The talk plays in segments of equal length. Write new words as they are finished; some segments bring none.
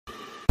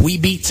We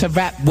beat to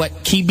rap, what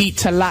key beat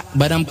to lock,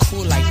 but I'm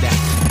cool like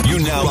that. You're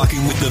now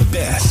rocking with the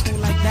best.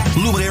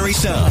 Luminary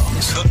Sounds,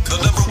 the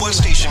number one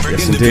station for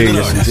Indeed,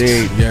 independent artists.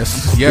 indeed.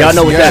 Yes. Y'all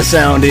know what that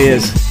sound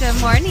is. Good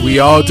morning. We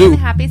all do.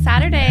 Happy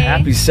Saturday.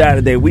 Happy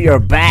Saturday. We are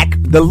back.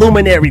 The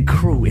Luminary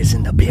crew is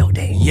in the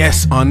building.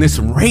 Yes, on this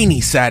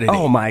rainy Saturday.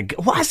 Oh my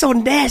God. Why so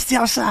nasty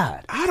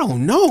outside? I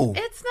don't know.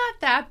 It's not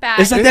that bad.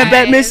 It's not that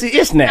bad, Missy.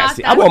 It's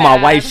nasty. I wore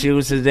my white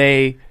shoes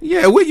today.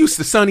 Yeah, we're used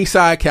to sunny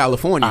side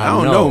California. I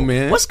don't know,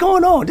 man. What's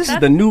going on? This is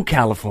the new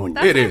California.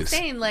 That's It what I'm is.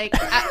 saying. Like,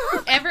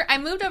 I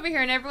moved over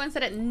here and everyone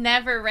said it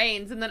never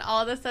rains, and then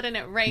all of a sudden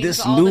it rains This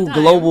all new the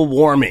time. global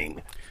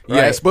warming.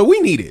 Yes, but we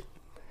need it.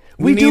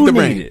 We need the need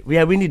rain. it.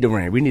 Yeah, we need the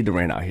rain. We need the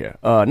rain out here.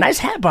 Nice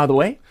hat, by the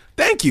way.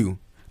 Thank you.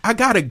 I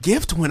got a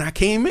gift when I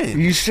came in.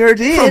 You sure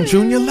did. From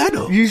Junior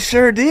Leto. You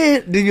sure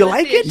did. Do you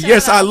like it?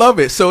 Yes, I love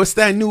it. So it's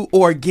that new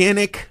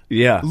organic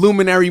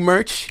Luminary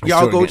merch.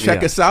 Y'all go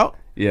check us out.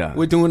 Yeah.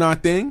 We're doing our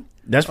thing.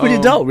 That's pretty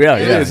dope. Yeah,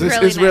 It yeah. is.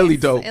 really It's really nice.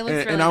 dope. It looks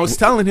And really I was nice.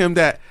 telling him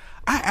that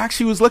I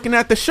actually was looking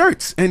at the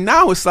shirts, and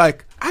now it's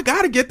like, I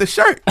got to get the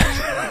shirt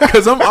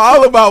because I'm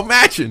all about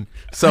matching.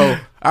 So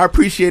I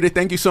appreciate it.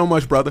 Thank you so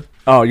much, brother.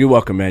 Oh, you're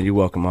welcome, man. You're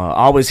welcome.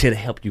 Always here to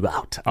help you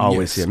out.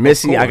 Always Yes, here.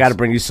 Missy, of I got to course.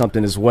 bring you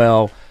something as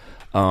well.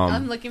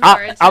 I'm looking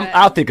forward to it.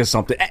 I'll think of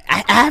something.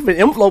 I have an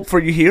envelope for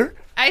you here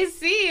I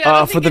see. I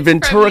don't for think the it's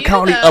Ventura from you,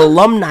 County though.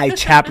 Alumni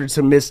Chapter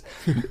to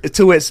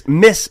its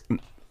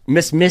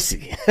Miss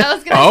Missy. I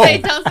was gonna say,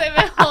 don't say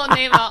my whole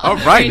name out. All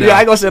right, Yeah,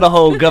 I gonna say the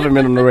whole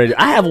government on the radio.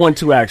 I have one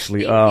too,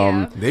 actually.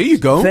 Thank you. There you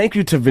go. Thank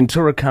you to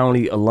Ventura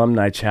County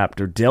Alumni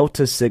Chapter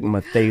Delta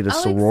Sigma Theta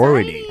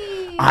Sorority.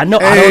 exciting. I don't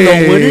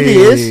know what it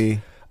is.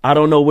 Hey. I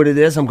don't know what it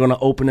is. I'm gonna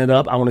open it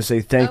up. I want to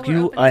say thank we're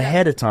you opening it up.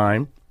 ahead of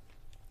time.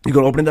 You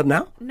gonna open it up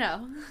now?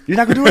 No. You're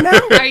not gonna do it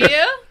now? Are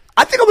you?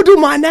 I think I'm gonna do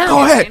mine now.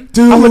 Go ahead.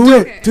 I'm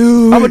gonna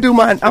Do I'm gonna do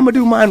mine. I'm gonna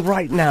do mine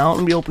right now.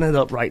 Let me open it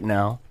up right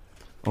now.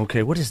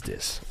 Okay, what is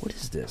this? What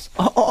is this?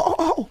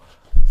 Oh,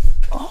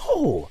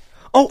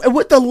 and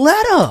with the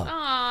letter.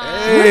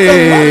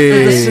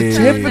 Hey. The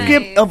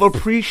certificate of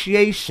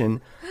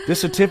appreciation. This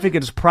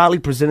certificate is proudly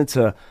presented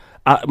to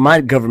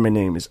my government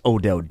name is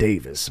Odell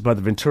Davis by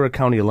the Ventura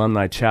County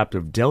Alumni Chapter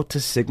of Delta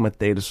Sigma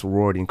Theta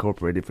Sorority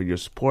Incorporated for your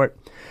support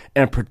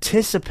and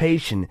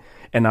participation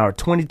in our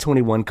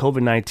 2021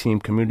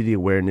 COVID-19 community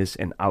awareness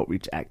and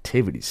outreach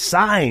activities.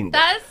 Signed.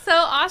 That's so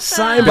awesome.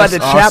 Signed by the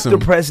That's chapter awesome.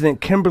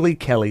 president Kimberly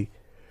Kelly,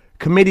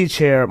 committee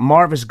chair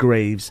Marvis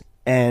Graves,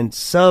 and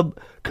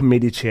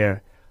subcommittee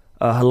chair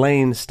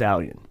Helene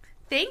Stallion.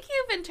 Thank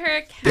you,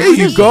 Ventura County. There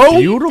you go.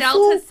 Beautiful.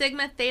 Delta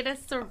Sigma Theta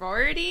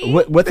Sorority.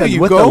 With There the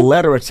you go.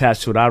 letter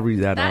attached to it, I'll read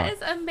that out. That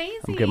is amazing.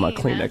 I'm getting my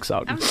Kleenex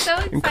out I'm so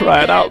excited. and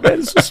cry it out, man.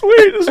 It's so sweet.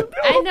 It's so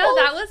I know, beautiful.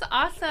 that was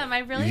awesome. I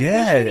really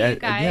Yeah, appreciate you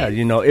guys. yeah.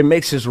 You know, it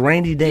makes this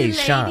rainy day You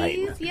shine.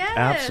 ladies, yes.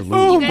 Absolutely.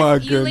 Oh, you guys, my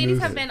You ladies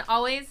goodness. have been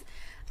always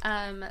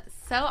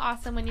so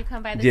awesome when you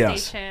come by the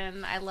Yes.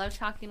 station. I love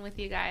talking with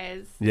you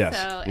guys. Yes,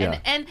 So, yeah.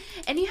 and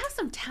you have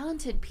some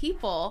talented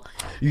people.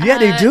 Yeah,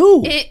 they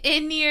do.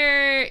 In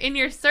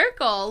your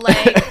circle.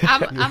 Like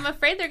I'm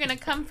afraid they're gonna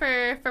come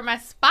for my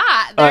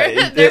spot.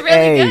 They're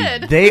really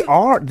good. They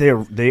are.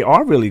 They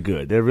are really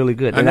good. They're really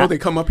good. I And know they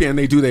come up here and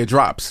they do their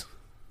drops.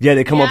 Yeah,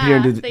 they come up here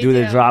and Yeah, do they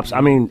their do. drops.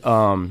 I mean,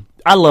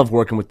 I love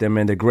working with them,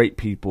 man. They're great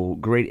people,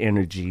 great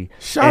energy.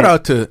 Shout And-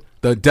 out to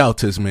the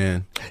Deltas,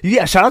 man.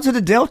 Yeah, shout out to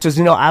the Deltas.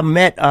 You know,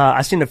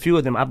 I seen a few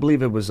of them. I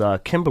believe it was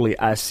Kimberly.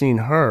 I seen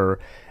her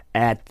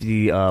at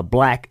the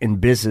Black in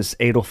Business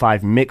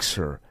 805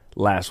 Mixer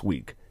last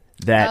week.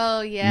 That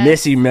Oh, yes.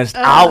 Missy missed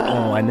out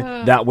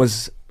on. That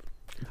was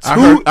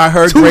I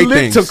heard too great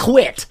lit things. to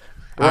quit.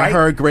 I Right?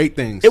 heard great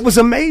things. It was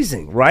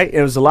amazing, right?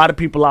 There was a lot of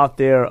people out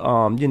there,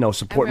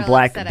 supporting real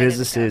black upset I didn't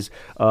businesses.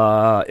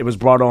 It was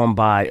brought on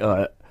by,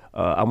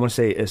 I want to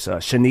say it's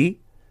Shani.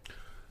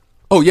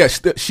 Oh,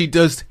 yes, she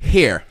does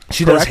hair.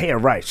 She does correct? hair,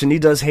 right? Shani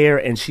does hair,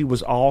 and she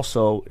was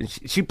also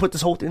she put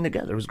this whole thing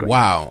together. It was great.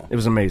 Wow. It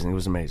was amazing. It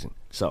was amazing.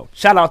 So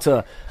shout out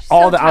to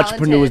all the talented.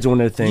 entrepreneurs doing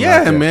their thing. Yeah,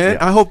 out there. man.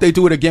 Yeah. I hope they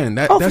do it again.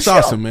 Oh, That's for sure.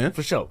 awesome, man.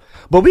 For sure.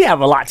 But we have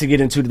a lot to get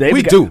into today.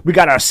 We got, do. We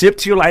got our sip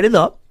to your lighted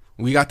up.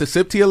 We got the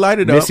sip to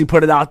lighted up. Missy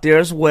put it out there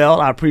as well.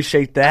 I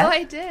appreciate that. Oh,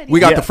 I did. We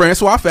got Yeah. the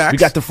Francois facts. We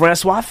got the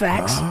Francois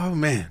facts. Oh,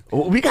 man.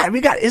 We got.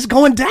 It's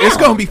going down. It's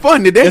going to be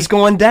fun today. It's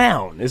going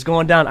down. It's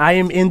going down. I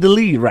am in the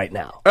lead right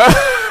now.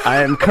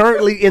 I am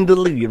currently in the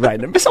lead right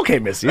now. It's okay,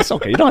 Missy. It's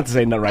okay. You don't have to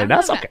say nothing right now.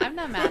 It's okay. I'm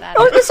not mad at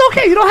Oh, it. it's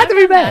okay. You don't have to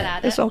be I'm not mad. mad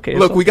at It's it. okay.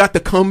 Look, we got the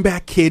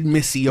comeback kid,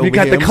 Missy, over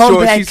got here. the I'm sure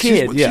comeback she's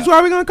kid, yeah. She's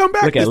probably going to come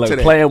back look at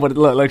today. playing with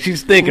look.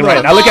 She's thinking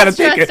right now. Look at her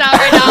thinking. Stressed out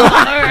right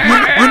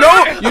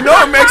now. You know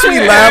what makes me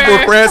laugh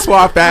with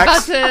Francois About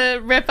facts?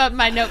 to rip up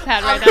my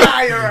notepad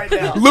right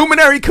now.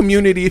 Luminary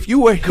community, if you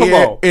were Come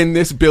here on. in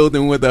this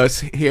building with us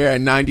here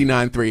at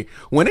 99.3,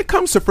 when it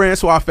comes to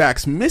Francois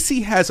facts,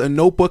 Missy has a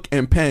notebook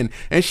and pen,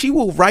 and she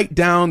will write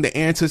down the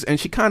answers, and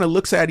she kind of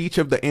looks at each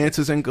of the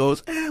answers and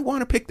goes, I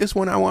want to pick this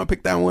one, I want to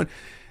pick that one.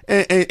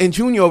 And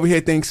Junior over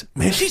here thinks,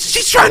 man,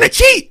 she's trying to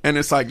cheat, and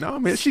it's like, no,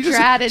 man, she's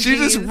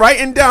just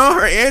writing down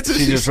her answers.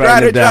 She's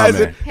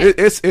strategizing.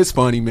 It's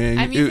funny,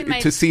 man.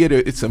 To see it,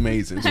 it's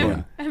amazing. It's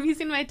funny. I'm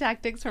using my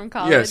tactics from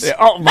college. Yes.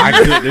 Oh my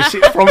goodness.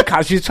 From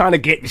college, she's trying to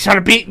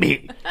beat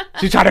me.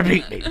 She's trying to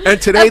beat me.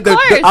 And today the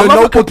I love how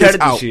notebook is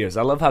competitive out. she is.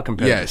 I love how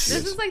competitive. Yes. She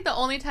is. This is like the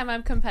only time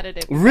I'm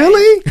competitive.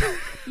 Really?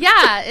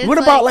 Yeah. It's what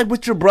about like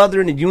with your brother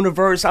in the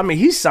universe? I mean,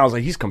 he sounds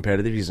like he's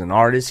competitive. He's an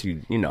artist.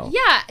 You know.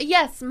 Yeah.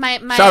 Yes. My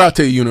shout out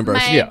to the universe.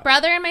 My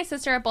brother and my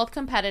sister are both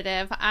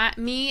competitive.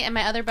 Me and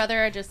my other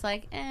brother are just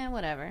like,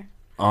 whatever.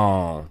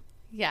 Oh.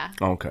 Yeah.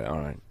 Okay. All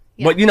right.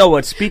 Yeah. But you know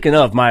what? Speaking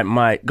of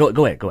my go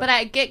ahead. But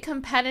I get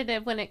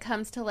competitive when it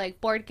comes to like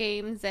board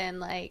games and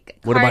like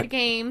card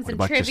games and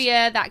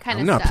trivia, that kind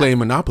of stuff. I'm not playing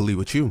Monopoly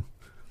with you.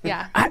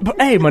 Yeah.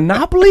 Hey,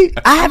 Monopoly?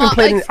 I haven't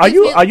played. Are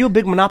you a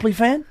big Monopoly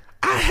fan?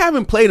 I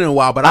haven't played in a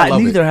while, but I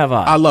love it. Neither have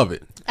I. I love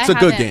it. It's a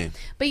good game.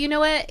 But you know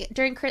what?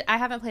 I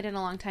haven't played in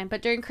a long time.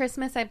 But during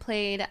Christmas, I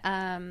played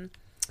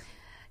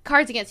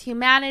Cards Against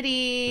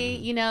Humanity.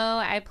 You know,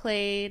 I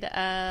played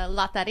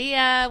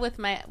Loteria with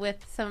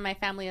some of my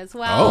family as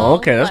well. Oh,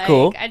 okay, that's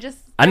cool.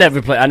 I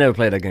never played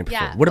that game before.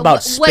 Yeah. What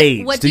about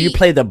spades? Do you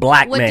play the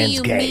black man's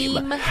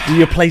game? Do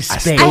you play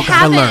spades? I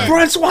haven't.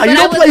 Francois, you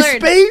don't play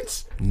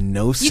spades?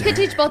 No, sir. You could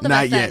teach both of us.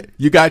 Not yet.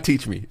 You gotta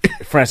teach me.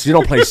 Francis, you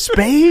don't play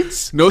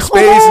spades? No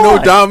spades,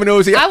 no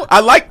dominoes. Yeah,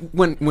 I like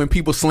when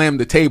people slam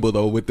the table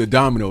though with the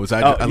dominoes. I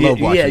love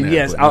watching that.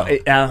 Yes. I'll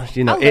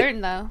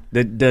learn though.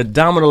 The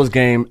dominoes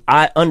game,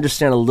 I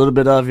understand a little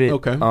bit of it.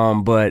 Okay.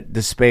 But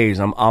the spades,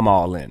 I'm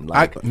all in.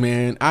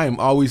 I am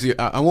always.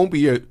 I won't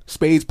be your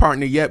spades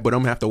partner yet, but I'm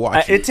gonna have to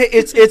watch it.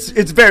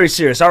 It's very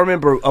serious. I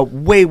remember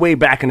way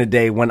back in the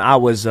day when I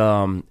was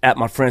at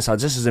my friend's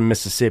house. This is in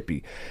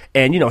Mississippi,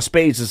 and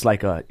spades is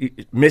like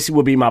Missy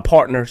will be my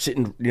partner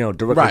sitting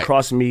directly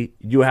across from me.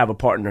 You have a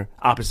partner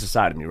opposite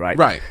side of me, right?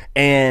 Right.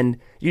 And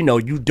you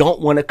don't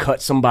want to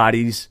cut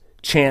somebody's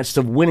chance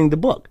of winning the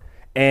book,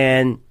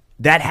 and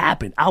that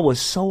happened. I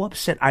was so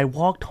upset. I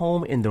walked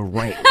home in the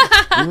rain.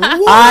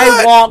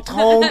 I walked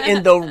home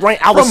in the rain.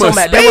 I was so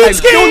mad. They were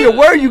like, Junior,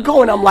 where are you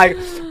going? I'm like,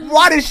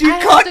 why did she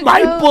cut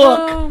my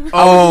book?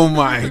 Oh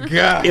my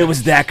God. It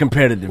was that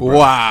competitive, bro.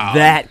 Wow.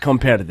 That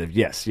competitive.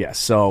 Yes.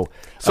 So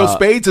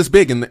spades is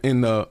big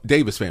in the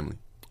Davis family.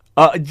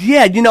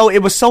 Yeah,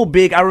 it was so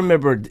big. I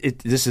remember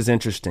this is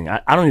interesting.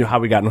 I don't know how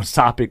we got on this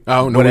topic. I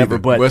don't know whatever,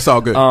 either, but it's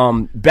all good.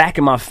 Back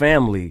in my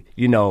family,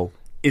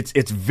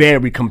 it's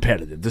very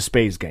competitive, the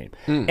spades game.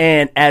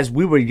 And as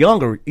we were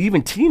younger,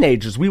 even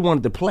teenagers, we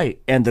wanted to play.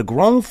 And the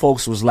grown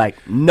folks was like,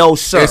 no,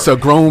 sir. It's a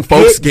grown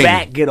folks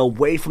game. Get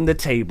away from the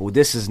table.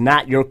 This is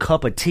not your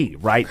cup of tea,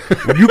 right?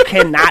 You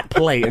cannot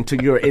play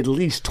until you're at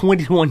least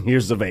 21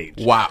 years of age.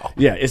 Wow.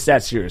 Yeah, it's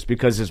that serious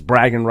because it's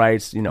bragging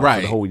rights, for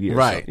the whole year.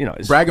 Right. So,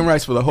 it's bragging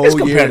rights for the whole year.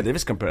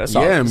 It's competitive. It's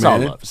all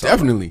love.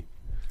 Definitely.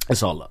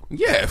 It's all up.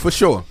 Yeah, for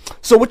sure.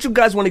 So what you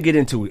guys want to get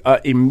into?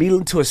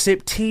 Immediately to a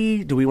sip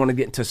tea? Do we want to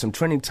get into some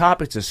trending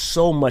topics? There's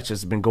so much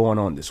that's been going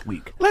on this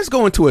week. Let's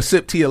go into a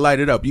sip tea and light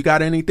it up. You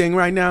got anything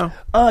right now?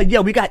 Yeah,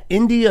 we got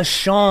India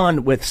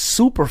Shawn with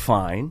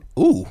Superfine.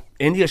 Ooh.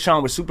 India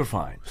Shawn with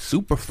Superfine.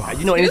 Superfine.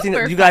 You know anything?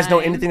 You guys know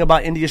anything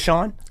about India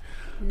Shawn?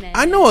 Nah.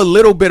 I know a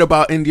little bit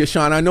about India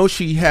Shawn. I know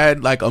she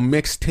had like a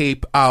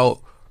mixtape out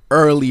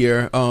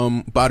earlier,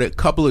 about a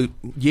couple of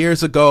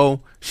years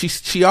ago.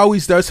 She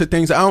always does her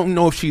things. I don't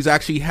know if she's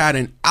actually had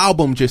an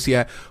album just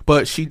yet,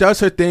 but she does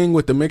her thing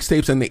with the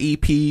mixtapes and the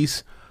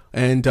EPs.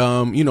 And,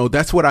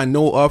 that's what I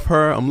know of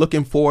her. I'm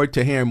looking forward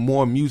to hearing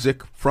more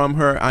music from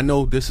her. I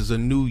know this is a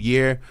new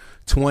year,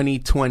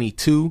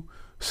 2022.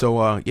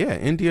 So,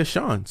 India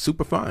Shawn,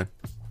 Superfine.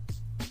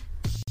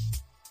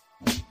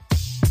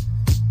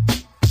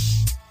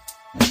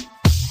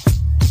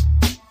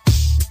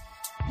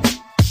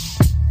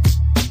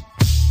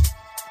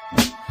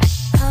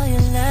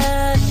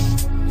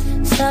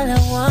 All I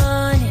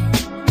wanted.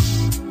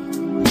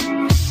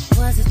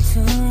 Was it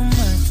too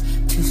much,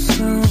 too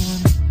soon?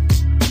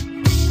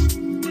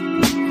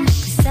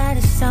 'Cause that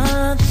is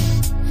something,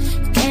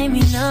 it gave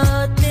me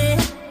nothing.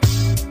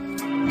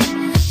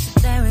 So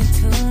there ain't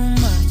too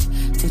much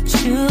to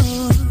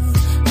choose.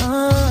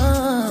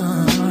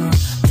 Oh,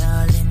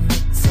 darling,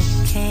 it's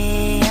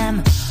okay.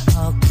 I'm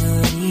all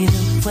good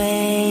either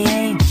way.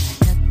 Ain't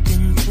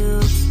nothing to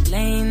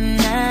explain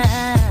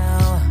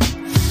now.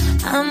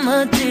 I'm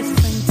a different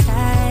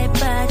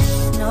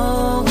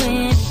know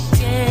when to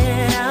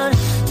get out.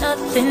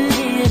 Nothing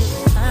here to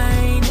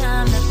find.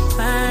 I'm not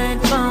crying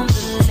from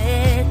the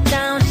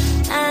letdown.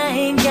 I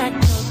ain't got no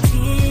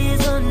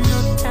tears or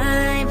no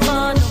time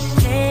for no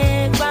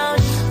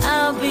playground.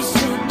 I'll be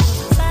super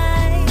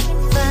fine.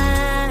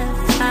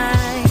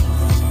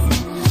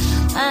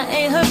 I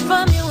ain't heard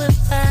from you in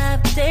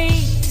 5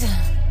 days.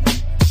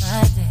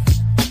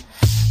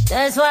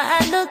 That's why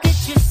I look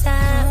at you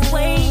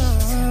sideways.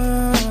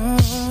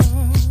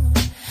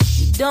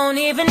 Don't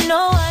even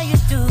know how you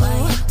do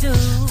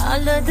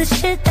all of the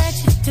shit that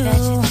you do.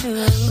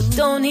 But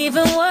don't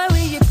even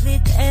worry, you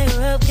cleared the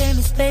air up, gave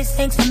me space,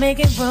 thanks for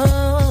making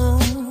room.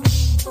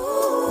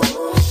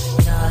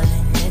 Darling,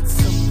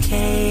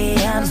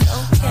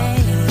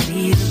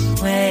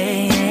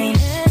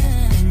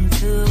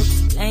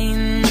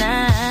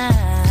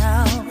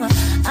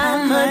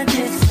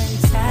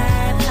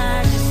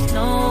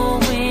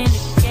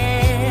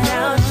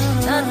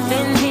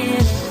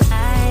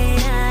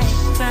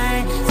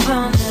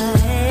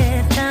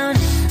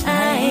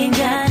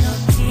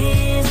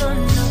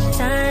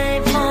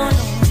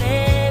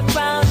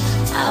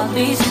 I'll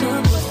be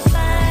super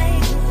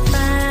fine,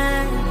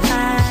 fine,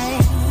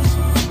 fine.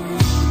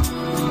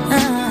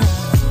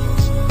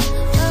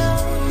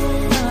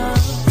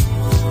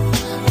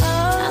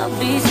 I'll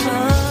be so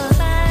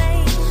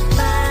fine,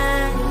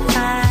 fine,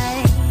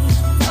 fine.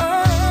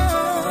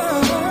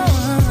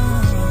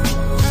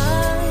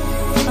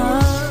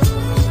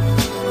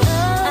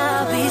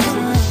 I'll be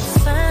so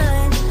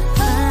fine,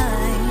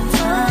 fine,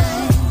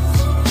 fine.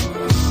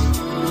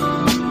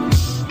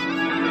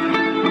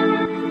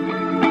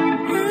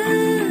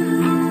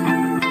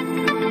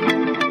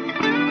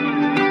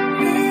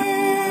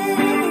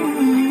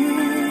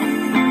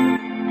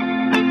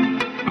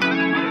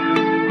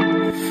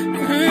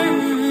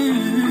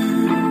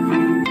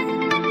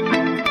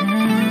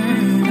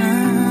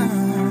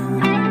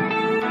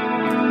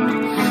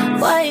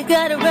 Why you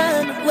gotta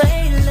run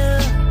away,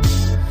 love?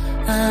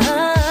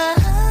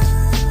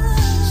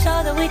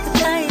 Sure that we could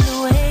find a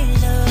way,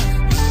 love.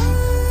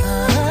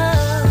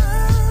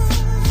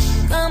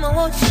 Come on,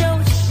 won't you show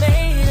what you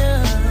made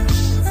of?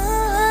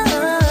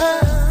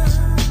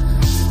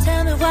 So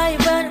tell me why you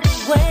running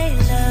away,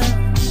 love?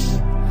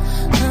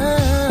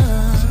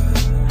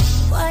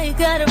 Why you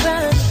gotta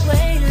run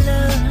away,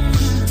 love?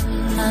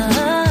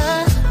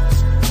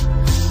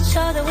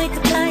 Sure that we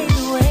could find a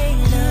way,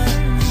 love.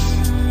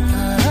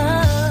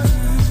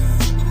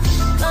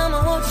 Come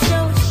on, won't you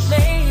show what you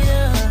made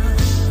of?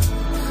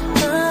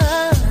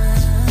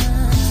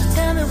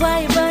 Tell me why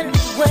you running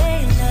away,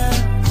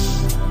 love.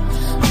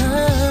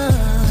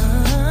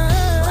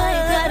 Why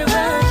you gotta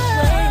run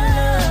away,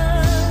 love?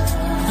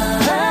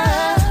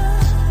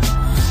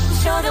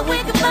 Sure that we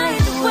can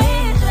find a way,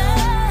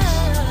 love.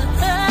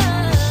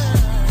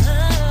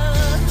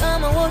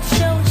 Come on, won't you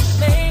show what you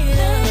made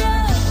of?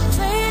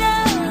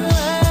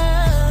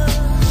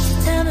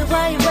 Tell me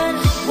why you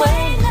running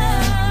away,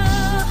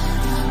 love.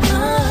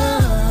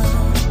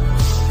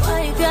 Why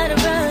you gotta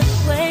run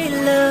away,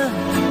 love?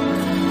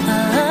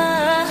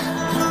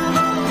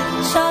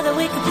 Sure that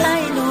we can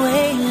find a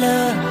way,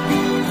 love.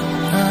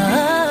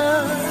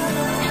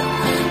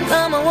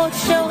 Come on, won't you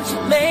show what you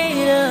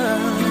made of?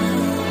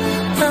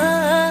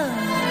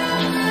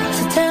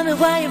 So tell me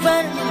why you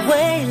running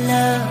away,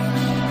 love.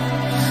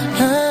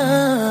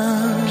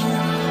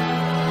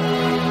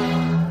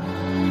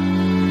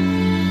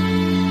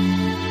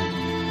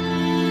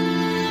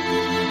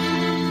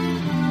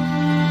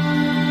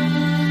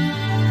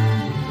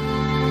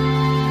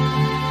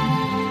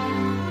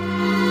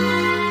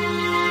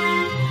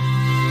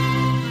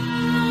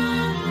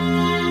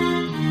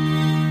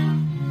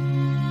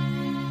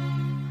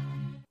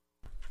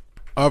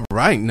 All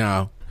right,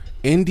 now,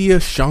 India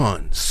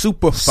Shawn,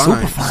 super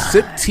fine.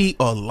 Sip tea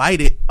or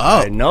light it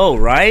up. I know,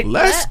 right?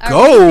 Let's What are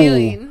go. we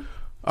doing?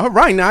 All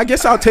right, now I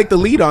guess I'll take the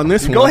lead on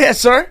this one. Go ahead,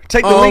 sir.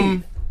 Take the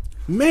lead.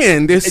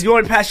 Man, this You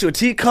want to pass you a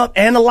teacup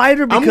and a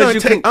lighter I'm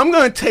because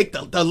gonna take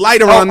the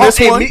lighter on this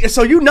okay, one.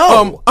 so you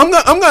know. I'm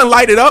gonna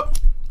light it up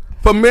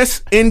for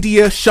Miss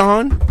India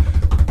Shawn.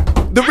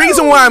 The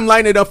reason why I'm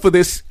lighting it up for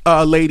this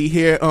lady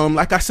here,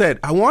 like I said,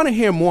 I want to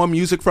hear more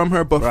music from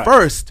her. But Right.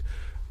 first,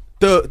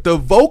 the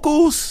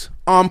vocals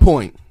on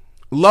point.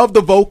 Love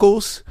the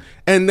vocals,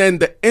 and then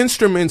the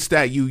instruments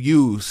that you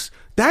use.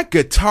 That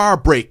guitar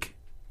break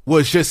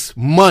was just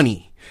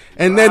money,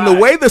 and then the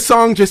way the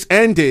song just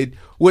ended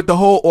with the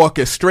whole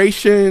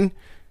orchestration,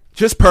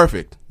 just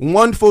perfect.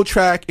 Wonderful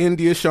track,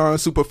 India Shawn,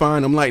 super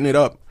fine. I'm lighting it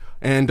up,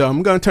 and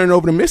I'm gonna turn it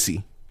over to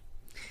Missy.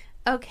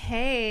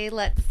 Okay,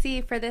 let's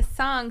see for this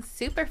song,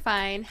 Super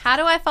Fine. How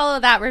do I follow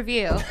that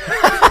review?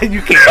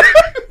 you can't.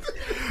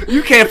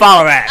 You can't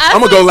follow that. That's I'm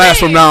gonna go what last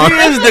from saying. now on.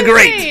 That's He is what the I'm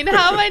great. saying.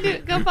 How am I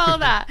go follow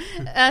that?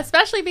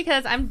 Especially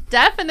because I'm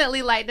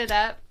definitely lighting it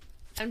up.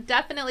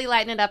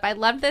 I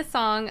love this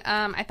song.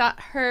 I thought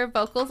her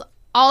vocals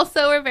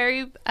also were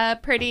very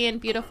pretty and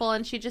beautiful,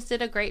 and she just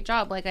did a great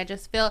job. Like, I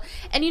just feel,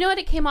 and you know what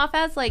it came off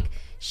as? Like,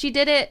 she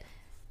did it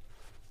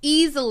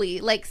easily,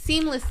 like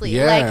seamlessly.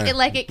 Yeah.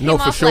 Like it came No,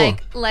 for off sure.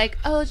 like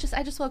I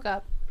just woke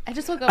up. Like I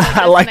this,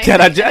 like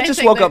and that. sing- I and just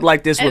sing woke this, up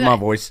like this with and my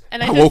voice.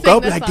 And I just woke sing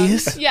up this like song.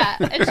 this. Yeah,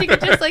 and she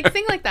could just like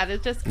sing like that.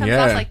 It just comes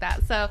Yeah. off like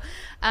that. So,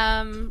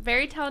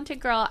 very talented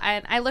girl.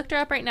 And I looked her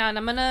up right now, and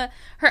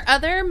her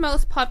other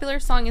most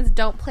popular song is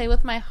 "Don't Play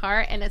with My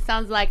Heart," and it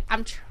sounds like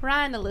I'm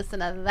trying to listen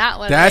to that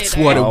one. That's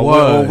later. what it Oh, was.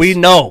 well, we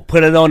know.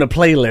 Put it on the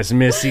playlist,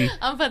 Missy.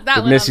 I'll put that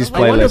The one Missy's on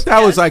the I wonder playlist. if that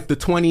was Yes. like the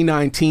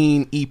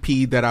 2019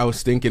 EP that I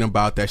was thinking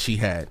about that she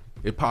had.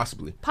 It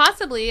possibly.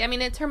 Possibly. I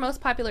mean, it's her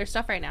most popular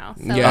stuff right now.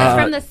 So Yeah.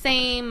 it's from the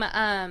same.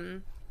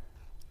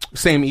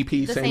 Same EP,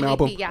 The same same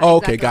album. EP, yeah, Oh,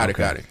 okay, exactly.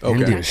 got it. Okay.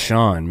 India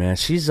Shawn, man,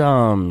 she's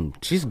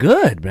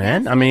good,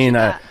 man. Yeah, I mean,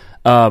 so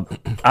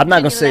I'm not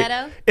gonna say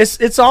Stimuletto?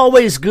 it's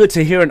always good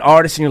to hear an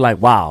artist and you're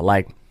like, wow,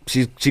 like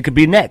she could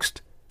be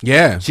next.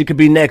 Yeah. She could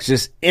be next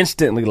just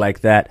instantly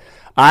like that.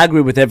 I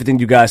agree with everything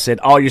you guys said,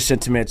 all your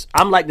sentiments.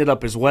 I'm lighting it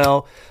up as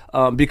well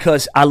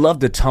because I love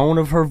the tone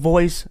of her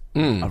voice.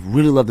 I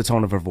really love the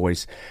tone of her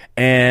voice.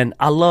 And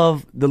I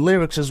love the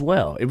lyrics as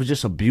well. It was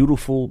just a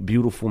beautiful,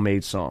 beautiful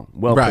made song.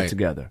 Well Right. put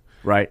together.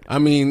 Right. I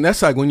mean,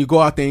 that's like when you go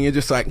out there and you're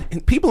just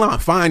like, people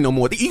aren't fine no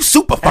more. You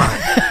super fine.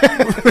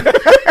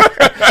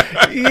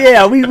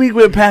 Yeah, we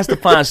went past the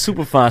fine,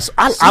 super fine. So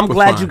I'm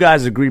glad fine. you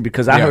guys agree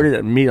because I Yeah. heard it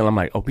immediately. I'm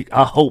like,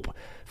 I hope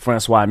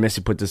Francois and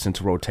Missy put this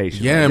into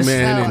rotation. Yeah, This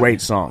man. is a great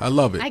song. I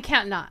love it. I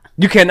can't not.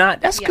 You cannot.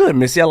 That's Yeah. good,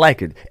 Missy. I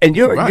like it. And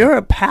your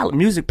Right. palette,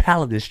 music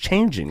palette is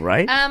changing,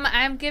 right?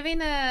 I'm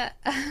giving a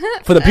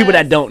For the people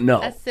that don't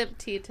know. a sip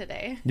tea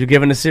today. You're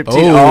giving a sip tea.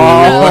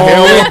 Oh,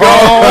 here we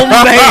go,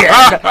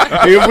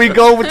 man. Here we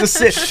go with the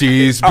sip.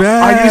 She's Are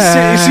back. you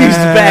sipping? She's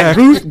back.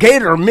 Ruth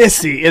Gator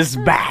Missy is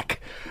back.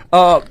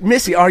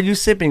 Missy, are you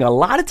sipping a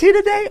lot of tea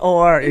today,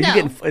 or are you No.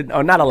 getting?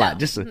 Or not a lot, No,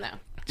 just no.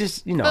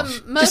 just you know,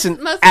 But just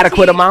an most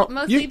adequate tea- amount.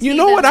 mostly You tea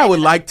know what that I would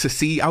made it. like to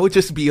see? I would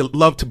just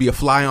love to be a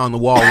fly on the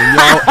wall when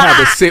y'all have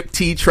a sip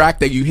tea track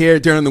that you hear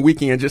during the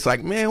weekend. Just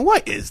like, man,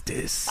 what is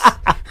this?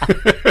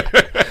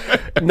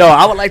 No,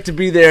 I would like to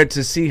be there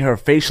to see her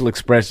facial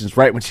expressions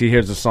right when she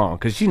hears the song,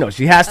 because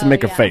she has to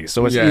make a yeah. face.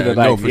 So it's Yeah, either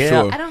no, like for yeah,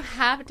 sure. I don't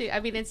have to. I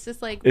mean, it's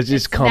just like it just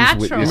it's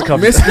comes with natural. it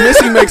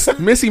comes.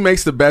 Missy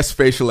makes the best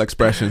facial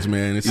expressions,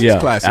 man. It's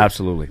classic.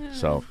 Absolutely.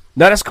 So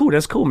no, that's cool.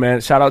 That's cool, man.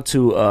 Shout out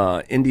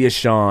to India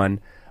Shawn,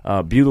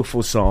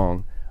 beautiful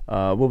song.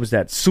 What was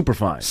that? Super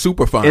fine.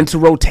 Super fine. Into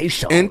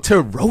rotation.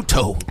 Into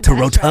roto. to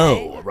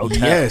roto. Roto.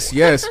 Yes,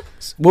 yes.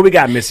 What we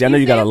got, Missy? I know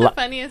you got a Say it lot.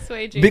 the funniest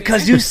way, Junior.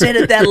 Because you said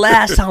it that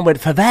last time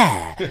with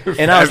Favre,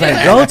 and I was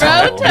like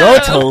Roto,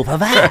 Roto.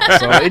 Favre.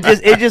 So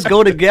it just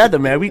go together,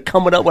 man. We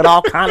coming up with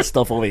all kind of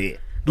stuff over here.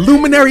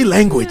 Luminary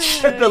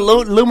language. The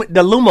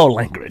Lumo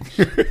language.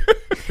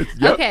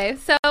 Okay,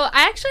 so I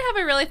actually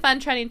have a really fun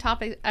trending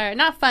topic, or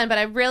not fun, but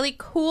a really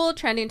cool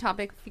trending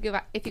topic. If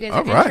you guys All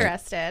are right.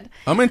 interested,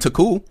 I'm into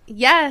cool.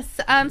 yes.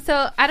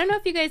 So I don't know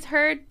if you guys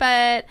heard,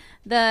 but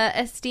the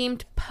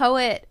esteemed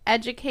poet,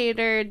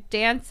 educator,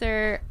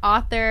 dancer,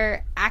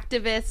 author,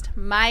 activist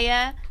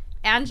Maya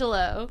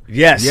Angelou.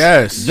 Yes.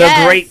 Yes. The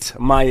Yes. great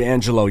Maya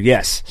Angelou.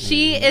 Yes.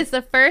 She is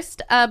the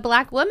first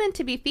Black woman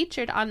to be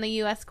featured on the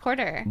U.S.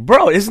 quarter.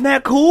 Bro, isn't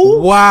that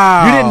cool?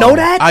 Wow. You didn't know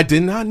that? I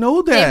did not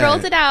know that. They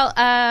rolled it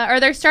out, or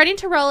they're starting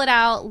to roll it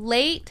out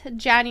late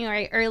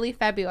January, early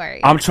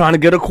February. I'm trying to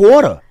get a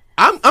quarter.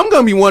 I'm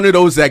gonna be one of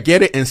those that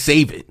get it and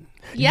save it.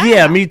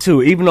 Yeah, me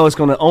too. Even though it's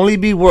going to only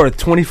be worth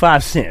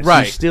 25 cents,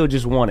 Right. you still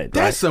just want it.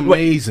 That's right? What,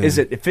 amazing. is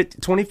it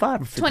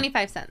 25 or 50?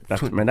 25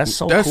 cents. Man, that's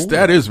so That's cool.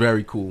 that is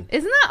very cool.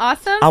 Isn't that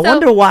awesome? I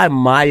wonder why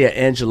Maya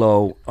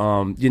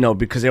Angelou,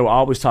 because they were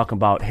always talking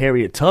about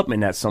Harriet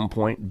Tubman at some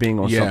point being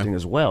on Yeah. something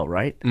as well,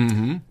 right?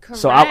 Correct,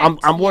 So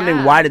I'm wondering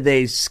yeah. why did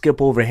they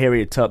skip over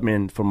Harriet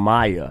Tubman for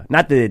Maya?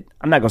 Not that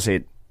I'm not going to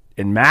say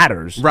it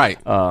matters, Right.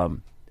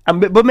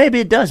 But maybe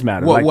it does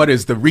matter. What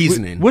is the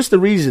reasoning? What's the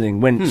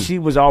reasoning when she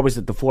was always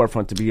at the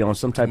forefront to be on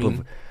some type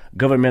of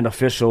government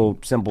official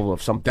symbol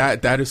of something?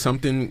 That is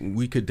something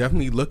we could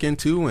definitely look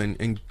into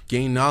and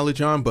gain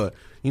knowledge on. But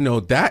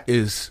that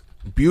is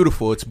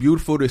beautiful. It's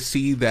beautiful to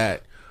see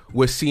that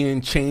we're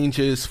seeing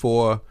changes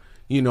for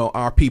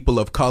our people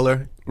of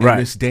color in Right.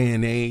 this day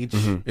and age.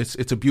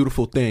 It's a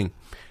beautiful thing,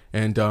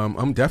 and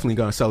I'm definitely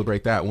gonna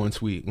celebrate that once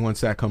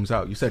that comes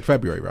out. You said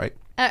February, right?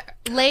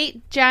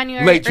 Late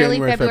January, Late early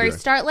January, February.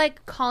 February.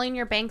 Start calling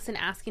your banks and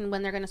asking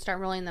when they're going to start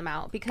rolling them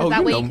out, because Oh, that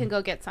you way know. you can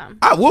go get some.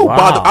 I will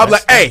bother. I'm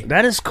like, hey,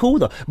 That is cool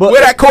though. But where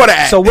that quarter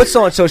at? So what's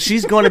on? So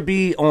she's going to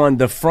be on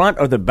the front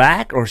or the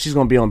back, or she's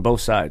going to be on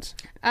both sides?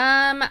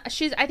 I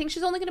think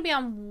she's only going to be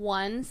on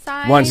one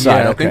side. One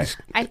side. Yeah, Okay.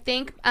 I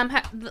think. Have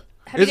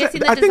you guys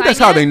seen the I design think that's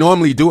how yet? they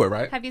normally do it,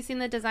 right? Have you seen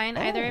the design,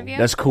 either of you?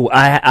 That's cool.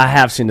 I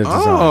have seen the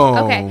design.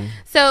 Oh, Okay,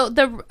 so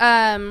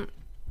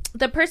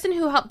the person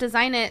who helped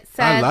design it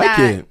said I like that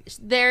it.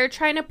 they're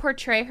trying to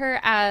portray her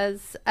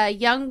as a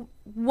young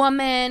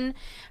woman.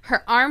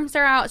 Her arms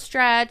are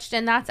outstretched,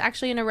 and that's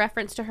actually in a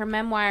reference to her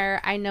memoir,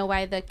 I Know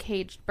Why the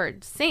Caged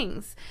Bird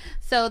Sings.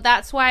 So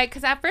that's why,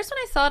 because at first when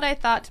I saw it, I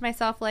thought to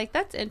myself, like,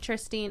 that's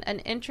interesting, an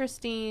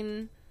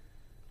interesting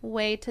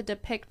way to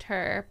depict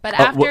her. But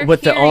after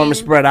with the arms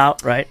hearing- spread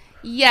out, right?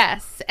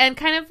 Yes, and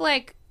kind of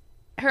like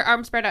her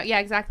arms spread out. Yeah,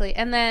 exactly.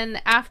 And then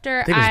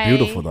after I think it's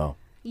beautiful though.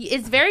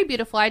 It's very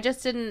beautiful. I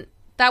just didn't.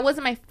 That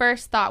wasn't my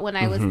first thought when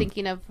I was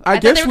thinking of. I I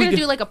thought guess they were we going to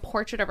get- do like a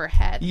portrait of her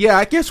head. Yeah,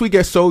 I guess we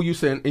get so used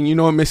to, and you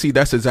know what, Missy,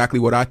 that's exactly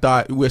what I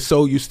thought. We're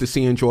so used to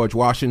seeing George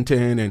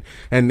Washington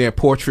and their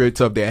portraits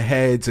of their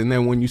heads, and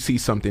then when you see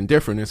something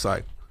different, it's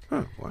like,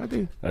 why are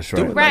they That's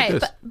doing right. it Right,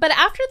 like this? but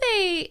after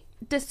they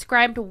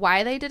described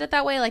why they did it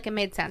that way, like, it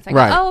made sense. I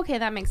Right. go, oh, okay,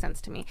 that makes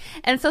sense to me.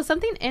 And so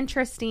something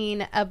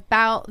interesting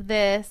about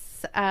this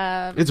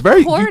It's very,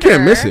 you quarter,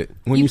 can't miss it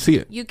when you see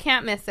it. You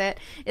can't miss it.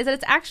 Is that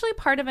it's actually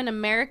part of an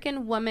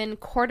American Woman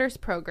Quarters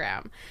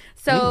program.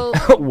 So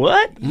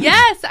What?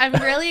 yes, I'm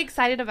really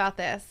excited about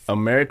this.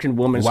 American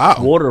Women's Wow.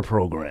 Quarter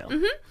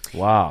Program.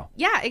 Wow.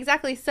 Yeah,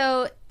 exactly.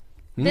 So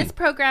this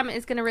program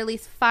is going to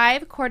release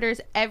 5 quarters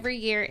every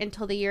year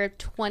until the year of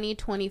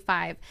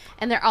 2025,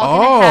 and they're all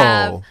going to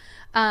have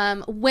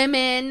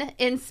women,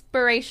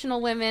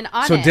 inspirational women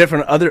on So it.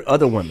 different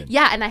other women.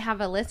 Yeah, and I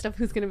have a list of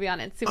who's going to be on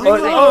it. Super Oh,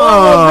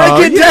 exciting.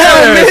 break it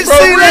yes, down, Missy.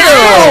 for real.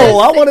 Let's go.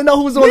 I want to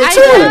know who's on the I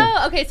team.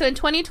 know. Okay, so in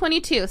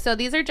 2022. So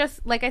these are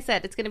just, like I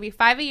said, it's going to be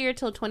 5 a year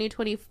till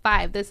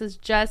 2025. This is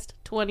just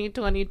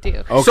 2022.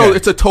 Okay. So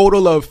it's a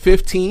total of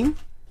 15.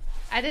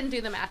 I didn't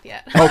do the math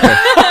yet.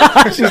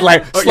 She's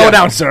like, slow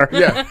down, sir.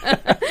 Yeah,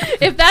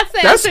 If that's the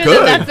that's answer,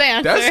 good. then that's the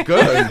answer. That's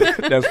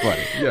good. That's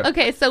funny. Yeah.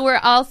 Okay, so we're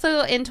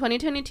also in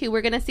 2022.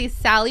 We're going to see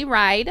Sally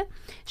Ride.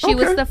 She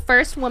was Okay. the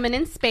first woman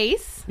in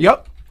space.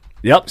 Yep.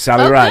 Yep,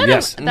 Sally Oh, Ride, good.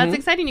 yes. That's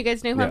exciting. You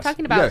guys know who I'm Yes.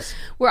 talking about. Yes.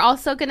 We're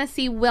also going to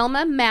see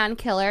Wilma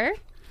Mankiller.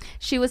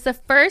 She was the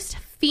first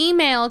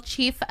female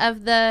chief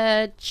of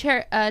the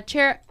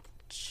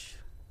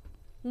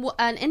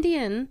an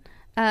Indian,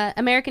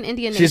 American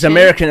Indian She's nation.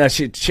 American.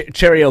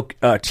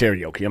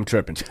 Cherokee. I'm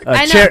tripping.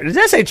 I know. Did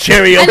I say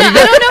Cherokee? I know, I don't know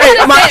Hey,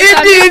 how to my say it, so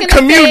I'm just Indian gonna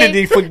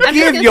community, say- I'm just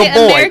forgive gonna your say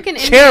boy. American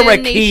Indian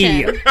Cherokee.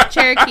 nation.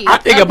 Cherokee. I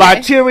think about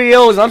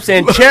Cheerios. I'm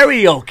saying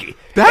karaoke.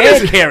 That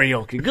and is-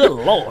 karaoke. Good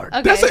Lord.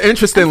 Okay. That's an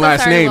interesting I'm so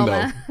last sorry, name,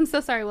 Wilma. I'm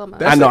so sorry, Wilma.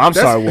 I know. I'm that's-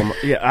 sorry, Wilma.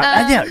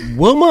 Yeah, yeah.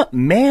 Wilma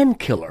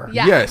Mankiller.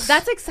 Yeah, Yes.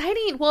 that's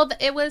exciting. Well,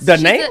 it was The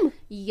she's name?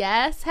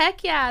 Yes,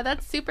 heck yeah,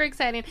 that's super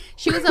exciting.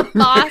 She was a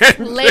boss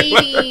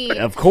lady.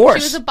 Of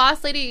course. she was a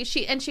boss lady.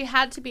 She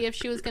had to be if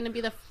she was going to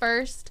be the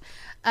first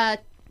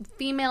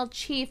female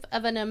chief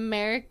of an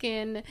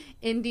American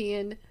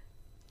Indian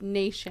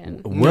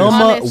nation.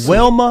 Honestly.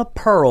 Wilma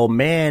Pearl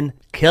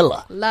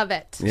Mankiller. Love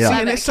it. Yeah. Love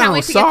And it. it Can't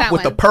wait sounds to get soft that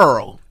with the one.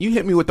 pearl. You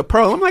hit me with the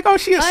pearl. I'm like, oh,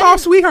 she a I soft didn't-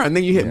 sweetheart. And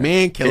then you hit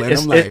man killer. And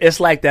It's, I'm like, it's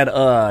like that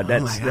I that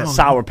don't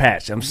Sour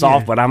Patch. I'm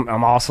soft, Yeah. but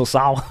I'm also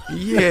sour.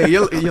 yeah,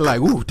 you're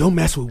like, ooh, don't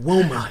mess with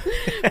Wilma.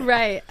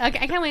 Right. Okay,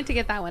 I can't wait to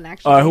get that one.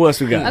 Actually. All right, who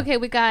else we got? Okay,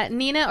 we got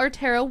Nina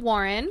Otero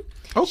Warren.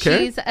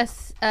 Okay. She's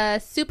a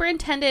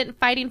superintendent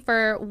fighting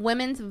for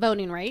women's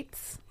voting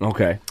rights.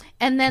 Okay.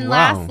 And then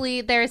Wow.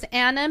 lastly, there's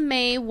Anna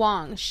Mae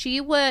Wong. She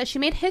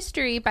made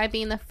history by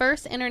being the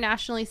first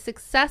internationally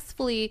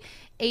successfully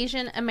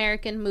Asian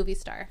American movie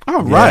star.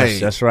 All right. Yes,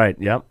 that's right.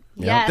 Yep.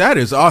 Yes. That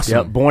is awesome.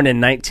 Yep. Born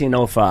in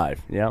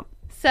 1905. Yep.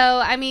 So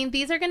I mean,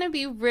 these are going to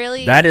be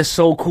really That is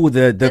so cool.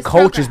 The This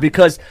cultures, program.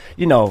 because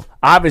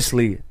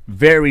obviously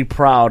very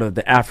proud of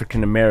the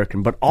African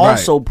American, but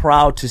also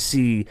proud to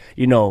see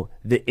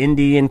the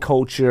Indian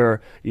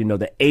culture,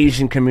 the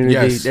Asian community.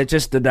 Yes. That's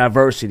just the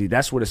diversity.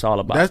 That's what it's all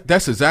about.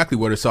 That's exactly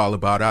what it's all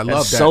about. I love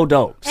That's that. so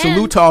dope. Salute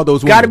And to all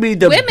those women. Got to be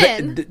the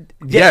Women.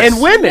 yeah, Yes.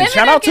 and women. Women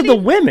Shout are out to the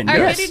getting- women. Are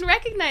Yes. getting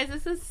recognized.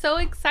 This is so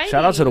exciting.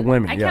 Shout out to the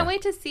women, I yeah. can't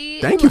wait to see.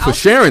 Thank who you for else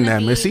is sharing gonna that,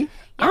 be- Missy.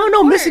 I Yeah, don't of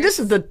know, Missy. course.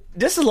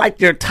 This is like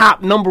their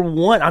top number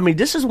one. I mean,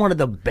 this is one of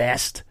the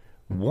best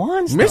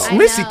ones. Miss though. I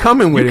Missy know.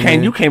 coming with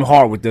it. You came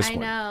hard with this I one.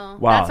 know.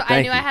 Wow, That's, I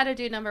thank knew you. I had to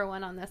do number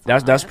one on this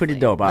one. That's pretty honestly.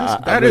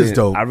 dope. That really, is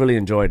dope. I really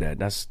enjoyed that.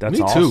 That's Me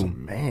too.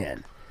 awesome,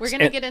 man. We're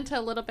gonna And- get into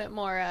a little bit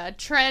more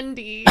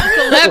celebrity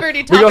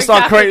topics. We're gonna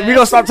start crazy. We're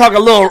gonna start talking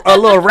a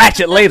little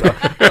ratchet later,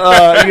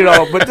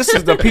 But this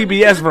is the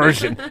PBS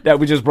version that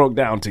we just broke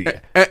down to you.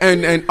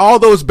 And all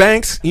those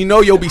banks,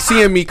 you'll be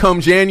seeing me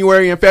come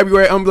January and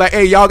February. I'm like,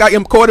 hey, y'all got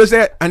them quarters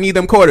yet? I need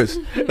them quarters.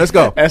 Let's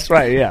go. That's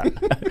right. Yeah.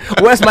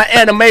 Where's my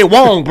anime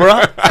Wong,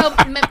 bro? So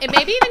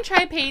maybe even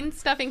try paying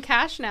stuff in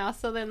cash now.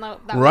 So then that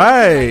way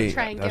Right. you can,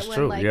 try and That's get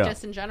true, one like yeah.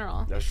 just in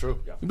general. That's true.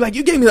 Be like,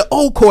 you gave me the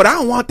old quarter. I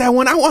don't want that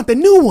one. I want the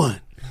new one.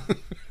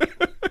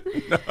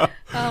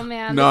 Oh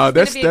man, No,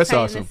 this is gonna be that's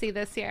exciting awesome. to see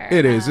this year.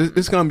 It is.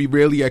 It's going to be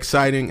really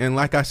exciting. And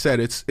like I said,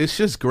 it's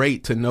just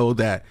great to know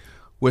that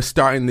we're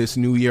starting this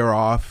new year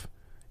off.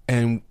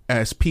 And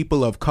as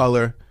people of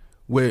color,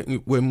 we're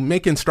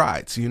making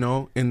strides, in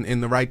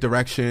the right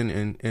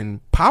direction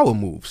and power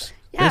moves.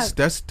 Yeah.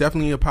 That's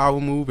definitely a power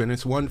move. And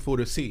it's wonderful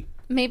to see.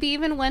 Maybe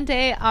even one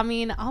day. I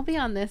mean, I'll be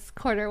on this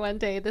quarter one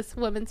day. This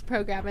women's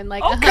program in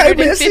like Okay,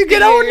 150 Missy,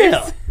 get on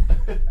years.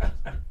 there.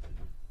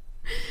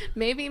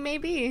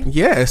 Maybe.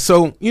 Yeah.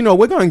 So,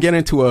 we're going to get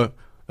into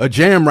a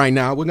jam right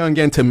now. We're going to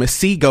get into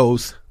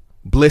Masigo's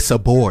Bliss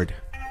Aboard.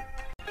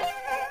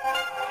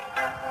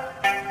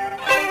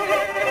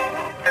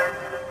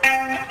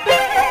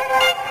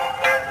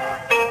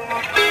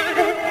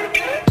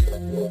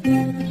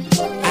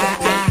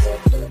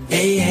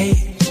 Hey,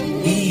 hey,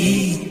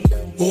 ee,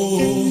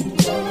 ooh.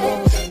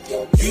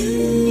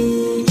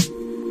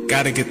 You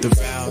gotta get the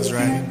vowels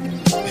right.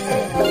 You know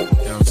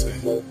what I'm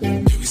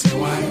saying? Did we say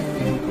why?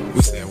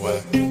 We said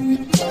why.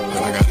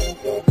 Well, I got it.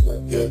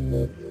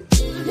 Yeah.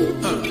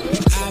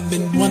 I've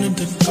been wanting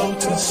to go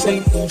to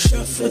St.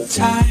 Lucia for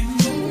time.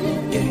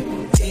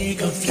 Yeah.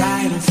 Take a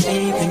flight of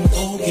faith and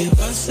go give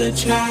us a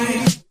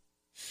try.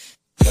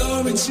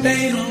 You're in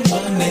Spain on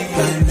Monday,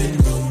 I'm in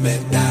Rome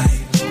at 9.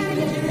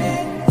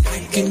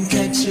 I can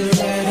catch you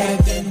right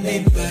at the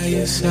day by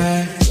your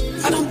side.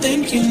 I don't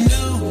think you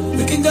know.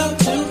 We can go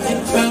to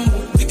and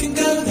fro. We can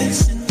go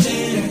this and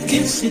there.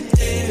 Kiss it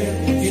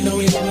there. You know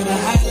we living a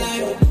high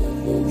life.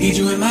 Need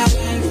you in my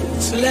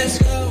life. So let's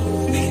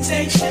go. We can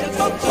take shit up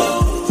our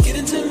pose. Get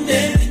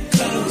intimate and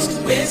close.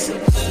 We're so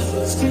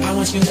close. I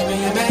want you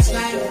living your best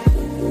life.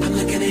 I'm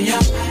looking in your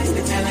eyes.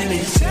 They're telling me,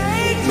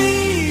 take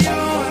me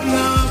on.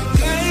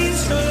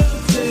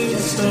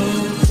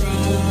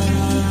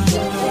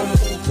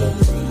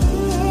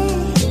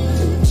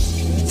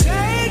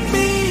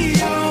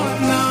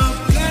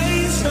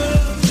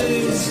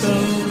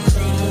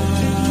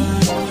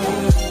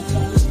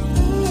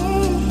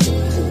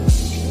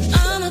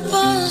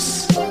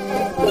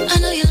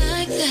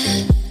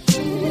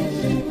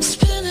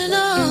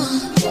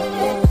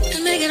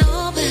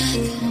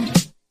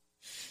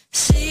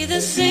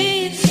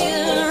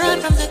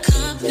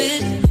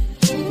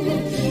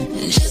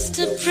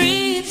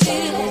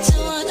 give to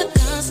what the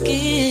gods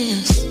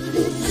gives.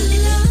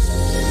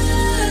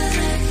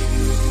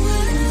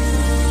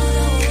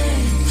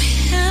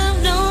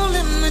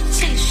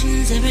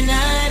 Every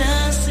night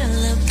a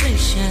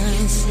celebration.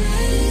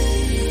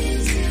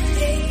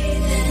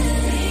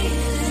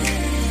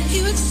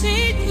 You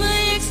exceed my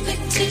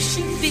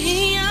expectation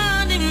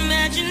beyond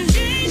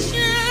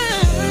imagination.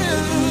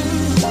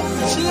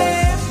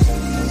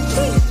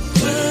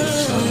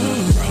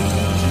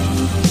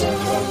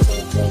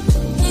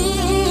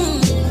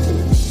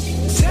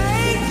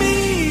 Take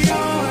me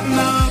on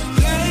a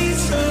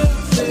place of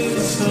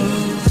bliss.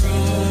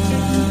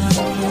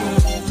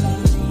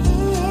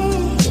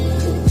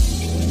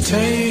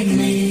 Take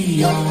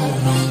me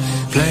on a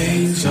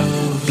place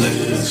of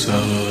bliss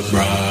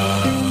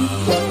abroad.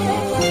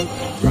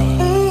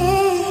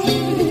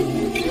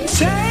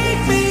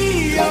 Take me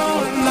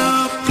on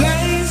a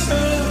place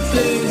of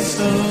bliss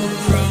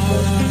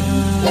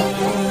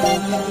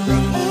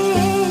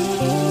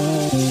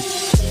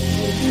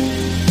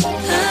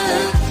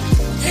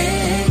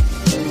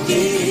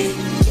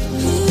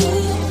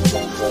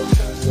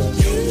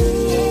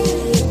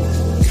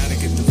Gotta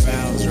get the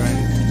vowels right.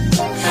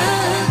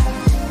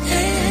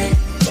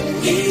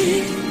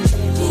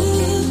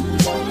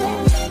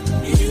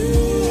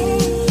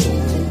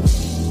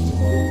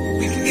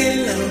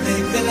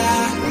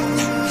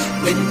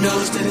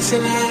 Windows to the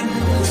ceiling,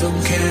 film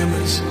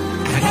cameras.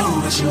 I know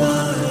what you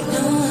want.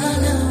 No, I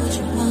know what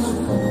you want.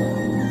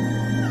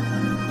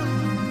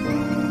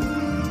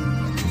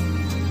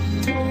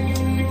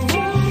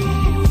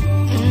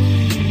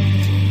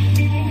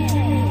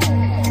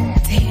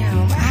 Damn,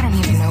 I don't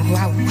even know who I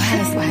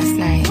was last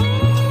night.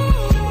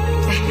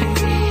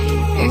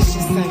 It's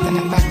just something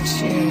about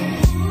you.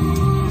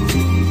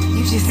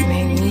 You just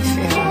made me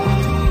feel.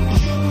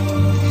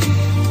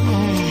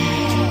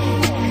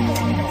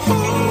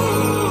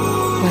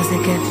 Was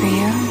it good for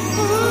you?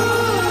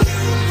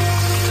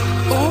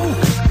 Oh,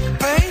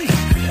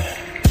 baby.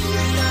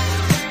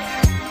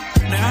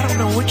 Now, I don't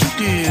know what you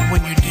did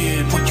when you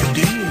did what you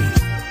did.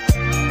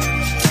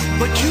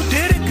 But you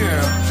did it,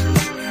 girl.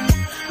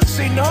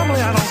 See,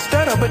 normally I don't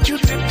stutter, but you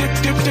did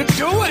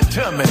do it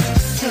to me.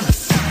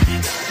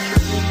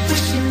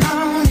 Wishing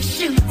on a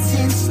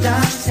shooting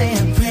star, say a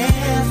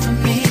prayer for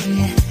me,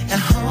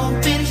 and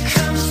hope it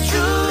comes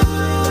true.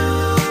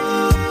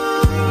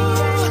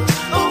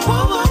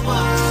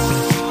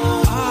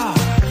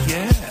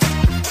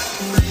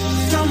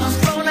 Someone's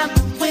thrown out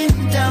the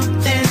window,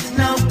 there's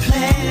no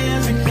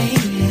plan in me.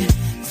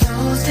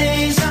 Those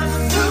days are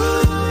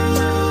through.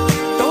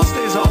 Those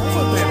days are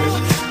over, baby.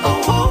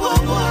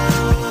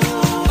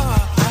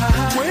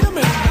 Wait a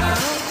minute now.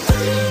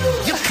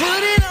 You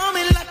put it on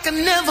me like I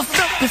never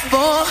felt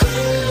before.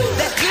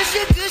 That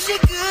gushy, gushy,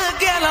 good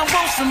girl, I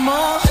want some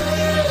more.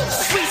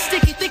 Sweet,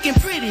 sticky, thick and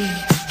pretty.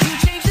 You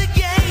changed the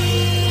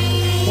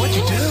game. What'd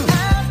you do?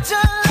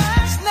 After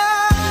last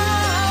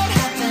night,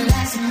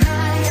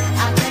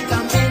 I think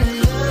I'm in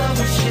love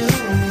with you.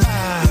 I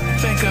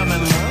think I'm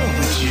in love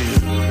with you.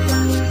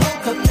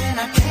 Woke up and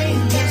I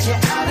can't get you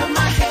out of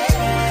my head.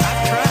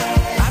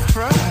 I've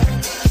tried.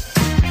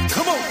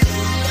 Come on.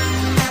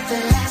 After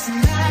last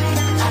night,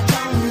 I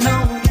don't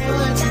know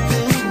what to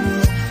do.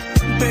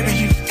 Baby,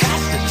 you got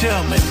to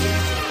tell me.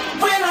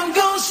 When I'm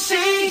gonna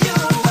see you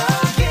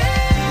again.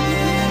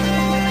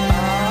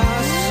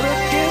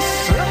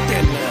 Suck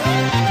it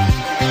now.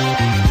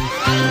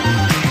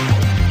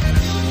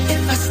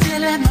 If I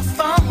still had my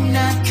phone,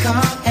 I'd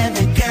call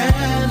every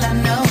girl I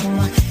know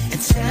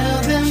and tell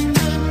them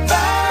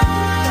goodbye.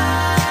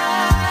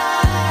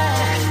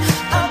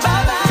 Oh,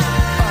 bye-bye.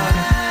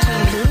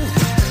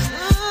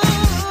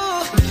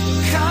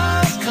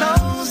 Cars,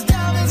 clothes,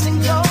 diamonds and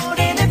gold.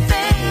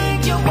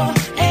 Anything you want,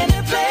 any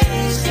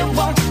place you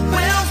want,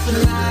 we'll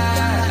fly.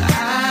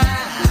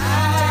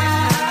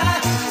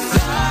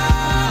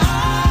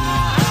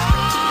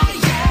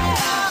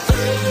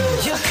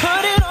 You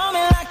put it on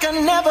me like I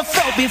never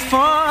felt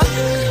before.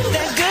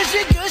 That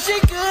gushy, gushy,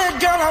 good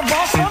girl, I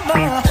want some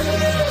more.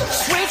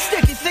 Sweet,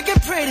 sticky, thick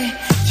and pretty.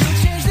 You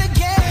changed the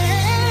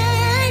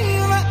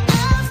game.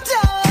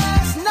 After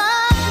last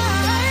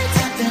night,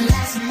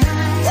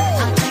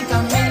 I think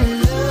I'm in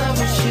love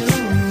with you.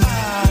 I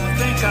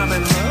think I'm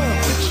in love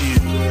with you.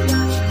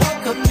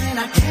 Woke up and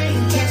I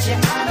can't get you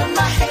out of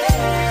my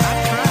head.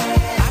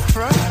 I've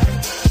tried.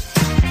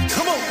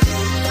 Come on.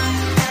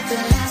 After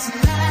last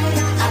night,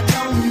 I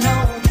don't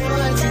know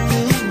what to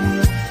do.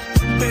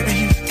 Baby,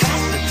 you got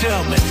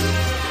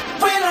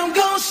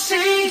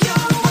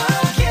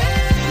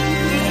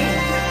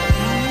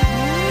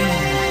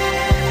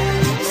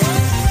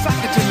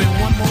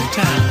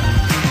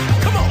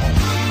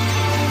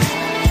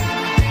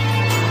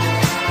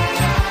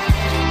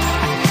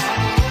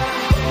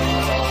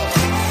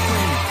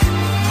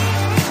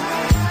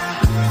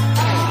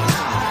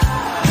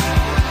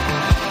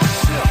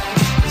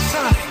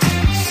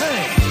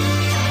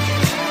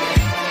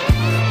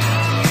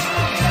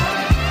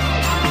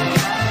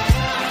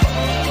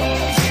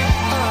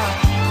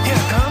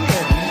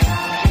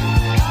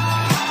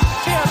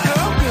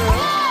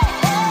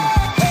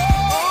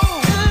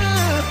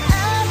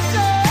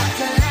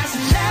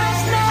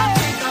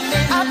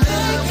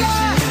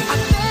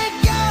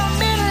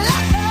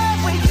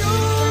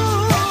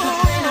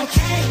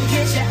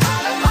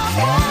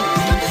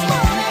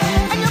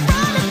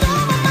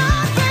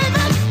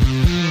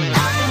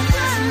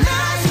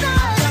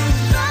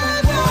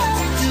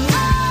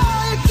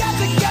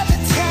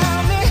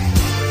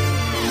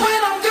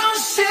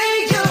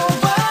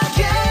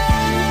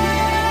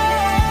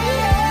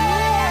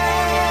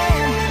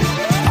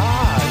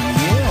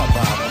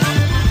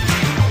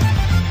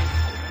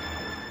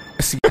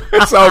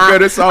It's all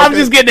good. It's all I'm good.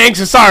 just getting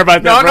anxious. Sorry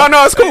about that.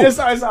 No, it's cool. It's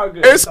all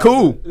good. It's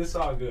cool. It's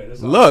all good.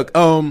 It's all Look,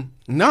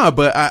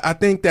 but I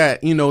think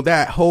that,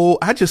 that whole,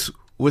 I just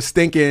was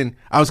thinking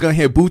I was going to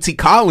hear Bootsy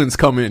Collins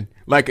come in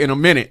like in a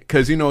minute.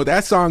 Cause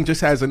that song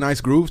just has a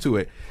nice groove to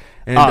it.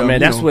 And, Oh man,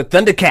 that's with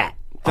Thundercat.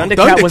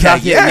 Thundercat, was out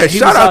here. yeah, He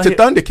shout was out to here.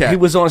 Thundercat. He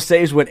was on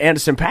stage with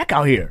Anderson .Paak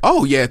out here.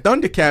 Oh yeah,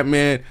 Thundercat,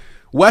 man.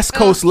 West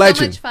Coast so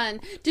legend. much fun.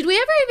 Did we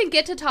ever even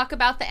get to talk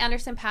about the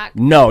Anderson .Paak?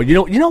 No, you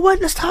know what?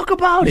 Let's talk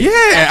about it.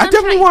 Yeah, I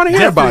definitely want to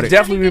hear about it.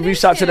 Definitely, we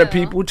reached out to the into.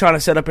 people trying to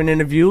set up an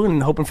interview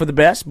and hoping for the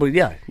best. But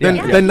yeah.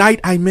 The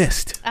night I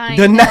missed. I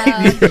The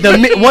know.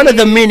 night, one of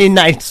the many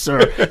nights,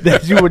 sir,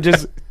 that you were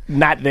just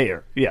not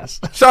there.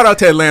 Yes. Shout out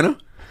to Atlanta.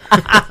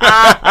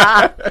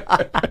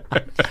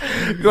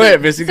 Go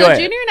ahead, Missy. Go So ahead.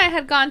 Junior and I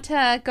had gone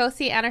to go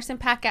see Anderson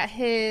 .Paak at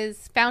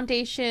his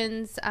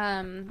foundation's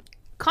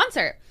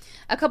concert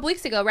a couple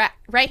weeks ago,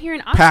 right here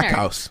in Oxnard. Pack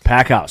House.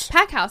 Pack House.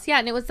 Pack House, yeah,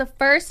 and it was the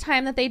first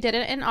time that they did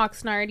it in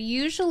Oxnard.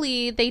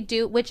 Usually they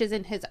do, which is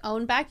in his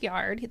own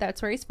backyard.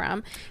 That's where he's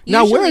from.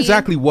 Now, where Usually-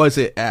 exactly was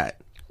it at?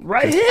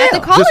 Right here. At the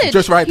college.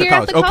 Just right at the here at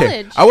college. the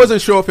Okay. college. I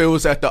wasn't sure if it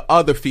was at the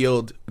other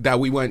field that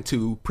we went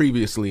to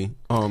previously.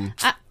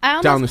 I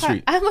almost down the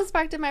street. I almost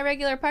parked in my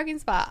regular parking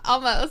spot,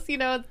 almost,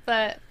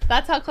 but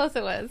that's how close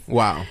it was.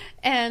 Wow.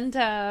 And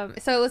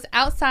so it was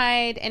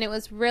outside, and it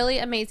was really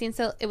amazing.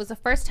 So it was the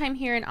first time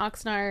here in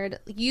Oxnard.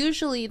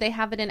 Usually they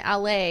have it in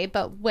LA,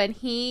 but when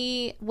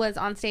he was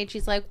on stage,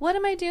 he's like, "What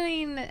am I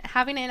doing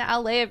having it in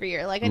LA every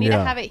year? Like, I need to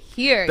Yeah. have it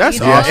here." That's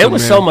you know? awesome. It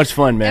was man. so much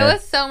fun, It man.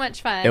 was so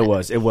much fun. It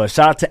was.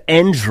 Shout out to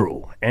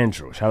Andrew.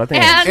 Shout out to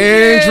Andrew.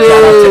 Andrew.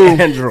 Shout out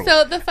to Andrew.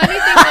 So the funny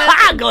thing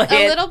was, Go a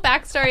ahead. little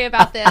backstory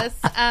about this.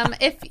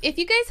 If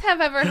you guys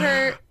have ever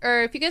heard,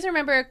 or if you guys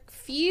remember,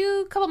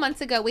 couple months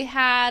ago, we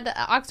had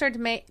Oxnard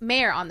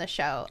mayor on the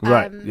show.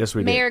 Right. Yes,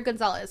 we did. Mayor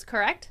Gonzalez,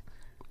 correct?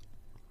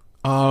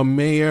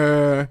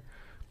 Mayor.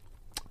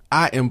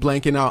 I am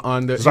blanking out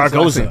on the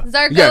Zargoza.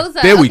 Zargoza.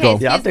 Yeah, there we Okay, go.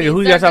 Yeah, I'm excuse thinking, me,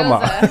 who you guys talking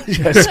Zargoza.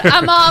 about? Yes.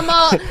 I'm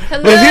all.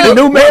 Hello. Is he the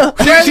new mayor?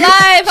 We're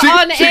live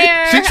on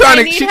air. She I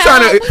trying need to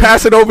help.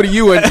 pass it over to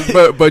you,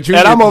 but Junior,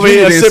 And I'm over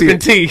here Junior sipping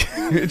didn't see tea.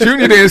 it.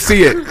 Junior didn't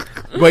see it.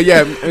 But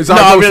yeah, Zargoza.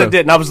 No, I really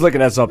didn't. I was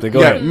looking at something. Go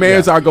Yeah, ahead. Mayor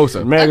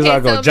Zargoza. Mayor Okay,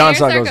 Zargoza. so John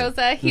Mayor Zargoza.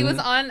 Zargoza, he was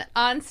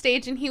on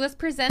stage and he was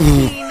presenting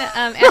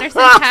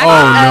Anderson .Paak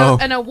Oh,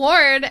 no. an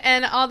award,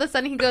 and all of a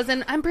sudden he goes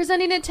in, "I'm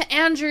presenting it to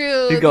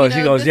Andrew." He goes,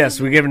 this yes,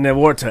 is- we're giving the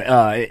award to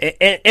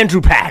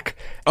Andrew .Paak.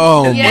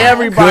 Oh, And Yeah. my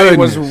everybody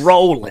was goodness.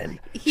 rolling.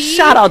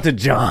 Shout out to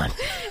John.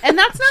 And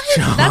that's not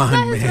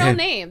his real man.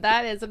 name.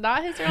 That is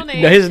not his real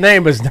name. No, his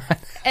name is not.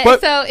 And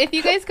But- so if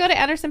you guys go to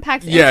Anderson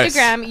 .Paak's Yes.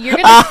 Instagram, you're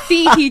gonna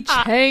see he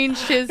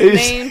changed his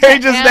name. He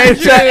just named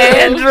to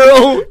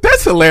Andrew.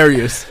 That's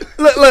hilarious.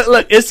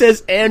 Look. It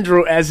says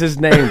Andrew as his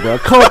name, bro.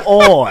 Come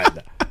on.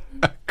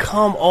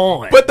 Come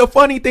on. But the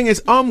funny thing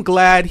is, I'm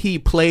glad he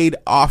played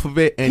off of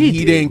it and He he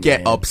did, didn't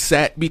get man.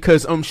 upset,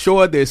 because I'm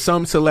sure there's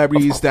some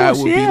celebrities Of that course,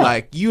 would be yeah. Mm-hmm.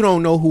 like, "You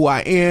don't know who I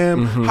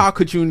am. How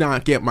could you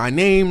not get my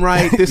name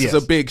right? This is Yes.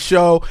 a big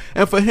show."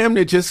 And for him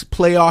to just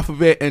play off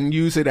of it and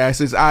use it as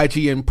his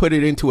IG and put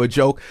it into a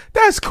joke,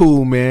 that's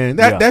cool, man.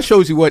 Yeah. That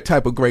shows you what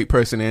type of great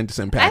person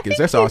Anderson I .Paak think is.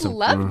 That's he awesome.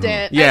 loved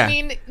it. Yeah. I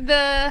mean,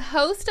 the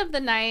host of the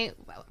night.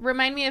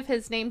 Remind me of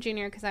his name,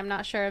 Junior, because I'm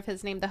not sure of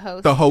his name. The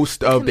host. The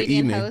host of the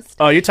comedian evening. host.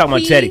 Oh, you're talking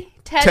about Teddy.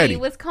 Teddy Teddy.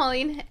 was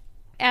calling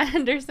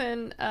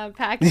Anderson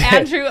 .Paak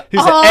Andrew He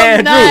said, all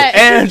Andrew, night.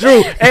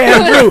 Andrew.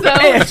 It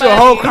was so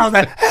Andrew. Whole funny. crowd was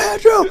like,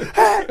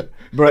 Andrew.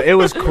 Bro, it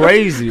was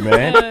crazy,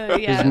 man.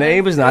 Yeah, His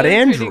name is not it was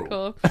Andrew. pretty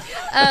cool.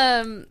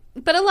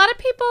 But a lot of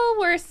people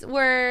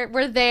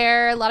were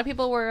there. A lot of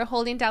people were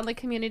holding down the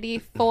community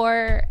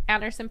for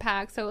Anderson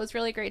 .Paak, so it was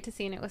really great to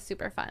see, and it was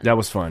super fun. That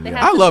was fun. They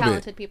Yeah. had some love it.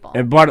 talented people.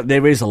 And they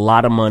raised a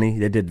lot of money.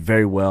 They did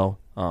very well.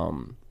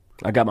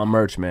 I got my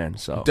merch, man.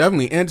 So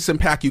Definitely, Anderson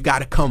 .Paak, you got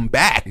to come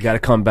back. you got to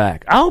come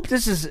back. I hope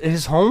this is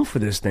his home for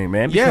this thing,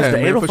 man. Because Yeah, the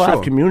man, for 805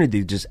 sure.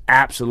 community just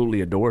absolutely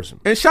adores him.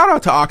 And shout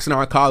out to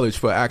Oxnard College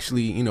for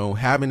actually,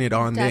 having it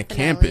on their Definitely.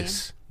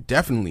 campus.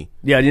 Definitely.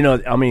 Yeah,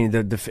 I mean,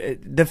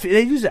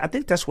 they use it. I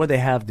think that's where they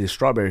have the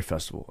Strawberry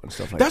Festival and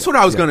stuff like that. That's what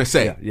I was Yeah, gonna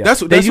say. Yeah, yeah. That's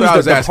they what used I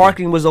was the asking.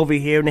 parking was over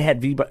here, and they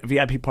had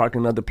VIP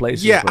parking in other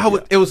places. Yeah,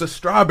 but it was a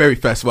strawberry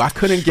festival. I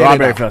couldn't get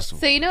Strawberry it out. Festival.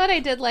 So you know what I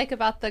did like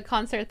about the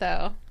concert,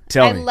 though?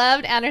 Tell I me.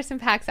 loved Anderson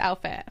 .Paak's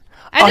outfit.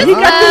 Oh, I he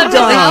got loved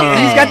his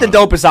outfit. he's got the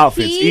dopest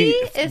outfits. He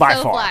is by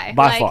so far, fly.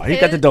 by Like, far. He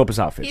got the his- dopest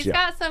outfits. He's Yeah.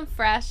 got some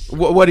fresh.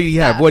 What did he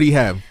have? What did he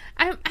have?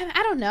 I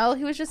don't know.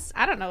 He was just.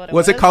 I don't know what it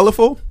Was was. it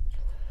colorful?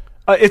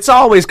 It's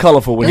always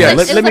colorful when It you.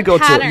 was Let me a go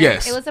to pattern. it.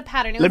 Yes. It was a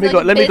pattern. It Let was me go-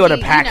 like let me go to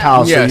busy, Pack you know,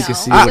 House so you you know, can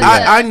see with what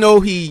I know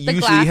he the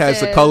usually has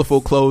the glasses.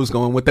 colorful clothes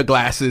going with the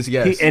glasses.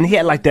 Yes. And he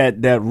had like that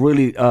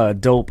really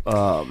dope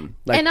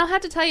like And I'll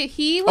have to tell you,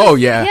 he was. Oh,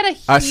 yeah. He had a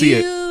I see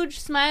it. huge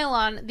smile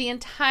on the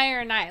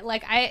entire night.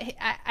 Like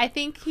I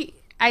think he.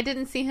 I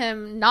didn't see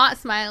him not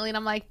smiling.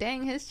 I'm like,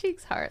 dang, his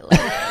cheeks hurt.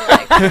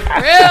 Like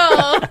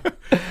real.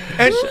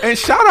 And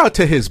shout out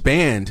to his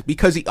band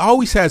because he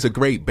always has a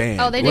great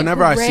band. Oh, they did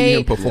whenever I see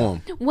him great.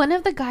 perform. One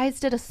of the guys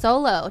did a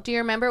solo. Do you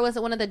remember? Was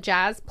it one of the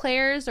jazz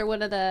players or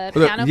one of the The-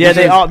 piano Yeah, players?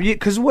 they all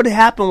because what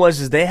happened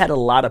was they had a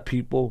lot of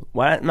people.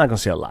 Well, I'm not gonna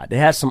say a lot. They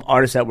had some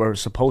artists that were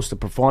supposed to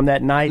perform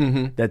that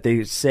night that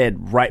they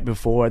said right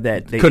before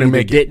that they Couldn't either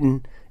make it.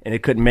 didn't, and they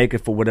couldn't make it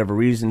for whatever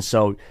reason.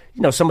 So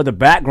some of the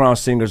background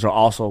singers are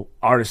also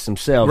artists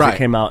themselves. Right. They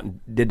came out and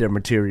did their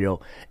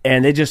material,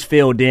 and they just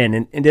filled in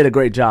and did a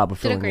great job of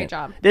filling in. great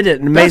job. They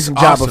did an amazing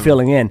That's job awesome. of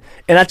filling in,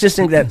 and I just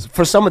think that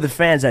for some of the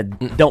fans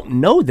that don't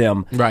know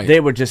them, Right. they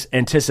were just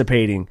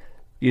anticipating.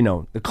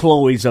 The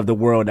Chloes of the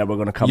world that were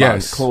going to come out.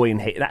 Yes. Chloe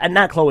and Haley.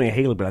 Not Chloe and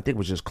Haley, but I think it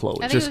was just Chloe.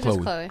 I think Just it was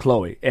just Chloe.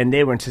 Chloe. Chloe. And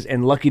they were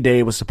and Lucky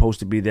Day was supposed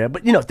to be there.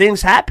 But,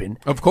 things happen.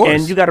 Of course.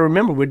 And you got to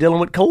remember, we're dealing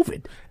with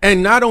COVID.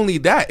 And not only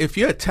that, if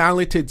you're a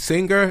talented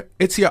singer,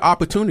 it's your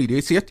opportunity.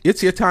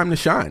 It's your time to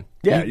shine.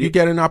 Yeah, you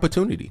get an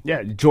opportunity.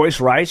 Yeah, Joyce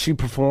Wright, she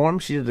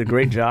performed. She did a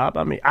great job.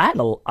 I mean, I had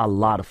a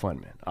lot of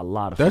fun, man. A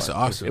lot of That's fun.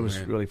 awesome, It was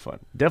man. really fun.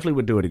 Definitely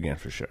would do it again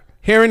for sure.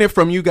 Hearing it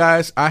from you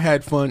guys, I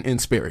had fun in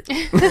spirit.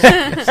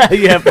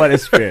 You have fun in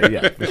spirit.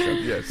 Yeah, for sure.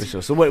 Yes. For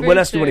sure. So what For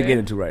else do you want to sure. get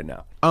into right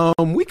now?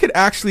 We could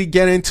actually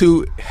get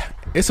into.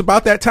 It's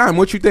about that time.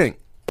 What you think?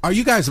 Are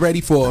you guys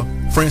ready for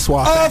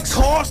Francois? Facts?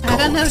 course. I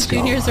don't know if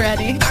Junior's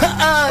ready.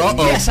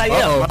 Yes, I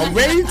am. I'm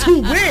ready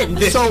to win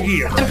this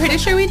year. I'm pretty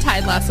sure we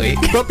tied last week.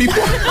 But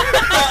before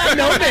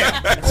No,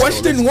 man.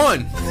 question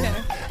one,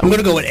 I'm going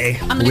to go with A.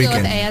 I'm gonna go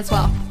with A as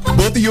well.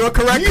 both of you are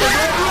correct.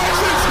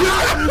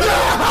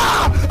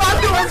 I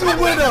knew I was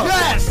a winner.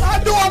 Yes.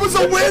 I knew I was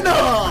a winner.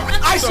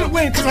 I should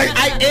win because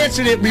I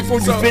answered it before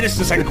you finished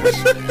the second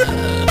question.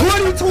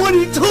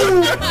 2022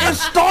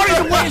 is starting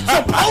the way it's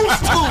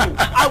supposed to.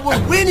 I was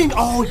winning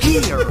all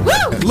year.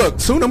 Look,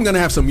 soon I'm gonna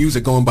have some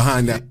music going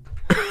behind that.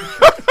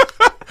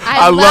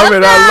 I love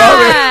it, I love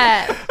it.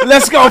 that.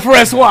 Let's go,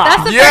 Francois.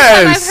 That's the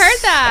Yes.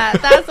 first time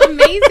I've heard that. That's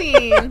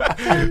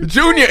amazing.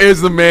 Junior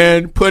is the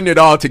man putting it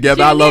all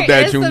together. I love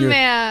that, is the Junior.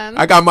 man.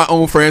 I got my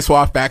own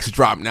Francois Facts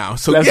drop now.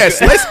 So Let's yes,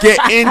 go. let's get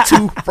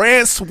into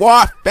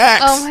Francois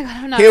Facts. Oh my God,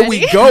 I'm not Here ready.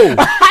 we go. You're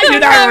I'm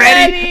not not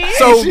ready. ready.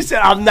 So- she said,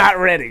 I'm not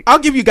ready. I'll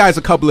give you guys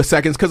a couple of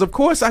seconds because, of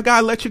course, I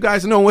gotta let you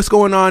guys know what's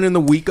going on in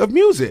the week of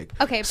music.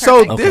 Okay,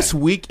 So perfect. this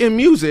week in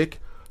music,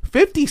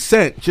 50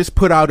 Cent just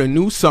put out a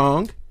new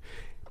song.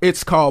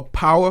 It's called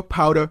Power,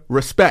 Powder,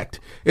 Respect.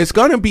 It's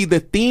gonna be the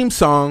theme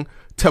song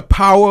to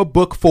Power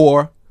Book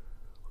 4,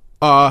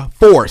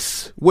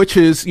 Force, which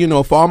is,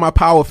 for all my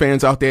Power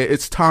fans out there,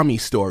 it's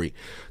Tommy's story.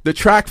 The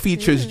track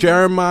features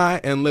Jeremiah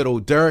and Little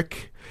Durk.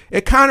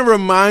 It kind of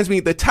reminds me,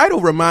 the title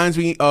reminds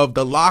me of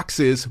the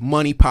Lox's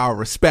Money, Power,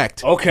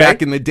 Respect. Okay.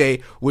 Back in the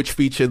day, which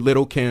featured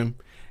Little Kim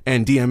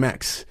and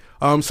DMX.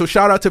 So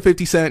shout out to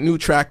 50 Cent, new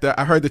track.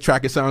 I heard the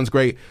track. It sounds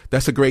great.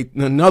 That's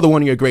another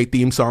one of your great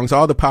theme songs.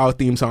 All the Power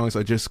theme songs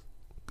are just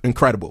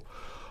incredible.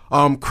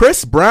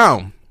 Chris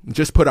Brown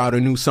just put out a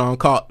new song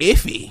called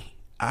Iffy.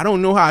 I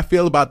don't know how I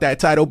feel about that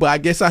title, but I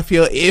guess I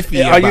feel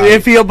iffy. Are you about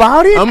it. iffy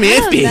about it? I'm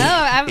iffy. know.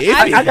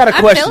 I got a I'm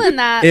question. feeling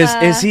that,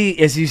 Is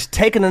he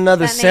taking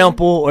another that name.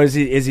 sample, or is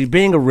he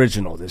being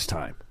original this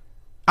time?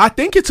 I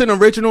think it's an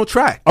original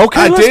track.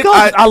 Okay, let's go.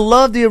 I I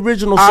love the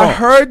original song. I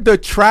heard the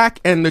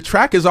track, and the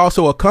track is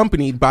also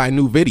accompanied by a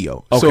new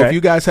video. So Okay. if you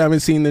guys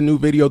haven't seen the new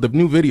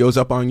video's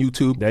up on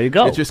YouTube. There you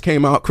go. It just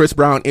came out. Chris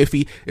Brown,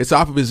 Iffy. It's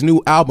off of his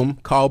new album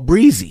called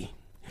Breezy.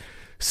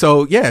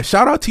 So yeah,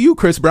 shout out to you,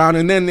 Chris Brown.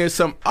 And then there's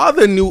some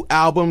other new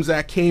albums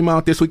that came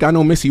out this week. I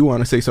know, Missy, you want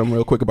to say something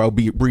real quick about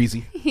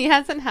Breezy? He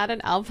hasn't had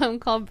an album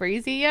called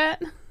Breezy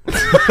yet.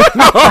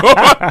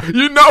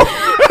 You know,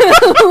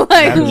 Like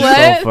That is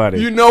what? so funny.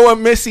 you know what,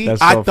 Missy?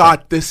 That's I so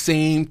thought the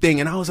same thing,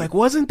 and I was like,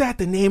 wasn't that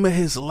the name of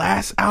his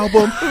last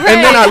album?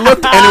 And then I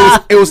looked,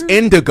 and it was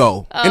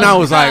Indigo, and I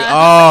was like,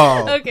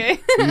 oh. Okay.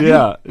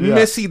 yeah, yeah.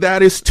 Missy,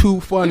 that is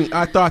too funny.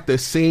 I thought the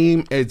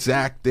same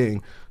exact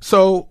thing.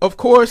 So, of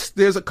course,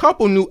 there's a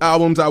couple new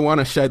albums I want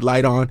to shed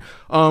light on.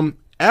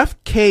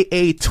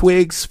 FKA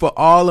Twigs, for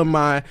all of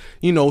my,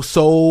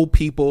 soul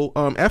people.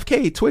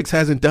 FKA Twigs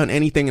hasn't done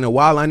anything in a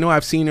while. I know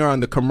I've seen her on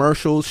the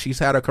commercials. She's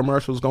had her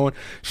commercials going.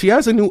 She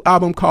has a new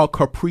album called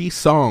Capri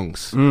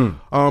Songs. Earl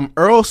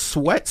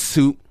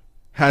Sweatsuit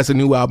has a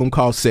new album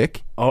called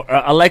Sick. Oh,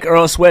 I like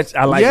Earl Sweats.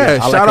 I like Yeah,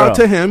 that. I shout like out Earl.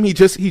 to him. He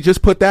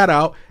just put that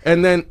out.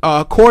 And then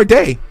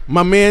Corday,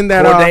 my man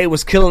that Corday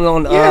was killing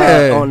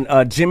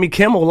on Jimmy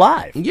Kimmel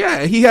Live.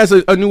 yeah, he has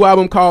a new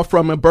album called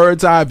From a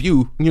Bird's Eye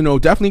View.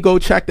 Definitely go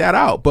check that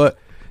out. But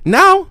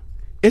now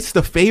it's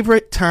the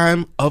favorite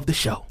time of the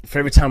show,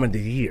 Favorite time of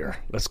the year.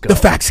 Let's go. the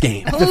Facts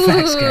Game. The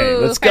facts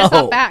game. Let's First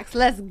go. off facts.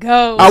 Let's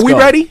go. Are we Go.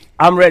 ready?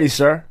 I'm ready,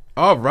 sir.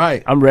 All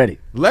right. I'm ready.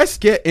 Let's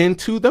get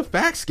into the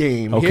Facts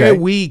Game. Okay. Here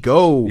we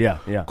go. Yeah,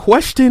 yeah.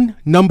 Question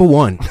number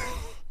 1.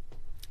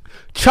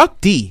 Chuck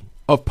D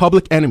of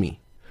Public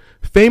Enemy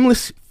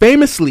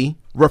famously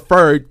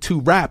referred to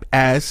rap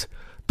as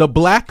the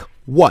black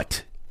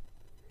what?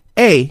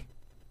 A,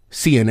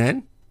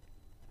 CNN,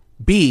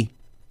 B,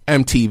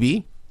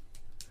 MTV,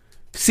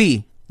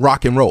 C,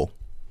 rock and roll?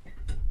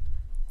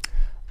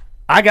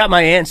 I got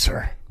my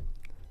answer.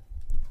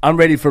 I'm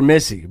ready for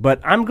Missy,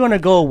 but I'm going to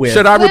go with...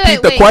 Should I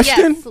repeat the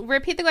question? Yes.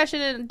 Repeat the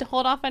question and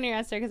hold off on your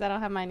answer because I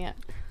don't have mine yet.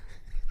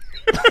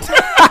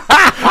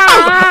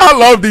 I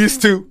love these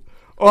two.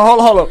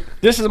 Oh, hold up.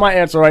 This is my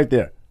answer right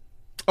there.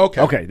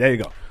 Okay. Okay, there you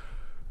go.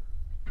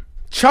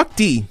 Chuck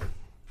D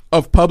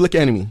of Public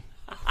Enemy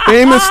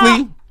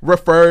famously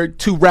referred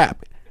to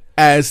rap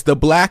as the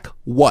black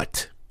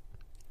what?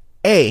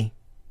 A,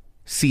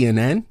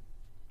 CNN,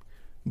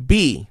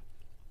 B,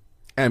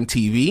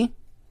 MTV,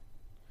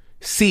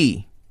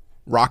 C,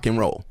 rock and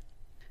roll.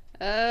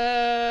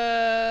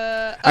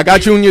 I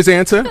got Junior's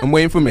answer. I'm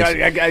waiting for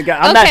Missy.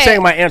 I'm not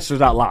saying my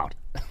answers out loud.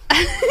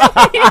 I'm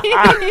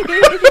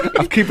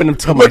keeping them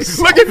to myself.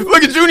 Look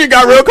at Junior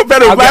got real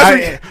competitive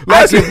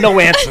Last week, no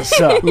answers,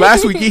 sir.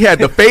 Last week he had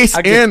the face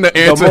and the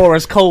answer. The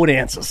Morse code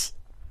answers.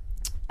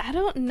 I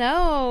don't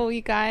know,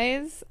 you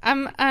guys.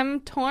 I'm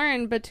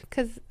torn, but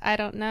because I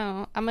don't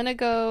know, I'm gonna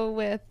go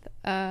with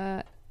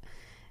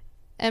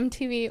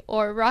MTV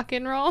or rock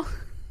and roll.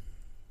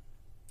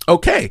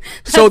 Okay,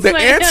 so the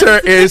answer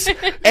is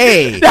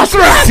A. That's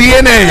right.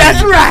 CNN.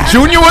 That's right.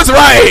 Junior was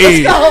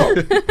right.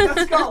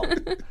 Let's go.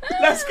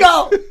 Let's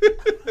go.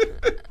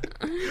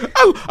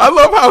 I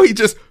love how he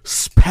just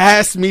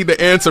passed me the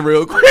answer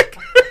real quick.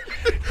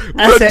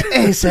 I said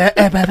A, sir.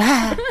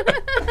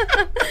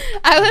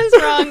 I was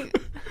wrong.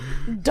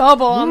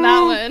 Double on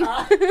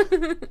that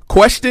one.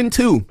 Question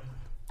 2.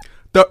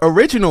 The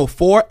original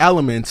 4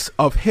 elements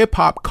of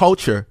hip-hop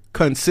culture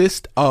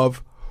consist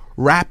of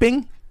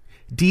rapping,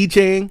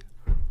 DJing,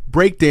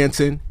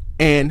 breakdancing,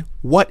 and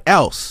what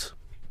else?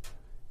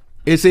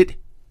 Is it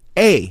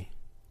A,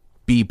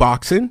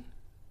 beatboxing,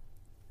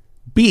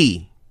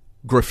 B,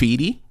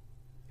 graffiti,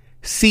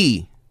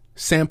 C,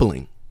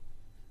 sampling?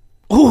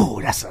 Ooh,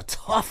 that's a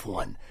tough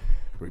one.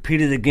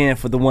 Repeat it again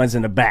for the ones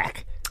in the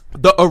back.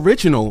 The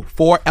original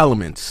 4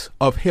 elements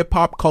of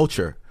hip-hop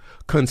culture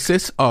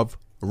consists of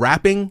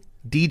rapping,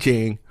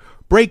 DJing,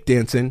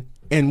 breakdancing,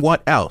 and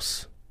what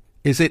else?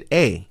 Is it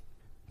A,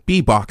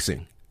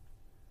 beatboxing,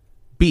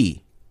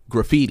 B,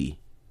 graffiti,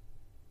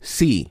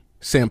 C,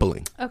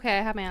 sampling? Okay,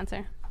 I have my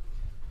answer.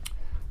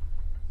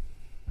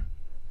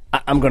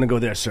 I'm going to go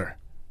there, sir.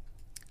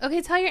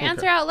 Okay, tell your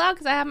answer out loud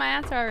because I have my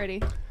answer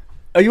already.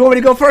 Oh, you want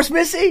me to go first,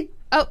 Missy?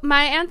 Oh,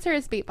 my answer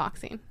is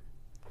beatboxing.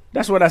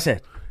 That's what I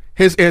said.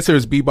 His answer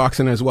is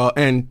beatboxing as well,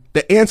 and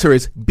the answer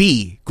is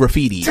B,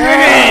 graffiti.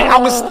 Dang, I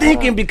was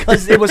thinking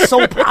because it was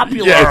so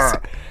popular. Yes.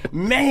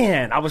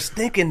 Man, I was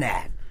thinking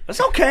that.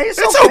 It's okay. It's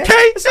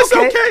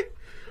okay.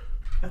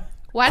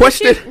 Why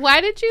Question-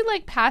 did you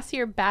like pass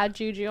your bad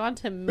juju on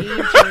to me,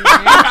 Junior?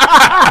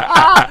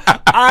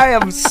 I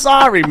am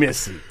sorry,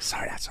 Missy.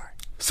 Sorry.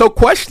 So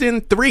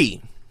question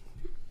 3.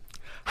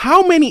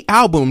 How many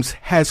albums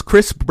has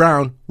Chris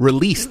Brown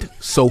released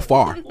so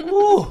far?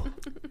 Ooh.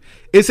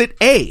 Is it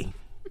A,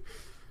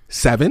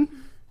 7,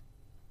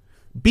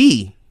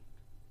 B,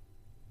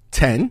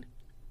 10,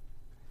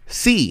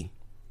 C,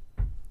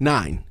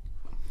 9?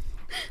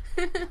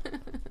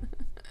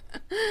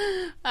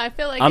 I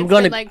feel like I'm it's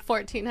gonna- been like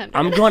 1,400.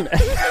 I'm going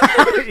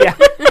yeah.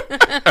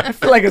 I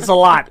feel like it's a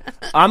lot.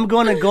 I'm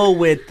going to go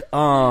with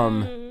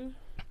man.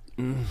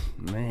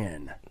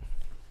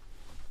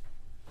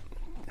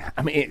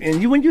 I mean,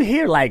 and when you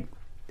hear like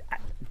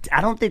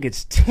I don't think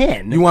it's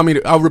 10. You want me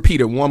to? I'll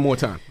repeat it one more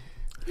time.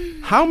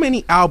 How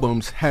many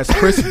albums has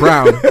Chris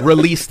Brown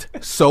released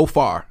so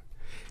far?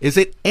 Is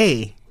it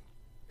A,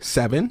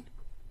 7,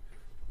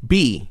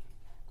 B,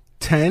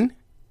 10,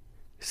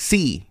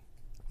 C,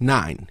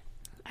 9?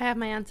 I have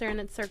my answer and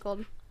it's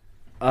circled.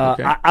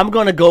 Okay. I'm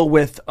going to go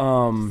with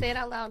Say it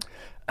out loud.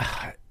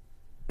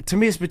 to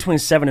me it's between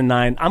 7 and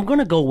 9. I'm going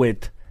to go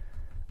with 7.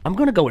 I'm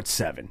going to go with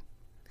 7.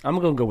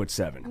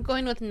 I'm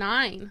going with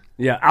 9.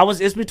 Yeah,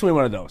 it's between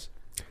one of those.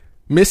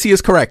 Missy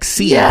is correct.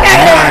 C, 9.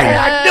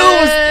 I knew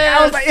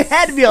I was like, it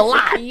had to be a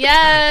lot.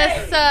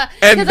 Yes.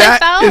 And 'cause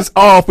that is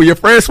all for your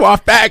Francois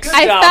facts.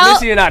 I No, felt-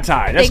 Missy, you're not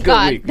tired. That's Thank good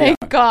God. week. Thank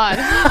God.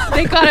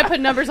 Thank God I put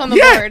numbers on the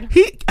yeah, board.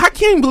 I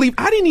can't believe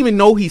I didn't even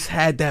know he's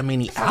had that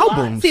many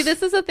albums. See,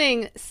 this is the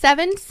thing.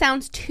 7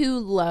 sounds too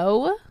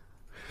low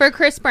for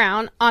Chris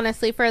Brown,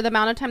 honestly, for the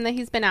amount of time that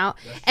he's been out.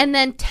 And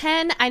then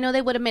 10, I know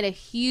they would have made a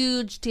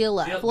huge deal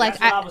of. They would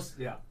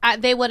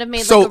have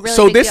made like a really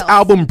so big this deal.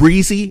 album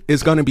Breezy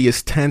is going to be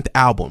his 10th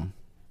album.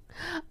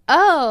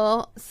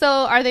 Oh, so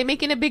are they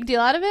making a big deal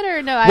out of it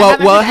or no?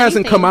 Well, it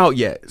hasn't come out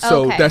yet,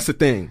 so Okay. that's the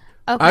thing.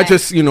 Okay. I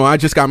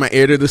just got my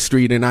ear to the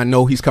street, and I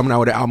know he's coming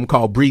out with an album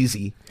called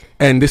Breezy,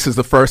 and this is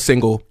the first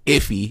single,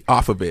 Iffy,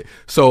 off of it.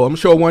 So I'm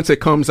sure once it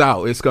comes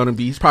out, he's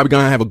probably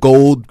gonna have a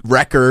gold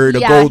record,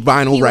 Yeah, a gold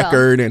vinyl he will.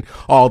 record, and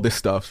all this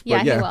stuff. Yeah,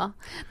 But he will.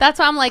 That's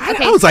why I'm like,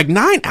 okay. I was like,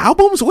 9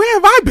 albums? Where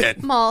have I been?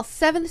 Small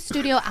 7th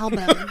studio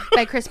album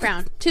by Chris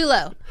Brown. Too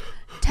low.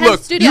 10th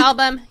Look, studio you-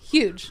 album,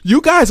 huge.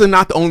 You guys are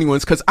not the only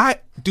ones, because I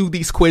do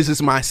these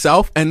quizzes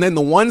myself, and then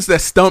the ones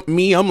that stump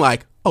me, I'm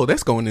like, oh,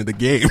 that's going in the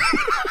game.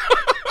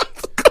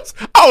 'Cause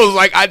I was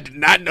like, I did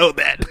not know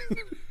that.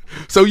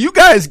 So you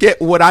guys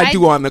get what I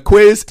do on the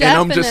quiz, and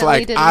I'm just definitely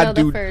like, didn't I know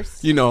the do,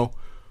 first. you know.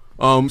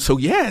 So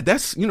yeah,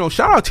 that's, you know,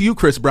 shout out to you,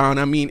 Chris Brown.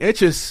 I mean,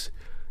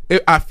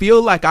 I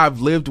feel like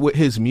I've lived with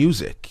his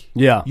music,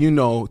 Yeah. you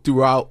know,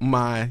 throughout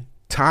my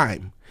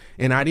time.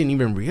 And I didn't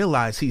even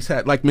realize he's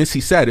had, like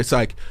Missy said, it's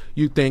like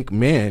you think,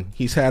 man,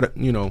 he's had,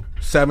 you know,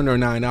 7 or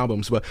 9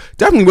 albums. But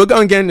definitely, we're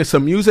going to get into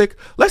some music.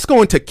 Let's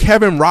go into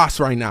Kevin Ross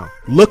right now,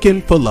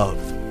 Looking for Love.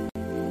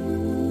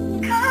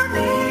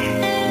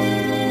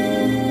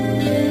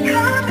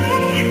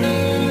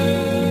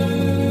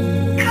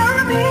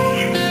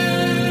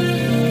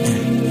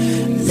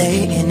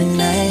 Late in the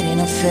night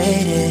and I'm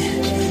faded.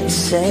 You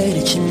say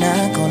that you're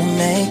not gonna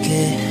make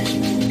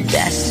it.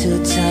 That's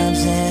 2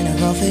 times in a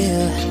row for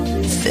you.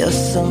 Feel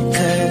some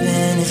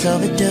curving, it's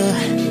overdue.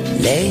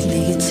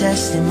 Lately you're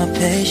testing my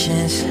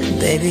patience.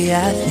 Baby,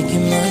 I think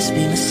you must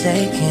be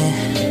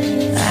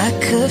mistaken. I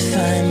could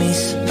find me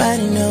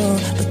somebody new,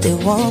 but they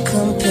won't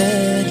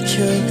compare the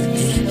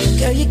truth.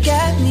 Girl, you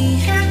got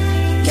me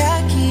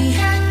cocky,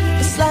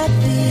 but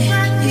sloppy.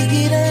 You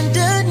get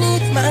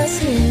underneath my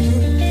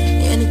skin,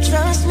 and it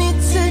drives me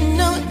to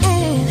no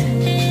end.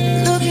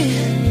 Look it,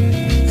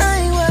 I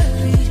ain't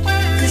worried,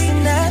 'cause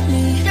they're not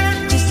me,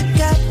 just a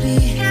copy.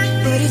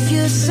 But if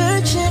you're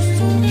searching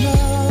for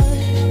more,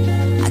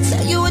 I'll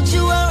tell you what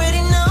you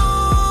already know.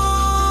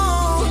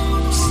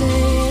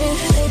 Say,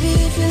 baby,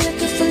 if you're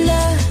looking for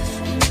love,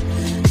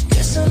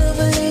 guess I'll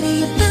never lady,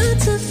 you're not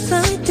to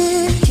find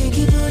it. Can't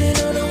keep putting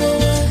on the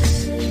walls.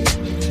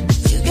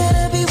 You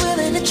gotta be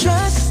willing to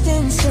trust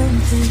in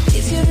something.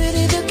 If you're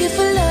really looking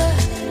for love,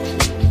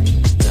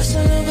 guess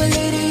I'll never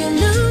lady, you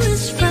know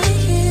it's right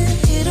here.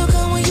 It'll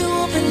come when you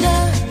open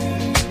up.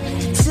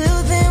 Till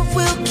then,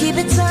 we'll keep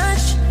in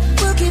touch.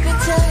 We'll keep in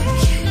touch.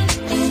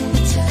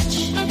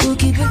 We'll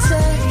keep in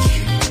touch.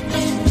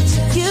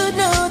 You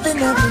know the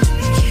number.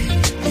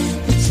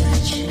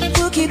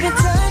 We'll keep in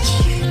touch.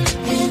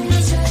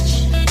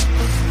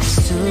 It's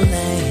too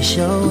late, it's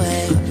your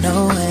way, no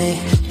way.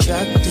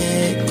 Drug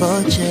dick,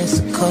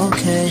 gorgeous, cold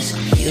case.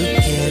 You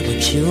get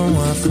what you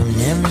want from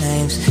them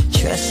names.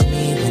 Trust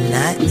me, we're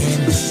not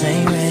in the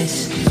same race.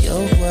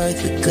 You're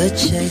worth a good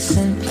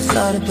chasing. I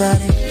thought about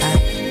it, I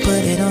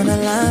put it on the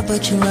line,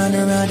 but you run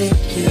around it.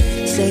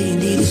 You say you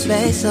needed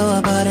space, so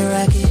I bought a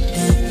rocket.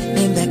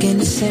 Then back in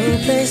the same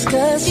place,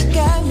 'cause you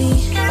got me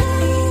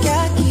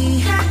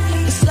cocky,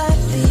 it's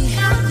likely.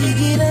 You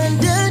get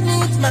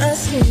underneath my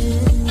skin,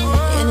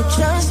 and it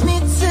drives me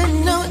to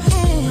no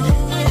end.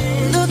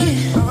 Look it,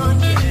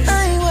 I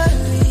ain't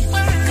worried,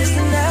 'cause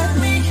they're not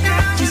me,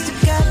 just a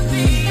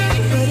copy.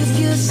 But if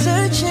you're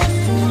searching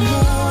for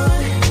more,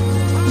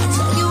 I'll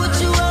tell you what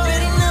you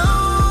already know.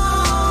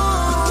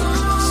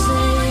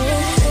 Say,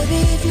 baby,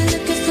 if you're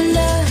looking for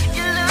love,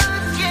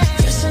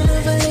 just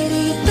another lady,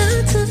 you're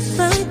not to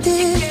find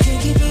it. Can't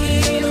keep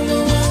it on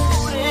the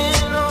walls.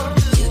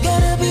 You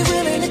gotta be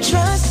willing to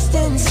trust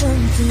in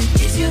something.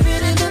 If you're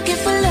really looking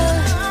for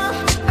love,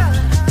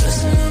 just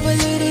another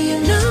lady, you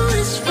know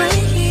it's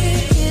right here.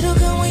 It'll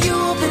come when you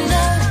open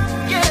up.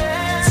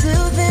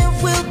 Till then,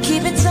 we'll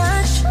keep in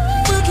touch.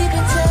 We'll keep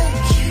in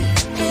touch.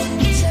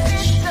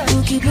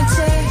 We'll keep in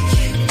touch.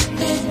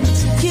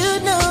 You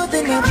know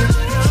the number.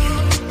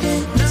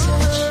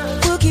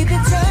 We'll keep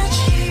in touch.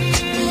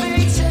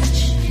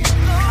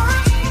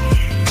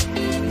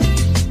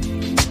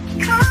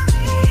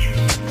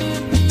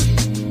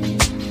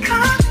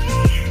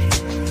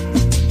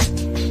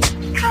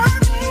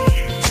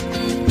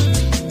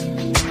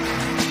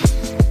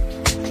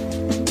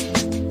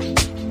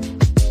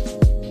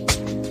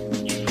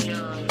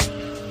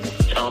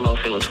 I don't know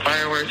if it was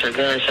fireworks or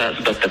gunshots,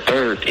 but the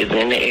bird is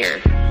in the air.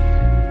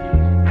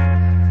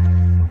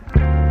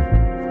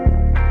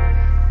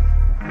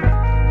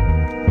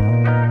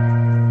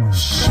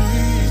 She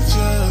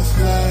just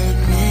let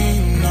me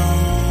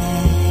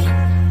know,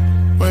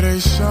 but they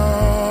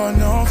show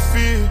no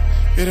fear.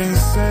 It ain't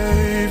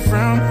safe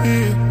from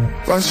here,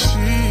 but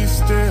she's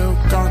still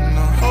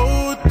gonna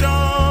hold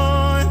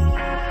on.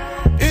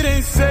 It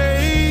ain't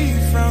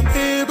safe from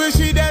here, but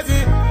she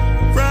doesn't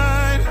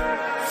run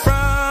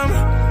from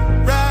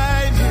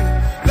right here.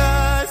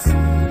 Lust,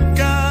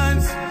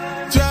 guns,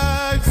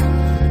 drugs,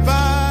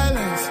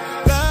 violence.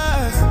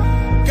 Lust,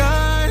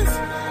 guns,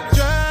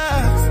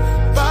 drugs,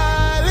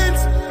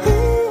 violence.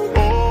 Ooh,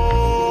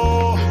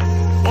 oh,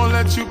 won't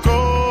let you go,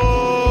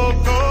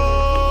 go,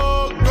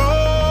 go.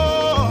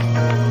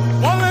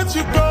 Won't let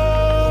you go,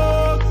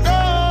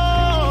 go,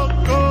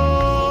 go,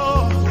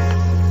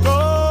 go.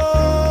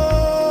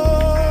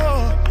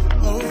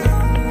 Oh.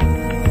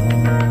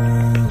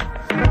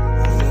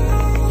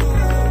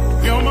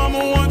 Your mama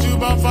wants you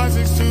about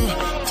 5'6'2".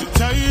 To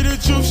tell you the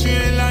truth, she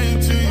ain't lying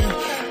to you.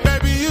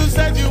 Baby, you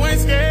said you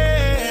ain't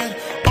scared.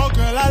 Oh,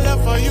 girl, I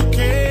love her, you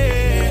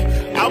care.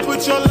 I'll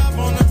put your love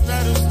on the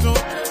pedestal.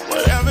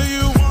 Whatever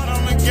you want,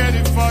 I'ma get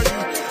it for you.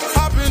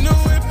 Hop in the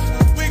whip,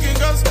 we can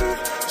go school.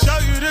 Show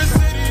you the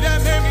city that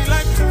made me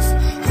like this.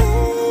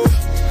 Ooh,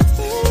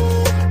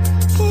 ooh,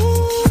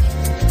 ooh,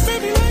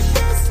 baby like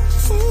this.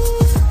 Ooh,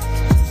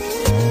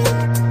 ooh,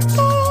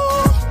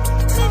 ooh,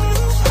 baby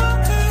like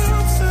this.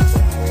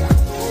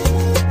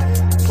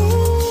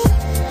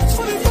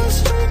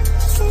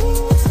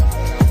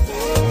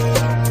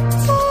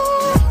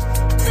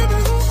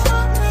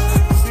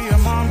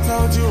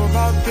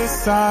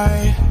 east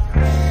side.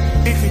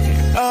 It could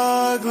get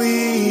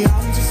ugly.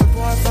 I'm just a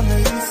boy from the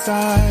east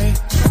side.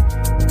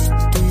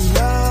 Do you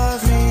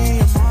love me?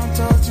 Your mom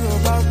told you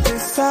about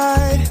this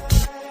side.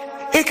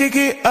 It could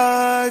get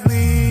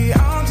ugly.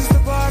 I'm just a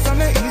boy from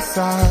the east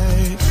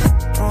side.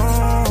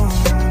 Oh,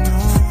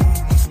 no.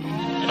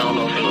 I don't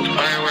know if it was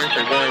fireworks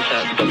or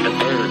gunshots, but the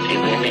bird is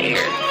in the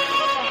air.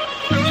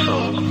 So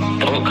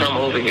don't come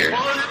over here.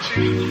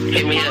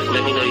 Hit me up,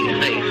 let me know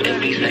you're safe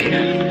and be safe.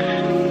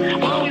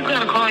 Well, you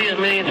gotta call you a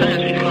million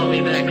times if you call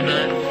me back,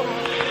 son.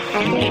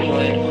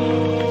 Anyway,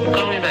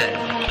 call me back.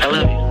 I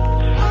love you.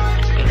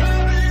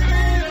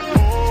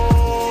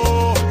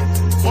 Oh,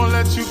 won't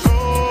let you go.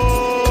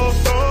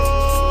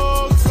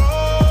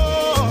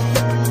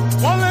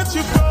 Won't let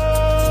you go.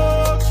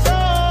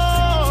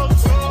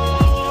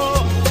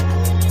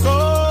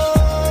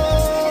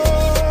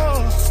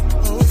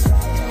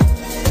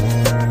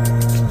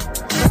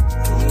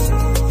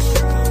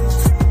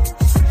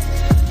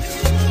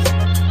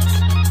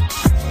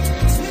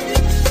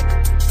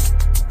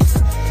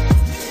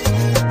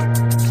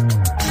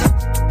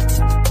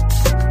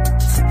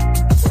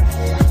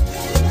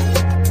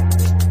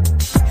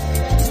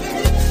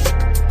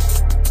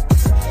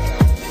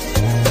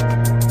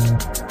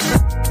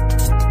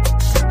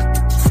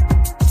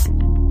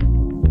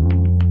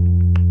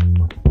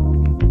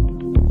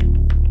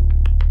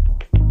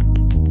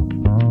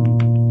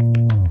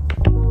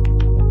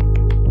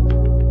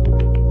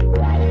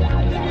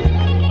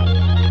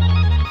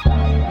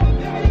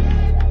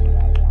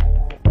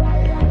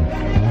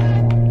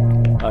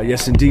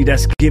 Yes, indeed.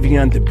 That's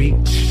Giveon the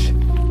Beach.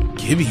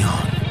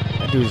 Giveon.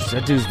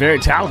 That dude's very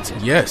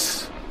talented.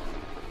 Yes.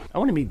 I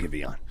want to meet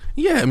Giveon.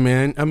 Yeah,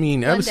 man. I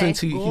mean, ever day.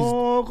 since he's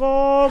Go,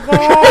 go, go.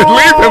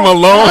 leave him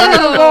alone.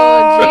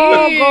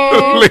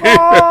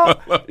 Oh,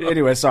 geez.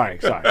 Anyway, sorry.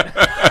 Shout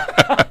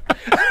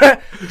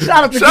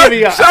out to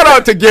Giveon. Shout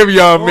out to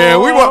Giveon, man.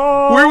 We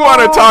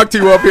want to talk to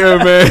you up here,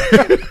 man.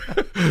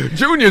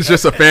 Junior's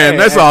just a fan.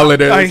 That's all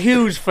it is. A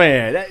huge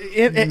fan.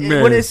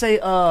 Man. What did they say?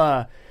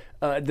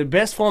 The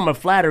best form of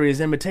flattery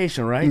is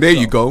imitation, right? There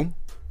you go.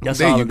 That's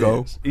there all you it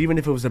go. is, even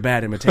if it was a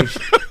bad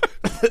imitation.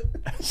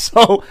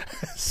 So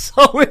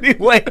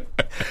anyway,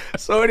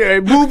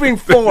 moving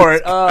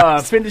forward,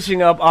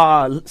 finishing up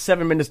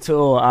 7 minutes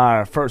till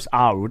our first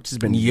hour, which has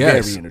been very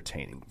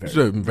entertaining. It's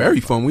very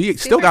fun. We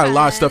still got a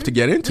lot of stuff to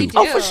get into. We do.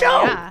 Oh, for sure.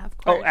 Yeah, of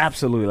course. Oh,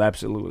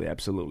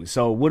 absolutely.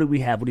 So what do we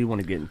have? What do you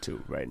want to get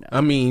into right now?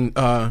 I mean,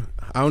 I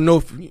don't know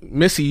if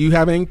Missy, you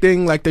have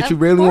anything like that you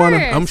Of really want to?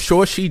 course. I'm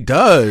sure she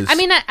does. I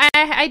mean,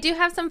 I do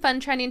have some fun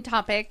trending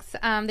topics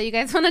that you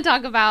guys want to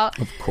talk about.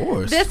 Of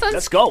course.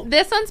 Let's go.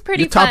 This one's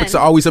pretty Your topics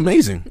fun. are always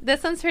amazing.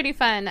 This one's pretty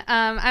fun.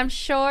 I'm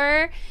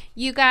sure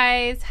you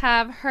guys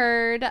have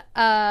heard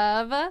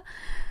of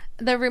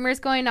the rumors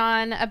going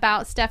on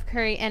about Steph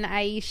Curry and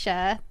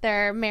Aisha,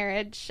 their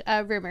marriage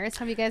rumors.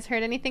 Have you guys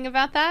heard anything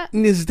about that?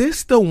 And is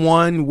this the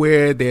one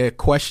where they're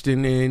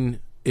questioning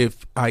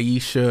if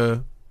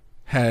Aisha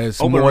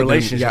has Open more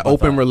relationship, I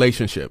open thought.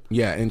 relationship?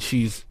 Yeah, and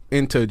she's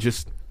into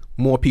just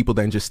more people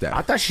than just that.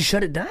 I thought she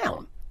shut it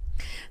down.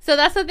 So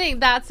that's the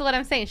thing. That's what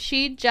I'm saying.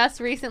 She just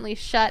recently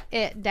shut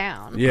it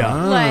down. Yeah.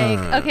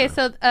 Like, okay,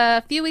 so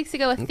a few weeks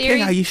ago, a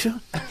theory. Okay,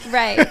 Aisha.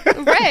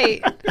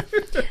 Right.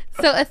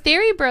 So a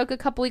theory broke a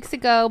couple weeks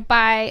ago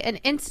by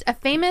a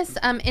famous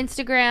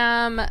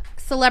Instagram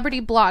celebrity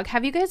blog.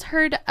 Have you guys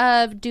heard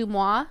of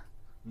Dumois?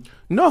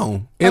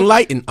 No,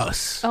 enlighten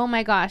us. Oh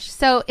my gosh.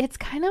 So it's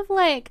kind of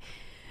like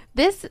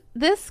this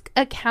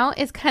account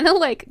is kind of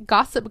like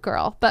Gossip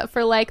Girl, but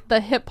for like the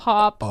hip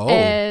hop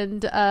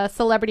and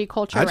celebrity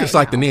culture. I just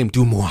like the name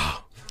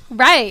Dumois.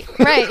 Right.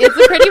 It's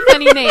a pretty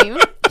funny name.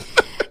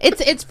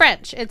 It's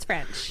French. It's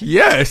French.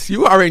 Yes,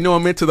 you already know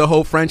I'm into the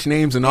whole French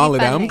names and all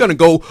of that. funny. I'm gonna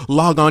go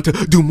log on to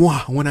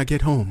Dumois when I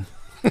get home.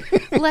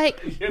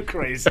 Like, You're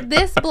crazy.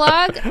 this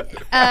blog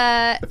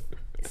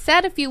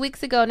said a few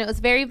weeks ago, and it was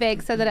very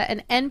vague, said that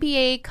an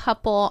NBA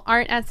couple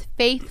aren't as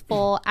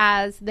faithful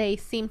as they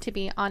seem to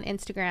be on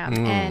Instagram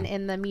and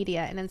in the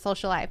media and in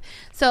social life.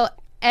 So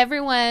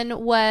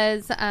everyone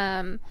was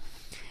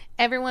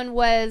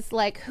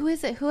like, who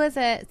is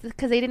it?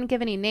 Because they didn't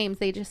give any names.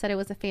 They just said it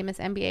was a famous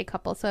NBA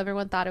couple. So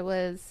everyone thought it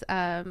was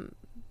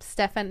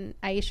Steph and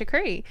Aisha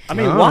Curry. I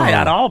mean, why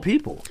out of all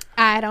people?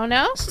 I don't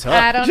know. tough.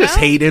 I don't Just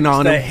know. hating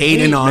on him,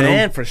 hating on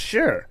man, him. for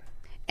sure.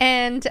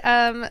 And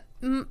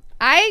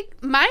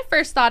my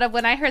first thought of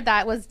when I heard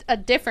that was a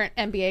different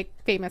NBA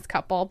famous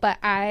couple, but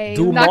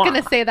I'm not going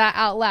to say that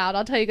out loud.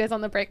 I'll tell you guys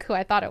on the break who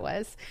I thought it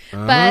was.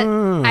 But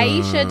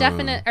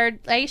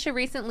Aisha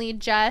recently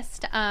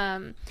just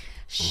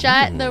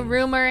shut the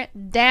rumor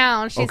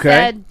down. She Okay.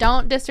 said,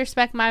 "Don't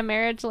disrespect my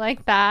marriage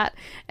like that."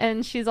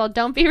 And she's all,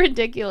 "Don't be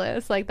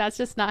ridiculous. Like, that's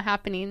just not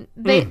happening."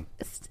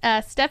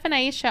 Steph and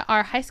Aisha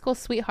are high school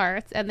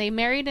sweethearts, and they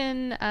married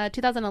in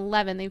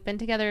 2011. They've been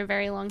together a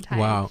very long time.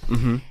 Wow.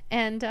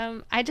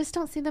 And I just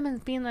don't see them as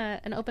being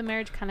an open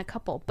marriage kind of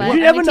couple. But Well,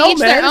 you I never mean, know, to each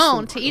their man.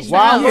 own. To each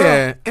Wow.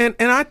 their own. Yeah,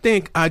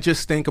 and I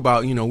just think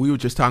about, we were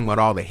just talking about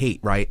all the hate,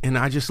 right? And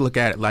I just look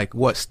at it like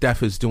what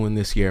Steph is doing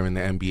this year in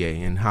the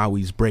NBA and how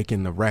he's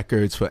breaking the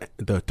records for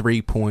the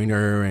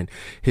 3-pointer, and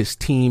his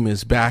team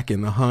is back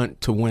in the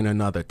hunt to win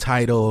another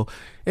title.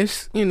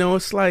 It's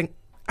it's like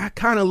I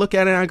kind of look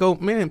at it and I go,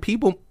 man,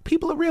 people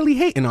are really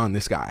hating on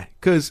this guy,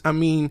 because I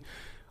mean,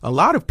 a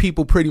lot of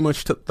people pretty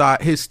much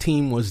thought his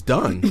team was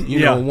done.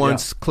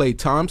 Once Klay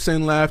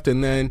Thompson left,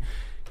 and then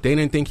they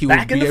didn't think he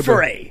would be able.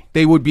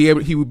 He would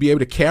be able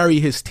to carry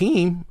his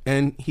team,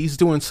 and he's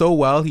doing so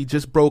well. He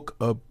just broke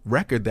a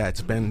record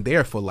that's been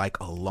there for like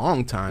a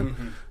long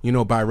time,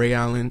 by Ray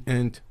Allen.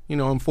 And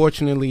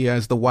unfortunately,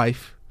 as the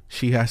wife,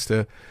 she has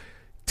to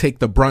take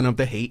the brunt of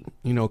the hate,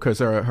 because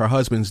her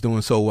husband's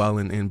doing so well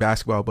in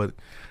basketball. But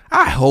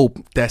I hope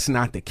that's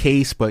not the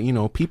case. But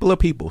people are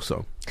people,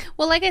 so.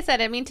 Well, like I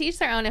said, I mean, to each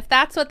their own. If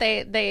that's what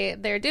they're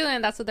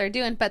doing, that's what they're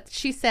doing. But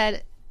she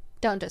said,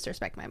 "Don't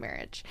disrespect my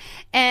marriage."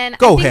 And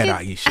go ahead,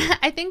 Aisha.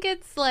 I think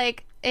it's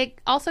like, it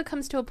also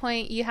comes to a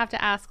point you have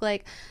to ask,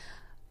 like,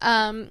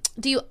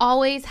 do you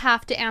always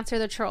have to answer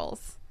the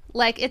trolls?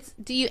 Like,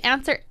 do you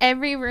answer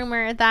every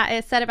rumor that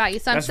is said about you?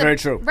 So That's very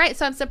true. Right.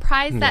 So I'm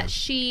surprised that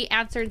she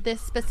answered this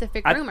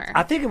specific rumor.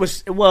 I think it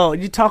was,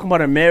 you're talking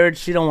about her marriage.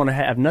 She don't want to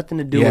have nothing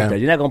to do with that.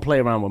 You're not going to play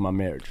around with my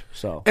marriage.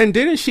 So. And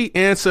didn't she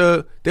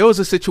answer, there was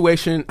a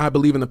situation, I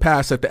believe in the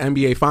past at the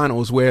NBA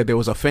Finals, where there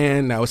was a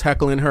fan that was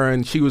heckling her,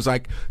 and she was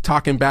like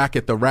talking back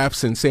at the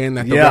refs and saying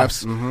that the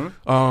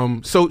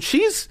refs. So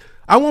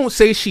I won't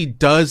say she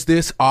does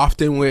this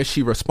often where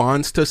she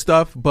responds to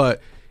stuff,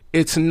 but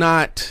it's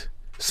not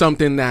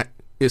something that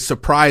is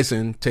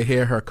surprising to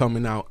hear her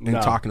coming out and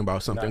talking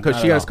about something,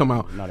 because she has come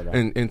out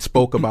and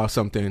spoke about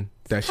something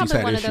that she's had issue with.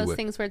 Probably one of those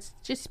things where it's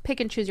just pick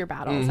and choose your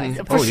battles. I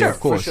suppose. For sure, of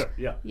course. For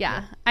sure.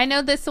 Yeah. I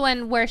know this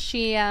one where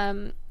she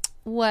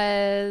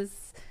was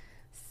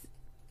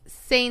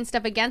saying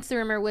stuff against the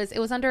rumor it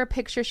was under a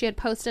picture she had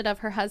posted of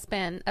her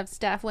husband, of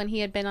Steph, when he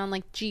had been on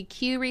like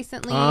GQ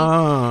recently.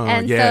 Oh,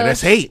 and yeah, so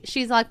that's hate.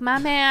 She's like, "My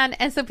man,"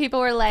 and so people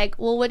were like,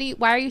 "Well,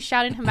 why are you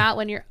shouting him out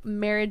when your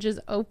marriage is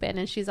open?"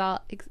 And she's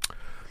all,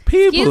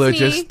 people are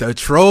just the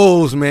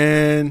trolls,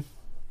 man.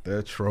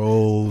 The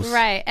trolls.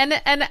 Right.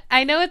 And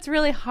I know it's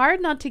really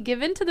hard not to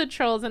give in to the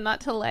trolls and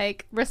not to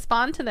like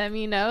respond to them,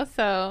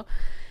 so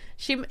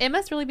it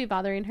must really be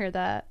bothering her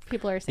that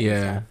people are saying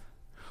stuff.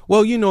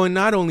 Well, and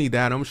not only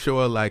that, I'm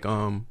sure like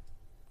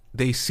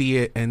they see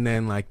it, and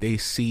then like they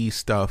see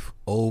stuff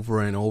over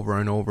and over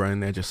and over,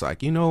 and they're just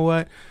like, you know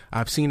what?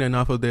 I've seen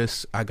enough of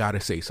this. I gotta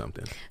say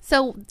something.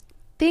 So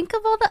think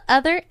of all the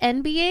other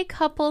NBA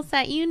couples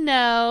that you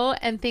know,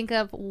 and think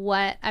of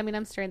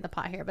I'm stirring the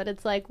pot here, but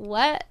it's like,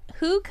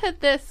 who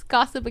could this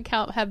gossip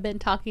account have been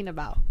talking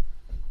about?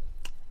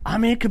 I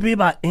mean, it could be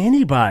about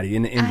anybody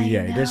in the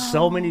NBA. There's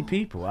so many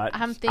people.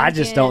 I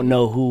just don't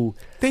know who.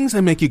 Things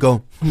that make you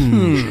go,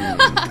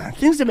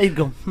 Things that make you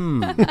go,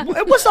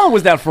 What song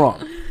was that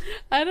from?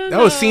 I don't know.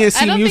 That was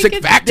CNC Music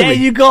Factory. There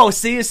you go,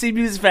 CNC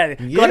Music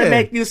Factory. Yeah. Gonna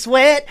make you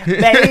sweat,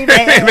 baby.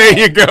 There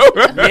you go.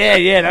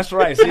 Yeah, that's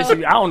right.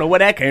 CNC, I don't know where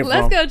that came from.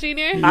 Let's go,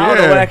 Junior. I don't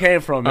know where that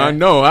came from, man. I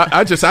know.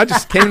 I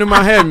just came to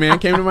my head, man.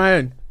 Came to my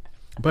head.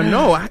 But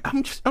no,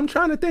 I'm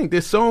trying to think.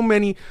 There's so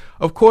many.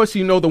 Of course,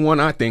 the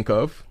one I think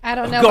of. I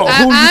don't know. Go.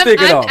 Who you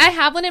thinking of? I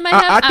have one in my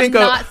head. I'm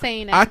not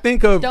saying it. I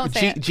think of Don't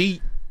say it. G.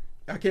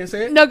 I can't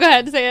say it. No, go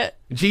ahead. Say it.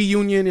 G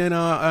Union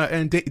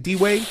and D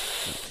Wade.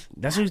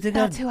 That's who you think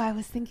That's of? who I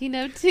was thinking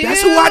of too.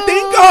 That's who I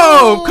think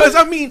of. Because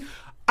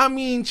I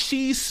mean,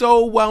 she's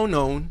so well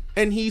known,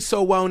 and he's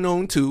so well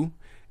known too.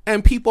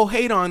 And people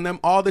hate on them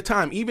all the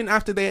time. Even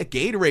after their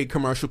Gatorade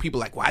commercial, people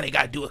are like, why they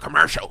got to do a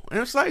commercial? And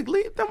it's like,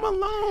 leave them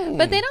alone.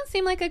 But they don't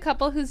seem like a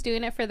couple who's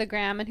doing it for the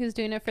gram and who's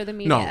doing it for the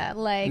media.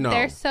 No.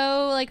 They're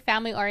so like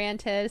family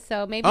oriented.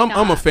 So maybe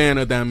I'm a fan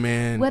of them,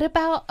 man. What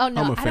about? Oh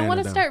no, I don't want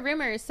to them. start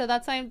rumors. So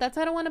that's I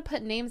don't want to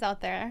put names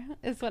out there.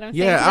 Is what I'm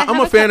saying. Yeah, I'm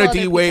a fan of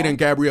D Wade people. and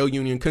Gabrielle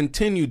Union.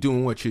 Continue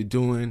doing what you're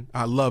doing.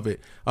 I love it.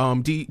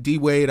 D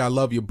Wade, I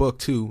love your book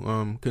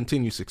too.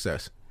 Continue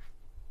success.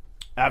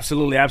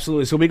 Absolutely,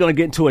 absolutely. So we're going to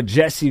get into a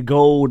Jesse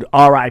Gold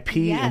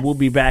R.I.P. Yes. and we'll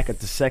be back at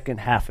the second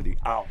half of the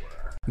hour.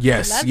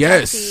 Yes, Love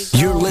yes. Jesse.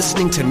 You're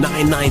listening to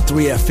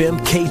 993 FM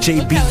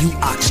KJBU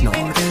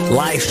Oxnard.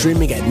 Live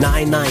streaming at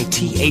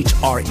 99THREE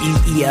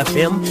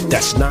FM.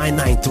 That's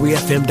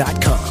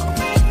 993FM.com.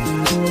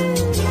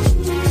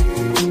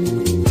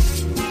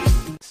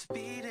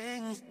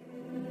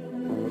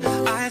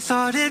 I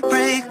thought it'd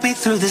break me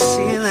through the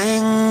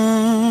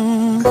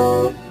ceiling.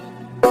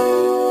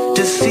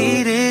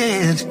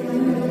 Defeated.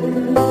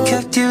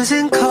 Kept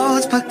using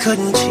codes but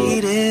couldn't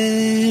cheat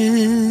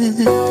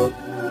it.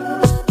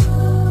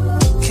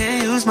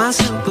 Can't use my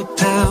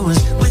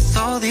superpowers with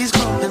all these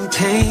growing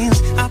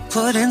pains. I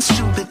put in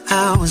stupid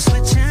hours,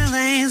 switching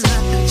lanes,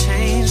 nothing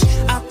changed.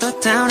 I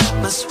look down at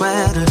my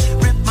sweater,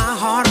 rip my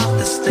heart off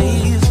the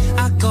sleeve.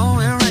 I go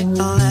and write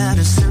the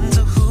letter, send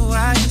to who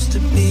I used to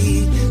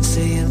be,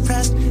 saying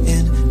rest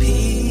in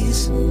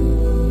peace,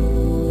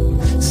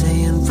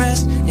 saying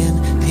rest in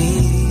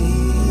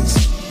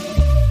peace.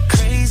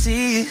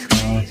 Crazy,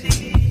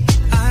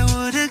 I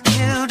would have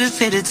killed if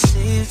it had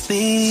saved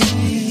me.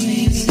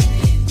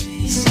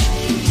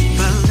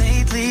 But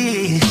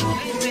lately,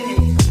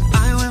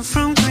 I went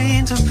from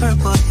green to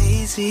purple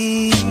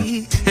hazy,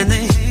 and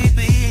they hate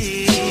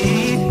me.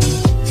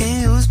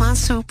 Can't use my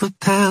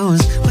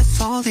superpowers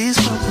with all these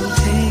broken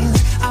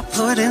pains. I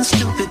put in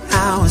stupid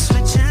hours,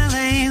 switching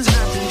lanes,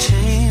 nothing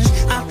changed.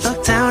 I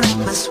look down at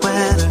my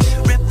sweater,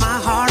 rip my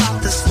heart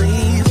off the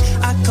sleeve.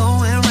 I go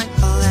and write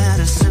a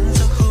letter, send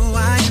to who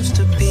I used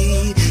to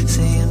be,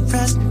 saying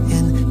rest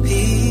in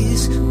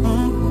peace,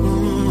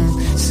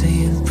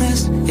 saying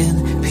rest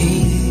in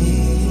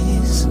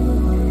peace,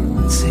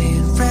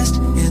 saying rest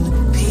in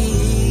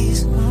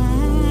peace,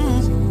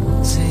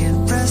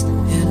 saying rest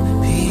in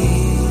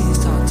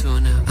peace. Talk to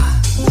her now.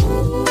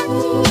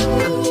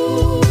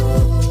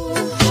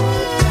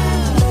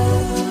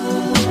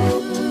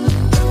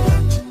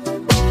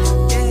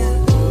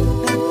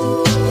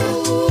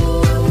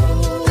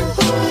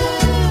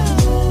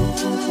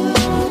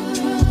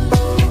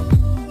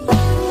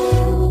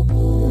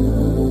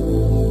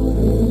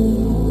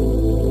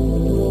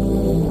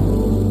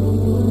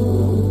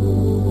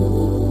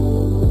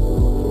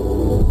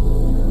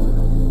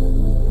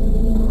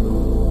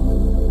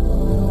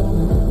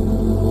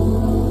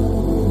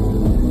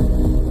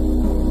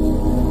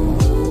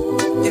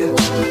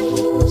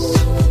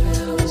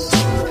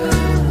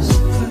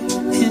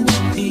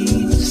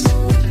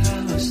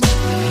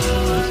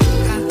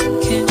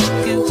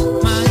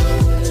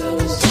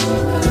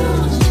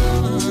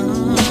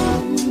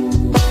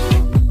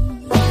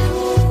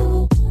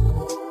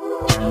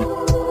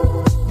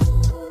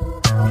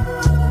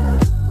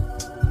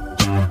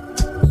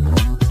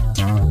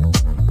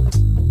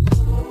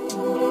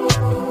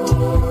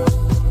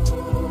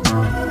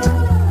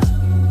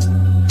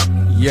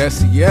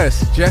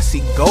 Yes,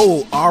 Jesse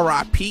Gold,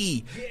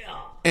 R.I.P.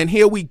 And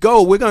here we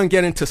go. We're going to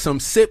get into some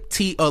Sip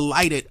Tea or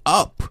Light It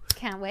Up.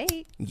 Can't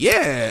wait.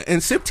 Yeah,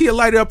 and Sip Tea or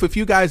Light It Up, if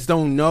you guys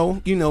don't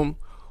know, you know,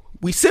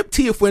 we sip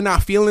tea if we're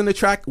not feeling the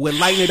track. We're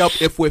lighting it up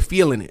if we're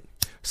feeling it.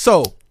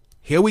 So,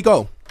 here we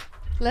go.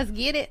 Let's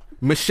get it.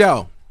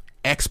 Michelle,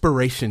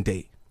 expiration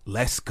date.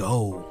 Let's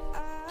go.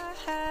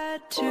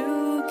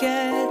 To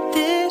get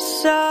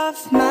this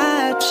off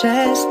my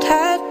chest,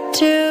 had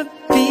to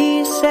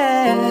be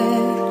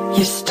said.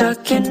 You're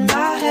stuck in my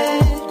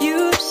head.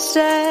 You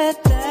said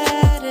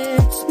that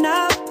it's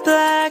not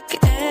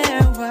black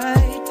and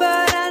white,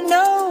 but I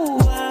know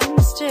I'm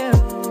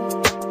still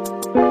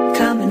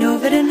coming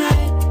over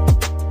tonight.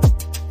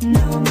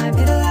 No, it might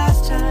be the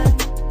last time.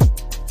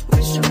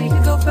 Wish we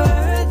could go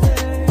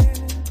further,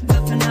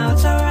 but for now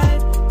it's alright.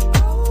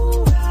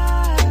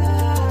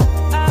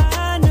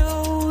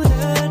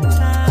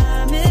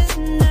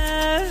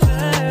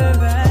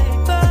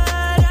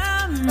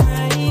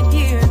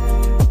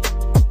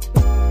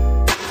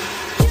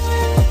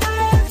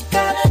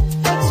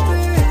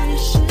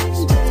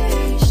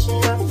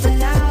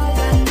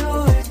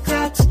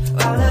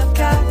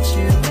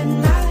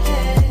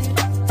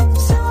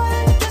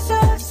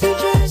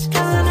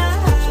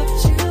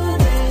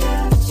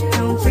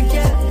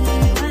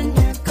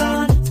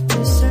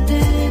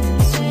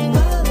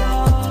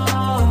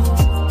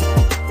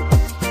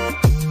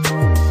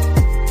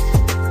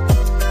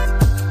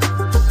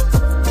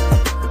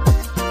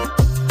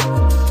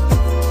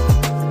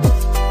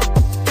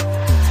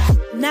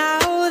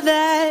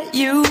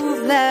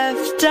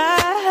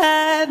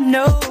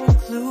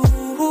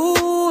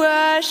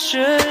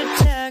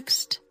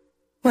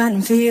 When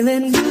I'm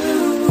feeling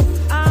blue,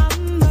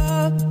 I'm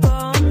up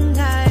all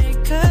night,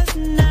 'cause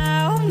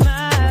now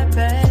my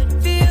bed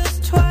feels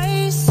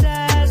twice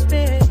as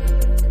big.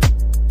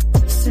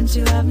 Since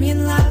you left me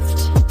and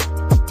left,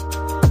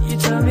 you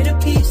tore me to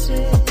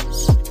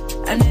pieces.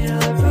 I need to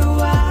live for a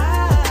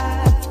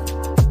while,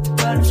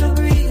 but I'm still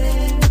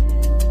breathing.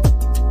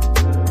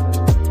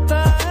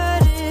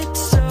 But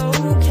it's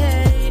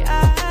okay,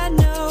 I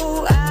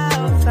know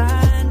I'll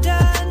find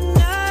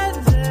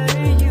another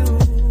you.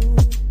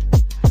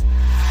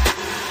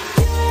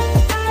 You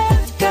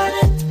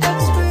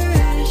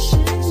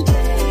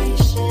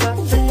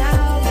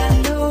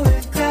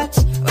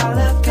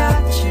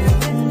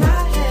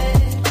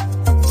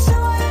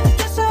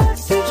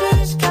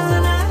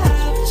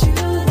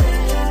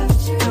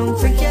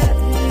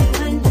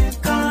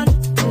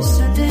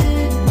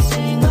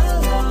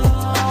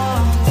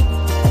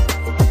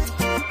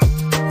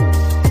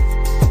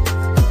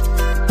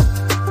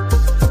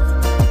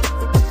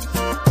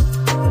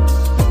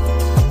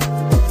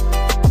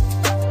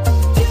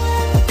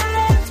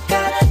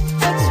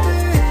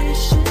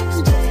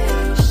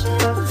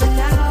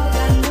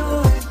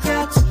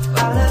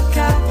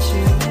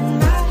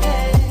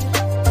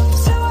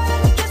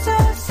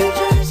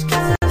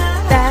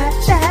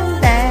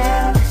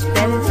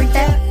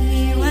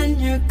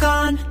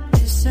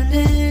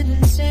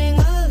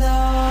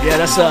Yeah,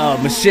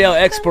 that's Michelle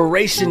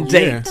expiration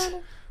date.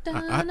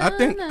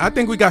 I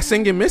think we got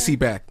Singing Missy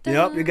back.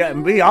 Yep,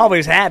 we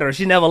always had her.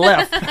 She never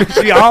left.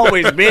 She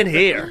always been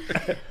here.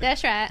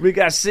 That's right. We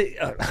got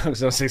I was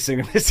gonna say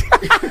Singing Missy.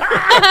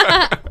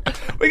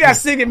 We got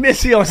Singing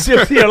Missy on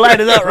Sip Here, light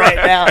it up right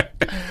now.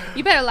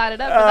 You better light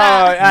it up for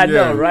that. I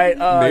know, right?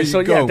 There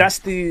you go. That's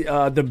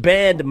the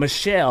band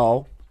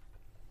Michelle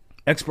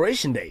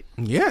expiration date.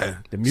 Yeah,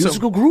 The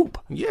musical group.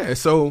 Yeah,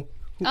 so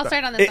I'll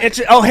start on this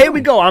one. Oh, here we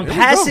go. I'm Here we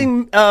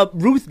passing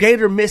Ruth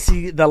Gator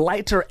Missy the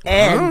lighter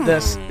and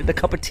the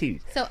cup of tea.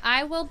 So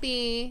I will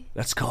be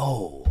Let's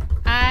go.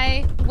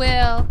 lighting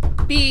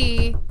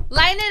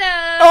it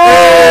up.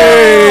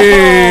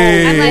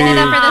 Hey! I'm lighting it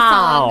up for the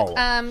Wow.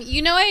 song.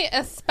 You know, I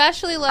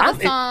especially love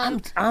a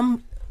song.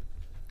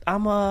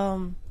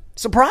 I'm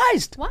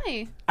surprised.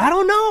 Why? I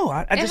don't know.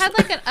 It had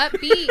like an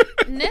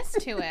upbeatness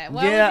to it.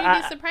 Why would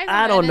you be surprised?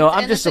 I of it? don't know.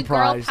 And I'm just it's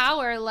surprised. A girl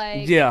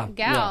power,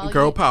 gal.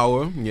 girl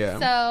power. Yeah.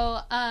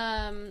 So,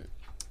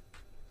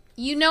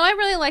 you know, I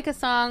really like a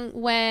song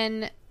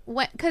when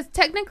because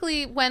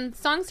technically when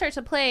songs start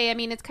to play, I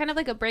mean, it's kind of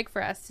like a break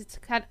for us. It's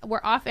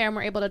we're off air and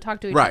we're able to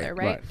talk to each other,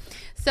 right?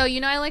 So,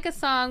 you know, I like a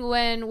song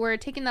when we're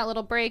taking that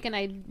little break and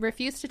I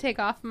refuse to take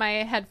off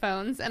my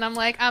headphones and I'm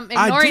like, I'm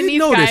ignoring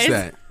these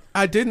guys.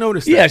 I did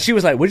notice that. Yeah, she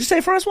was like, "What'd you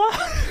say, Francois?"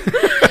 She's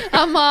like,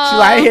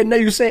 "I didn't know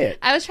you said."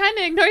 I was trying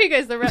to ignore you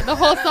guys the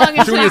whole song,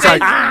 and you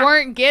guys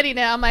weren't getting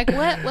it. I'm like,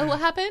 "What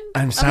happened?"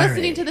 I'm sorry. I'm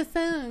listening to the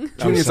song.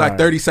 Junior's like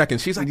 30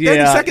 seconds. She's like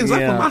 30 seconds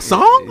left of my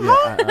song.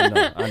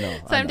 Yeah, I know.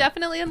 So I'm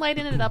definitely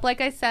enlightening it up.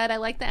 Like I said, I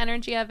like the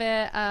energy of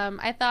it.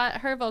 I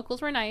thought her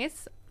vocals were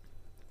nice.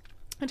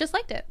 I just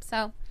liked it.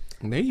 So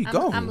there you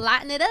go. I'm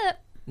lighting it up.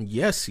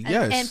 Yes.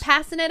 And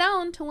passing it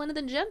on to one of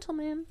the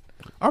gentlemen.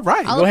 All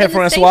right. Go ahead,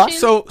 Francois.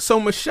 So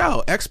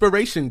Michelle,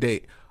 expiration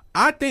date.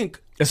 I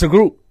think it's a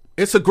group.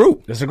 It's a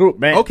group,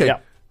 man. Okay.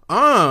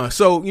 Yeah.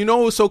 So you know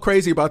what's so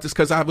crazy about this?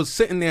 Because I was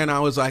sitting there and I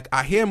was like,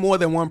 I hear more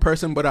than one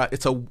person, but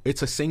it's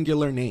a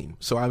singular name.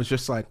 So I was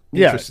just like,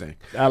 interesting.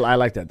 Yeah, I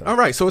like that though. All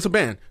right. So it's a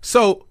band.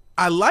 So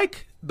I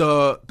like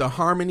the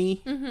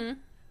harmony. Mm-hmm.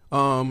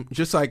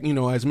 Just like, you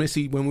know, as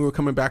Missy, when we were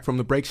coming back from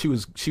the break, she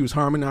was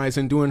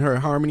harmonizing, doing her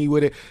harmony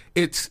with it.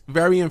 It's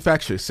very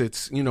infectious.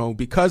 It's, you know,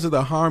 because of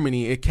the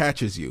harmony, it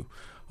catches you.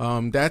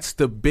 That's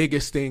the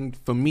biggest thing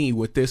for me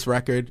with this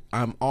record.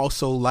 I'm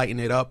also lighting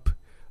it up.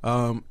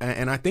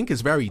 And I think it's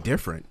very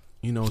different,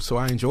 you know, so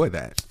I enjoy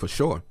that for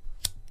sure.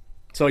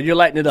 So you're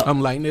lighting it up.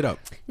 I'm lighting it up.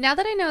 Now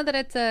that I know that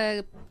it's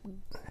a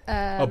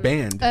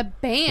band.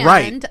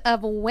 Right.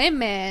 Of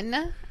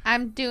women,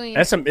 I'm doing.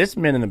 It's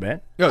men in the band.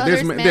 Yo,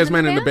 there's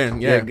men in the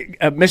band. Yeah.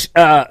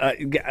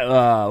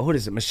 What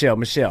is it? Michelle.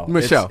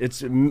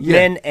 It's Yeah.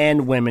 men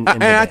and women. In the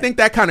and I band. think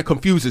that kind of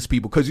confuses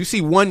people because you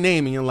see one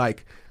name and you're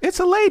like, it's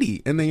a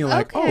lady, and then you're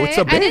like, oh, it's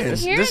a band. I didn't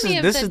hear any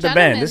of this is the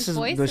band. This is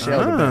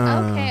Michelle. The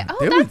band. Okay. Oh,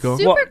 there that's we go.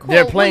 super cool.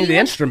 They're playing the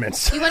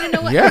instruments. You want to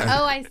know what? Yeah.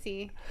 Oh, I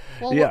see.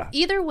 Well, Yeah.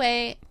 either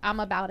way,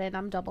 I'm about it.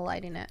 I'm double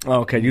lighting it.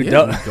 Okay, you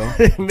Yeah,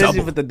 Missy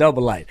double. with the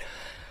double light.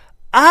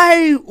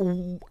 I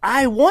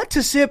want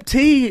to sip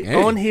tea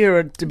on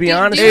here. To be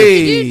honest, Do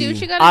what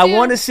you gotta I do.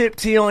 want to sip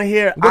tea on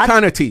here. What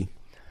kind of tea?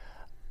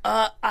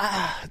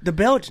 The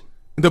Belgian.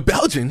 The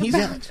Belgian.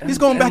 He's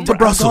going back to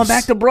Brussels. I'm going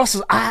back to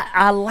Brussels.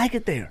 I like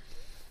it there.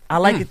 I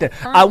like it there.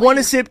 I want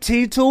to sip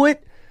tea to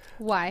it.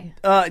 Why?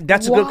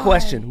 That's a good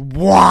question.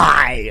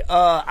 Why?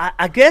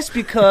 I guess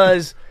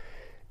because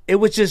it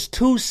was just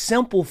too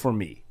simple for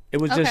me. It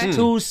was just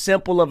too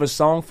simple of a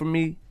song for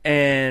me,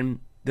 and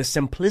the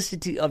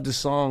simplicity of the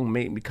song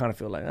made me kind of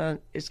feel like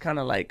it's kind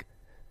of like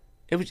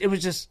it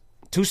was just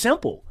too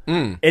simple.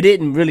 It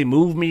didn't really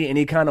move me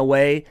any kind of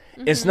way.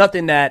 It's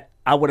nothing that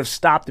I would have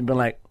stopped and been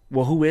like,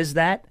 well, who is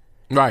that?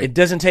 Right. It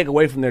doesn't take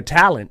away from their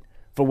talent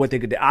for what they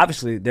could do.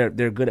 Obviously, they're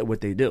good at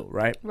what they do,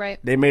 right? Right.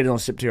 They made it on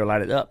Sip Tea or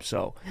Light It Up,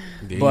 so.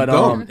 There But you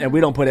go. and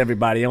we don't put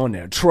everybody on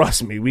there.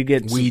 Trust me, we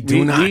get We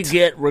we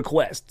get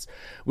requests.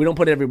 We don't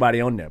put everybody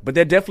on there, but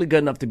they're definitely good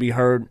enough to be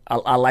heard.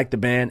 I like the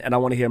band, and I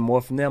want to hear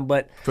more from them.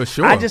 But For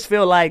sure. I just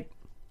feel like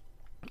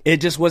it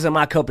just wasn't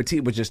my cup of tea.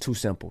 It was just too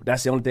simple.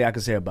 That's the only thing I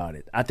can say about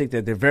it. I think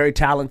that they're very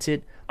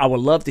talented. I would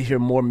love to hear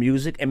more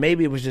music, and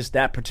maybe it was just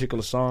that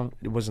particular song.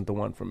 It wasn't the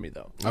one for me,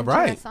 though. All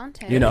right.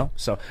 You know,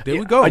 so There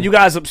we go. Are you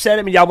guys upset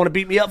at me? Y'all want to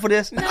beat me up for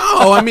this? No,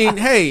 I mean,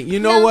 hey, you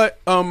know what?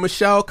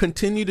 Michelle,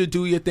 continue to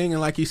do your thing,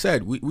 and like you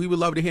said, we would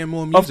love to hear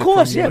more music. Of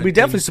course, from you. yeah. We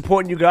definitely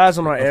supporting you guys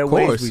on our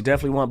airwaves. course. We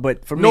definitely want,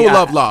 but for me, No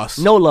love lost.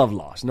 No love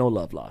lost. No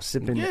love lost.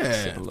 Sipping, Yeah,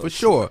 sipping a little for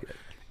sure.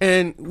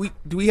 And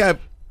do we have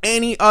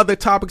any other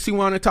topics you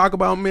want to talk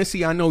about,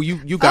 Missy? I know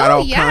you got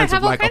all kinds I of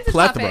have all like kinds a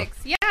plethora. of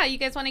topics. Yeah, you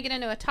guys want to get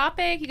into a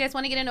topic? You guys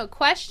want to get into a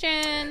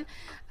question?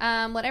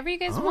 Whatever you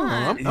guys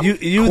want.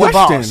 You the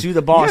boss. You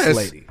the boss Yes.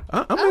 lady.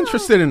 I'm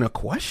interested in a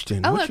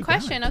question. Oh, What a you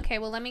question. Okay,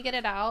 well, let me get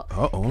it out.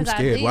 got? I'm 'Cause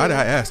scared. Why did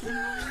I ask?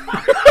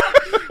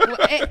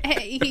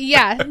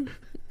 Yeah.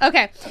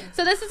 Okay,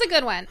 so this is a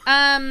good one.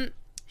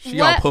 She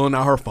all pulling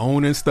out her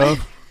phone and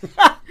stuff.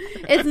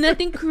 It's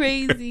nothing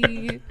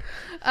crazy.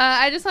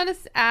 I just want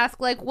to ask,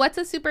 like, what's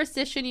a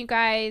superstition you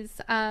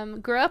guys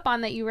grew up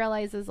on that you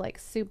realize is like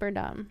super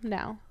dumb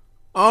now?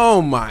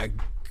 Oh my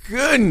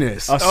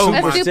goodness! A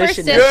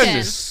superstition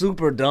goodness,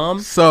 super dumb.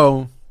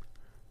 So,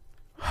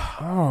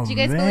 do you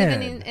guys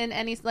believe in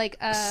any like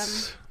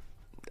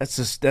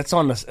That's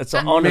on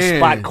the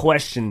spot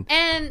question.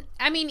 And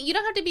I mean, you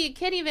don't have to be a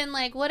kid. Even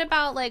like, what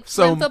about like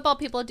when football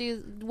people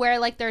wear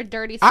like their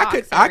dirty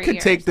socks? I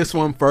could take this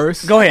one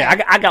first. Go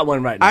ahead. I got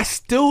one right now. I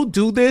still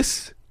do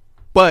this,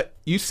 but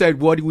you said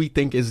what do we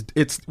think is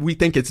we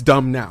think it's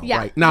dumb now,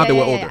 right? Now that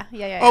we're older.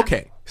 Yeah.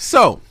 Okay,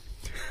 so.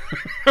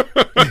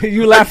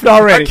 You laughed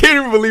already. I can't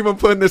even believe I'm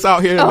putting this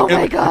out here. Oh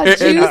my God!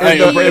 Breaking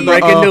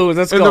news.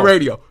 Let's go. In the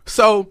radio.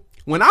 So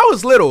when I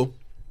was little,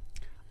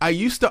 I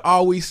used to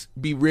always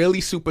be really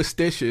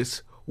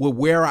superstitious with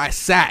where I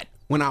sat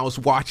when I was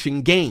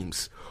watching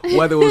games,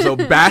 whether it was a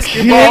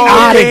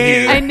basketball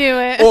game, I knew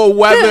it, or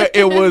whether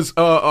it was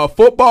a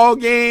football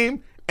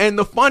game. And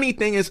the funny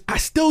thing is, I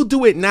still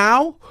do it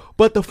now.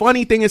 But the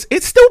funny thing is,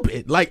 it's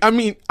stupid. Like, I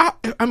mean,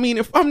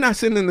 if I'm not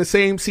sitting in the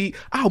same seat,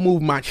 I'll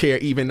move my chair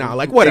even now.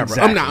 Like, whatever.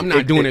 Exactly. I'm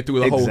not doing it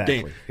through the whole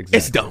game. Exactly.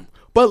 It's dumb.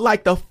 But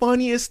like the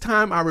funniest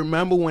time I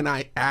remember when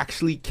I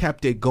actually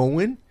kept it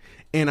going,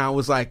 and I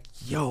was like,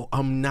 yo,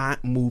 I'm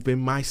not moving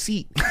my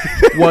seat,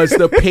 was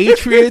the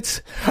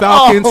Patriots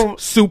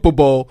Falcons Super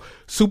Bowl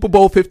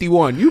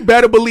 51. You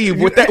better believe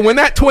when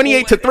that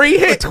 28-3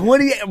 hit,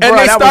 and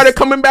they started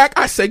coming back,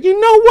 I said, you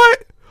know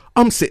what?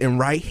 I'm sitting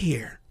right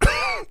here.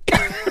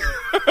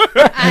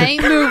 I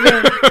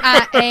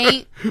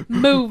ain't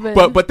moving.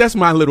 But that's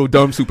my little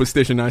dumb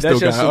superstition I still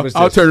got.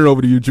 I'll turn it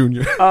over to you,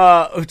 Junior.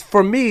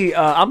 For me,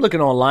 I'm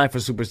looking online for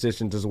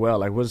superstitions as well.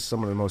 Like, what's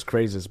some of the most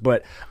craziest?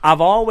 But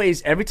I've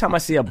always, every time I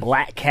see a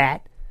black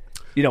cat,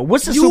 you know,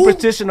 what's the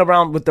superstition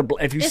around with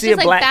if you see a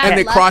black cat and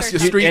they cross your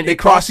street, and they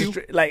cross you,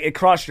 like it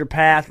cross your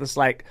path. It's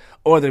like,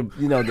 or the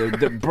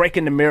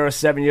breaking the mirror,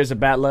 7 years of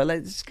bad luck.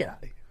 Like, just get out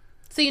of here.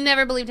 So you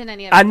never believed in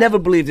any of it? I never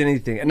believed in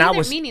anything, and I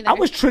was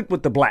tricked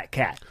with the black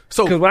cat.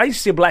 So because when I used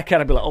to see a black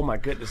cat, I'd be like, "Oh my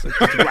goodness,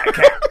 it's a black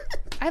cat!"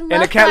 I love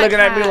and the cat looking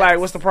at me like,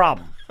 "What's the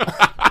problem?"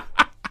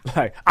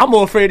 Like, I'm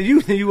more afraid of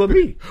you than you of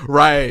me.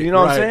 Right. You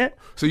know what I'm saying?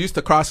 So you used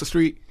to cross the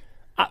street.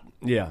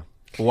 Yeah.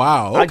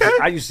 Wow. Okay.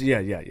 I used to.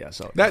 Yeah.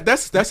 So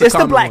that's it's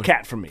the black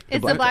cat for me.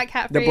 It's the black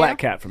cat for the you? black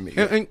cat for me.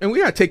 And we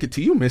gotta take it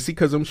to you, Missy,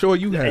 because I'm sure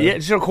you have. Yeah,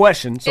 it's your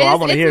question, so I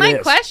want to hear this.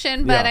 It's my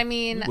question, but I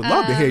mean, would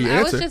love to hear your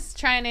answer. I was just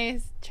trying to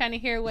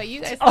hear what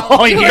you guys thought.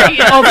 Oh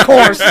yeah, of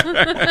course.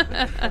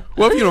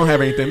 Well, if you don't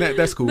have anything,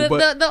 that's cool.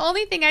 But the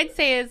only thing I'd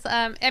say is,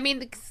 I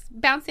mean,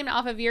 bouncing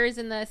off of yours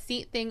in the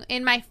seat thing.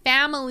 In my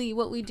family,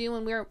 what we do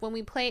when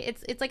we play,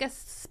 it's like a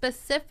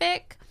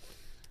specific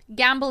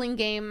gambling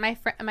game my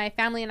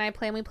family and I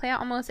play, and we play it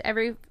almost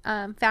every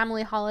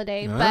family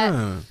holiday.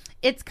 But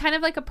it's kind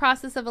of like a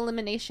process of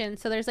elimination.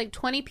 So there's like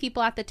 20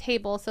 people at the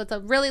table, so it's a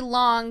really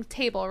long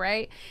table,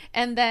 right?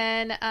 And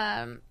then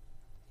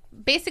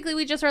basically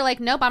we just are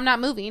like, nope, I'm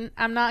not moving.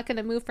 I'm not going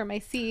to move from my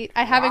seat.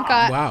 I haven't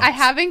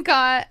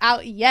got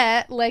out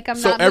yet. Like, I'm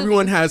not moving. So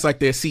everyone has like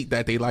their seat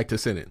that they like to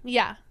sit in.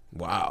 Yeah.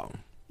 Wow.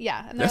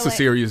 Yeah. And that's a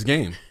serious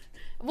game.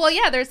 Well,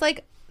 yeah,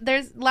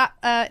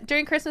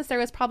 during Christmas there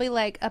was probably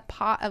like a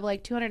pot of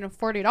like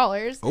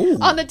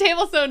 $240 on the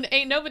table, so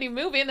ain't nobody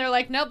moving. They're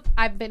like, nope,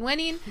 I've been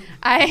winning.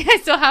 I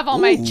still have all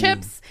my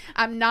chips.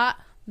 I'm not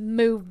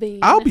moving.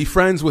 I'll be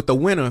friends with the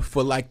winner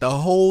for like the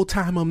whole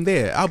time I'm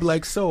there. I'll be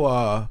like,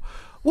 so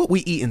what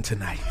we eating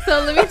tonight? So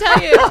let me tell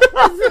you.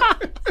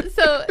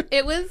 So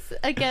it was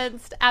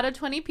out of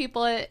 20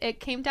 people,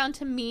 it came down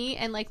to me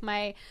and like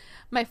my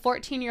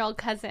 14-year-old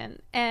cousin.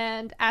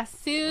 And as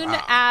soon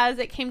as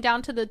it came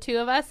down to the two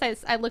of us,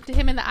 I looked at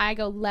him in the eye and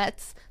go,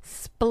 let's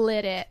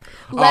split it.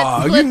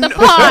 Let's split the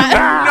pot. You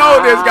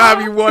know there's got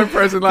to be one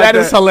person like that.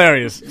 That is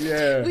hilarious.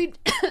 Yeah.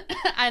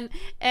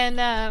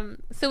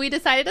 So we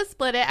decided to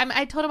split it.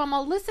 I told him, I'm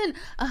all, listen,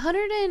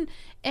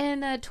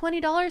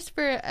 $120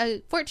 for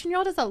a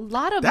 14-year-old is a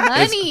lot of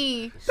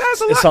money.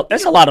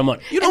 That's a lot of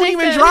money. You don't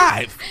even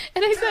drive.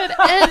 And I said,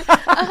 and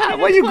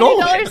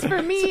 $120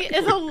 for me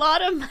is a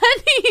lot of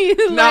money.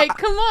 Like,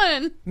 come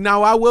on.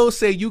 Now, I will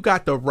say you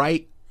got the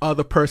right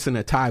other person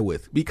to tie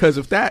with, because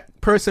if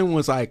that person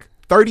was like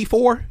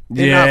 34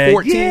 and not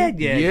 14,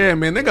 yeah,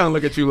 man, they're gonna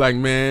look at you like,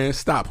 man,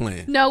 stop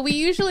playing. No, we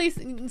usually,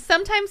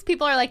 sometimes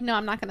people are like, no,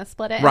 I'm not gonna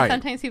split it, right. And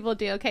sometimes people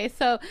do. Okay,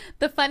 so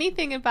the funny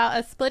thing about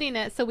us splitting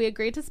it, so we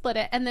agreed to split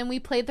it, and then we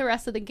played the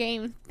rest of the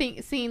game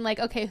seeing like,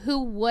 okay,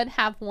 who would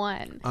have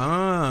won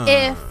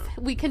if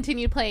we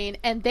continued playing,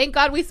 and thank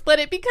God we split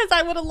it, because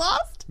I would have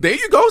lost. There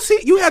you go. See,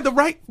 you had the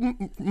right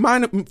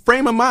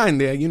frame of mind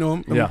there. You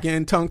know, I'm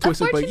getting tongue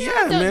twisted, but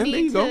yeah, man, there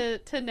you go.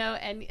 To know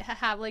and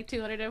have like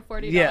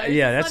 $240.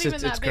 Yeah, that's not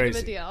even that big crazy.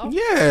 of a deal.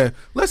 Yeah,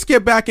 let's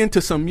get back into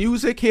some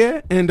music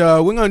here, and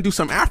we're gonna do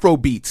some Afro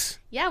beats.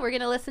 Yeah, we're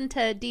gonna listen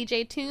to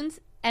DJ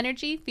Tunes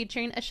Energy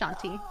featuring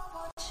Ashanti.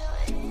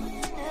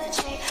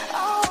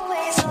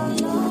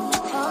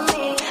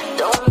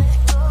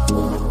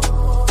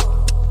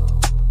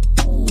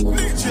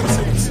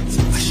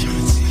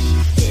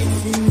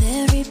 It's in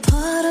every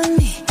part of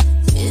me,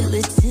 feel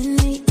it in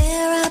the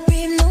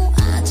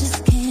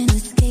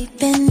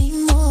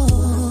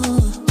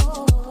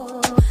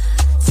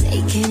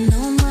taking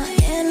all my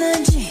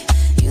energy.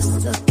 You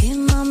stuck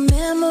in my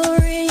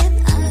memory,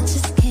 and I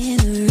just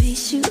can't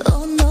erase you.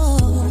 Oh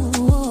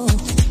no.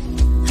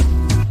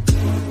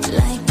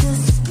 Like a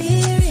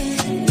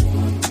spirit,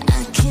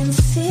 I can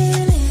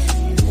feel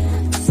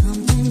it.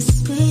 Something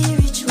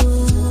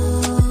spiritual.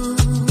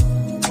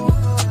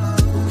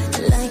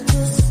 Like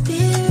a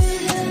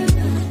spirit,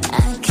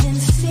 I can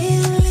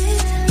feel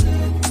it.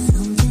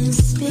 Something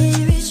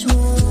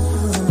spiritual.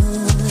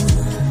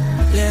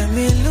 Let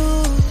me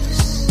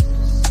loose.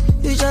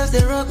 You just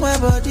they rock my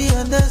body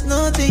and there's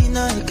nothing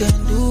I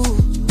can do.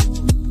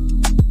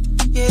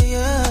 Yeah,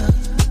 yeah.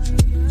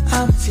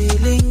 I'm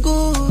feeling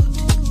good.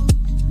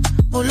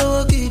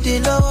 Molo gidi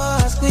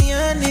lawa, ask me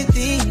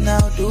anything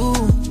I'll do.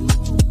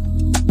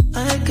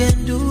 I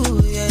can do,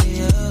 yeah,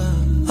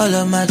 yeah. All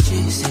of my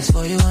cheese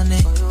for you on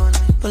it.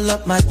 Pull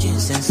up my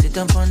jeans and sit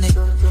up on it.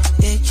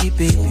 Hey,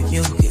 baby,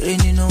 you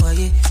really know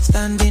why.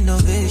 Standing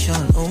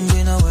ovation,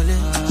 na wale.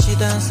 She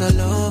dance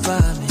all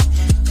over me,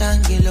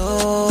 tangle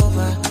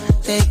over.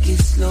 Take it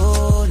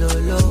slow, low,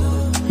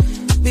 low.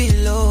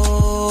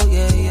 Below,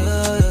 yeah,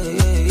 yeah,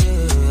 yeah,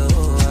 yeah.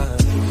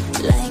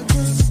 Like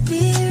a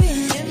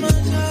spirit,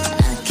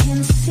 I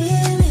can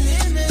feel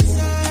it.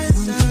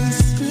 Something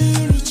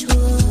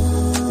spiritual.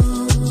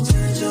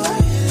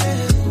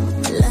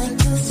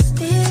 Like a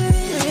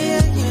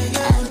spirit,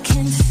 I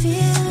can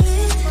feel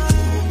it.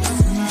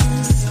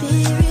 Something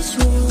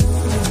spiritual.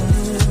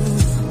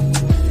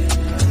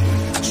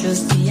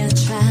 Trust me, I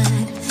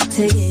tried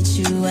to get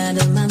you out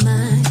of my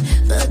mind,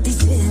 but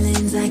these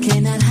feelings I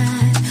cannot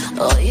hide.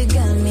 Oh, you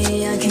got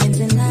me, I can't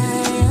deny.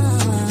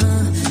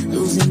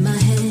 Losing my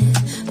head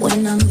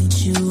when I'm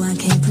with you, I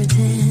can't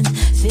pretend.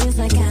 Feels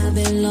like I've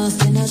been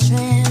lost in a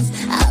trance.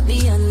 I'll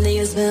be under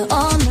your spell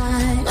all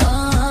night.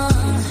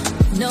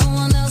 No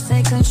one else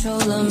take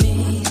control of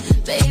me.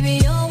 Baby,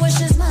 your wish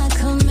is my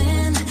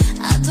command.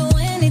 I'll do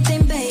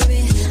anything,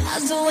 baby.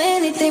 I'll do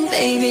anything,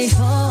 baby,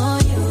 for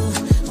you.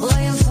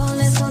 Boy, I'm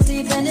falling so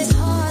deep and it's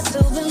hard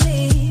to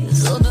believe.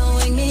 So don't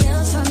wake me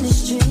up from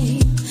this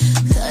dream,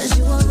 'cause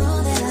you are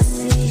all that I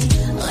see.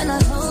 When I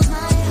close my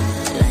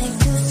eyes,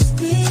 like a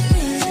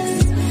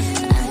spirit,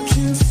 I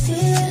can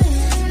feel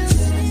it.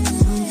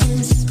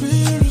 Something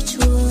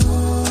spiritual.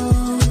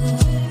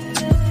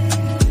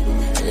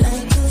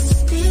 Like a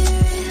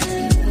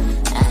spirit,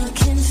 I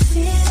can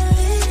feel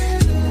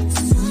it.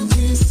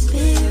 Something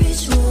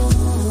spiritual.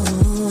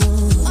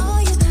 Oh,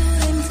 you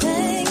doing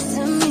things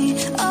to me.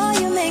 Oh,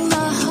 you make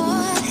my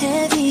heart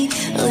heavy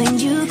when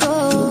you go.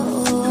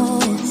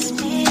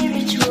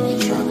 Spiritual.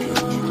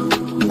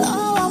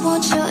 Oh, I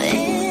want your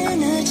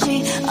energy,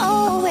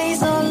 always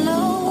all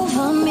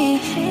over me.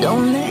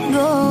 Don't let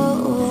go.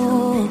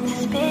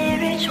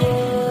 Spiritual.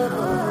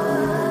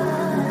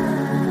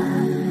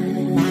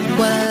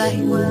 What I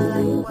like,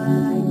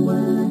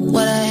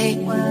 what I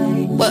hate,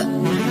 what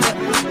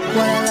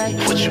I like.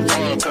 What you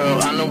want, girl,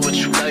 I know what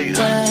you like.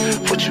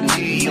 What you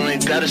need, you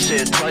ain't gotta say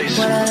it twice.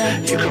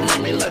 You can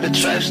run me like a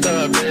track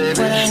star,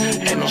 baby.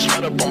 Ain't no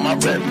spot up on my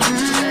rep.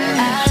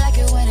 I like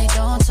it when they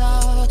don't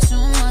talk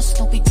too much,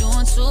 don't be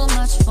doing too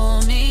much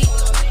for me.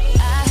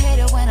 I hate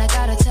it when I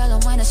gotta tell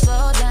them when to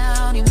slow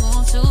down, you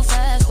move too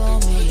fast for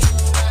me.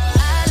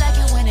 I like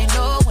it when they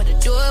know when to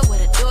do it,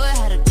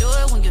 how to do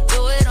it, when you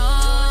do it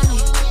on me.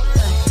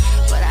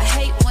 But I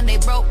hate when they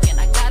broke and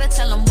I gotta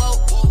tell them, whoa,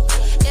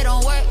 it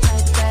don't work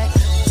like that.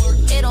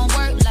 It don't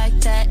work like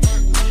that.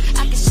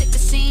 I can shake the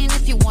scene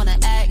if you wanna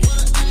act.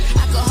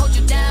 I could hold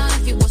you down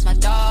if you was my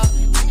dog.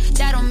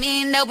 That don't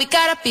mean that we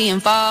gotta be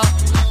involved.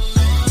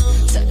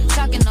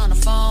 Talking on the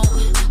phone.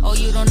 Oh,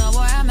 you don't know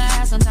where I'm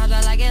at. Sometimes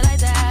I like it like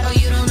that. Oh,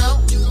 you don't know.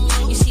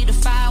 You see the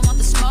fire, want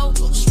the smoke.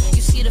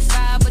 You see the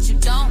fire, but you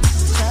don't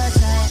touch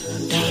that.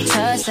 Don't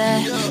touch that.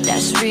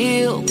 That's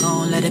real.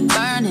 Gon' let it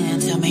burn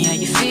and tell me how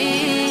you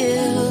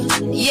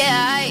feel.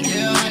 Yeah,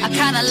 I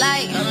kinda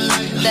like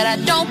that. I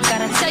don't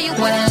gotta tell you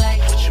what I like.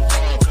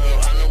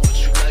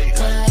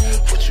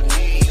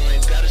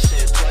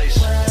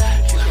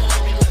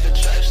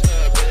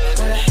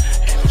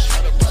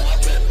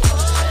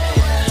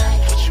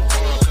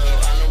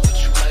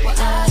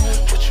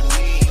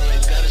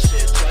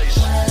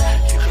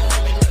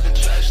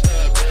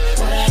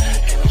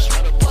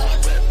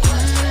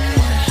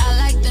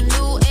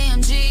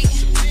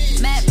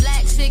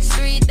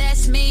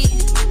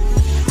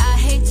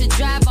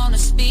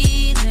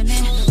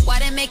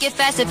 Make it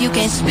fast if you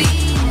can't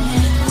speed.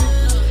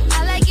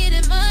 I like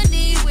getting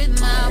money with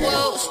my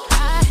woes.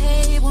 I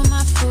hate when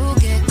my food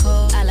get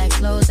cold. I like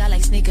clothes, I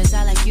like sneakers,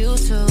 I like you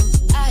too.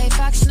 I hate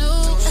Fox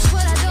News, that's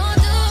what I don't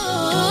do.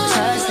 Don't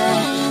touch that,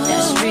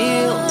 that's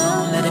real.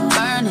 Don't let it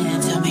burn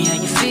and tell me how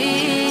you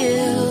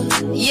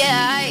feel.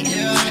 Yeah,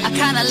 I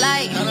kinda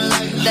like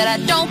that. I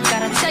don't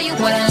gotta tell you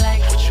what I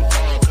like.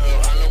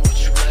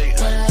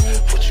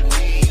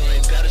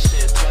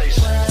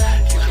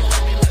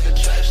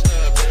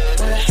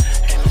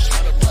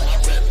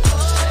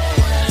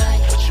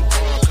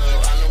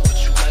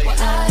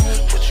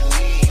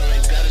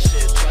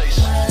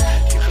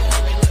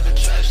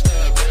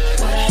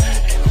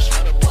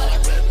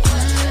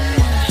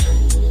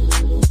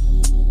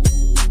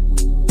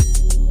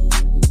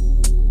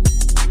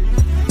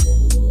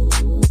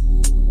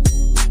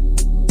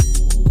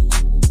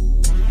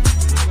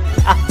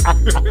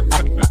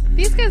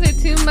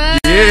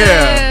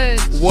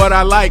 what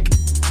I like.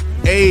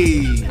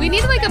 Hey. We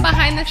need like a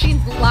behind the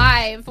scenes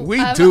live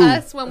We of do.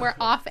 us when we're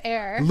off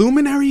air.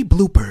 Luminary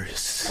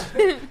bloopers.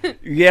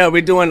 Yeah,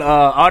 we're doing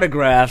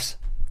autographs.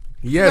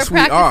 Yes, We're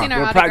we are. practicing our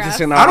We're autographs.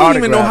 practicing our I don't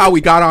even know autographs. how we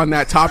got on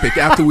that topic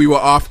after we were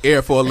off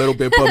air for a little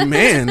bit, but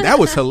man, that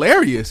was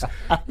hilarious.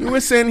 We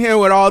were sitting here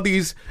with all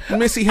these.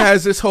 Missy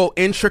has this whole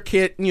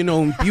intricate,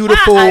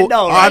 beautiful I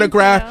know, right?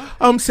 autograph. Yeah.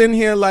 I'm sitting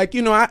here like,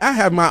 I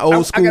have my old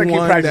I school gotta keep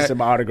one practicing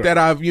my autograph. that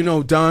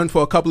I've, done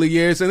for a couple of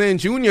years, and then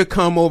Junior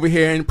come over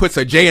here and puts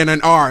a J and an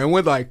R, and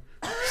we're like,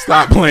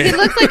 stop He playing.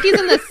 looks like he's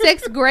in the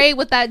 6th grade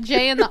with that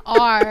J and the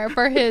R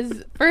for his.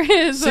 See,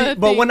 but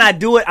thing. when I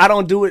do it, I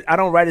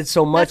don't write it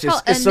so much.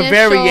 That's It's called a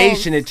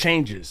variation. It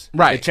changes.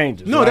 Right. It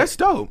changes. No, right? that's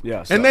dope.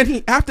 Yeah. So. And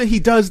then after he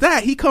does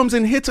that, he comes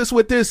and hits us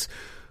with this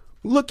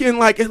looking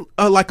like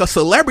a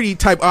celebrity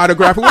type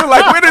autograph. And we're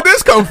like, where did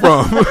this come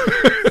from?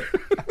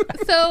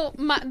 So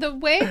the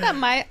way that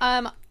my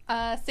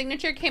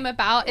signature came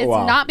about is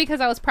Wow. not because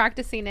I was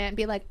practicing it and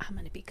be like, I'm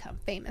going to become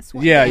famous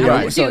one Yeah, day. yeah. I'm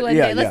gonna So, do one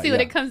yeah, day. Let's yeah, see what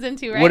yeah. it comes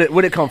into, right?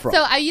 Where'd it come from?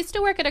 So I used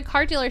to work at a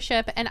car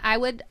dealership, and I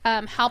would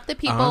help the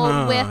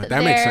people with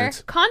that makes their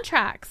sense.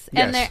 contracts.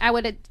 Yes. And I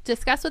would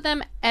discuss with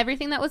them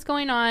everything that was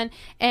going on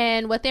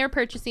and what they were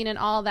purchasing and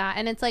all that.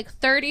 And it's like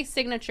 30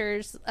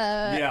 signatures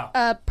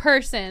a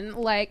person.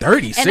 Like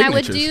 30 And I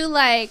would signatures? do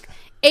like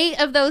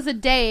 8 of those a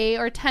day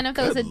or 10 of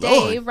those Good a day,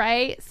 Lord.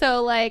 right?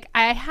 So like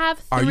I have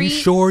 3. Are you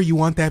sure you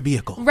want that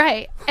vehicle?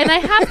 Right. And I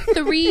have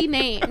 3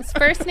 names,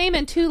 first name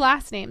and 2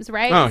 last names,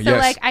 right? Oh, so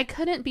yes. like I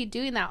couldn't be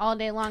doing that all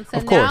day long. So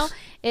Of now course.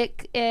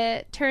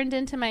 it turned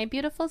into my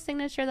beautiful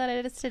signature that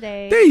it is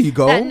today. There you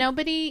go.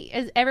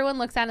 That everyone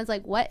looks at and is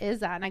like, what is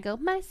that? And I go,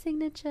 my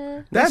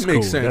signature. That That's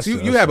makes cool. sense. That's-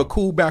 You that's have a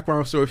cool. cool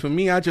background story. For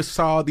me, I just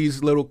saw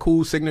these little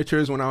cool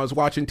signatures when I was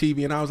watching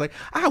TV, and I was like,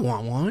 I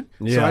want one.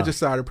 So Yeah. I just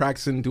started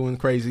practicing doing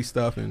crazy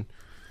stuff. And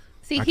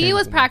See, I he can't-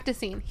 was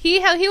practicing. He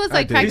was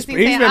like did. practicing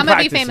He's saying, been I'm going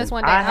to be practicing. famous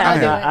one day. I I'll do it.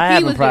 haven't, I He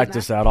haven't was doing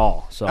practiced that. at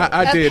all. So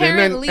I did.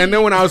 Apparently. And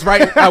then when I was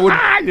writing,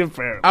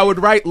 I I would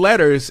write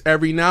letters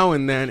every now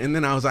and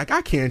then I was like,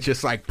 I can't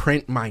just like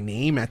print my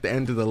name at the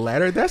end of the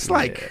letter. That's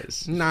like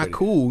it's not pretty-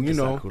 cool, it's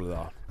know. not cool at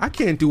all. I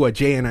can't do a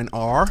J and an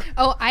R.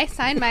 Oh, I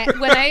sign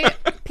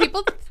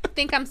people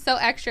think I'm so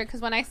extra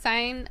because when I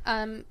sign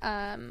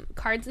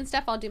cards and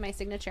stuff, I'll do my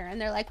signature, and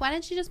they're like, "Why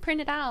didn't you just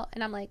print it out?"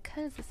 And I'm like,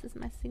 "Cause this is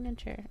my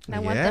signature, and I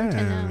want them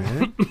to know."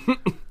 Man.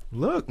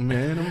 Look,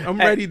 man, I'm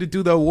ready to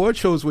do the award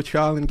shows with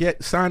y'all and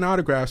get signed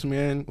autographs,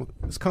 man.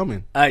 It's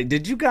coming.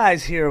 Did you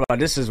guys hear about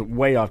this? Is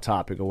way off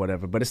topic or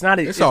whatever, but it's not.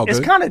 It's all It's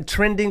good. kind of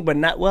trending, but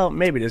not. Well,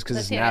 maybe it is because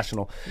Let's it's hear it.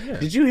 national. Yeah.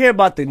 Did you hear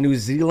about the New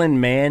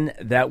Zealand man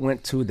that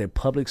went to the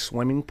public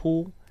swimming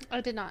pool?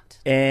 I did not.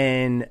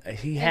 And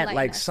he had Enlighten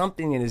like us.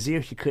 something in his ear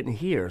he couldn't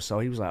hear. So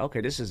he was like,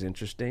 okay, this is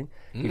interesting.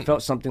 He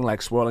felt something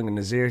like swirling in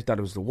his ear. He thought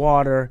it was the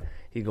water.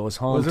 He goes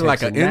home. Was it takes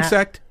like a an nap.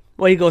 insect?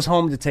 Well, he goes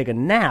home to take a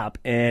nap,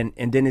 and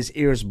then his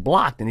ear's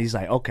blocked. And he's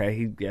like, okay,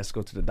 he has to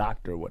go to the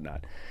doctor or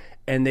whatnot.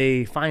 And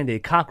they find a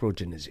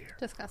cockroach in his ear.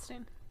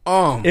 Disgusting.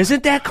 Oh,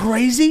 Isn't that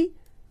crazy?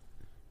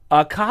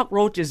 A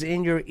cockroach is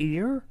in your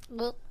ear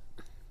Well,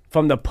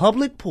 from the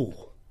public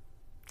pool.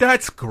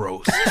 that's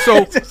gross.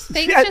 So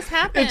things just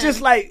happen. It's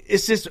just like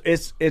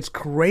it's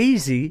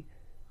crazy.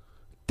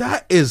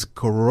 that is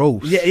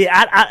gross.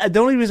 Yeah. The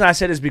only reason I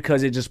said is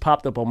because it just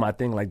popped up on my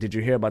thing. Like, did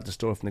you hear about the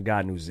story from the guy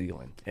in New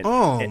Zealand? And,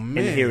 Man.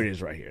 and here it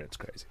is right here. It's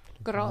crazy.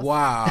 gross.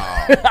 Wow.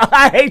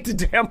 I hate to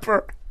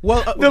damper.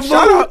 Well, The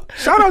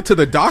shout out to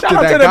the doctor Shout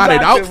out that to the got it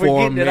doctor out for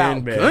for him, getting it man.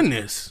 out, man.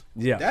 Goodness.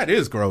 Yeah. That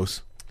is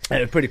gross.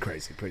 Pretty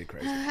crazy. Pretty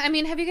crazy. I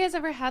mean, have you guys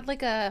ever had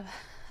like a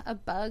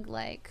bug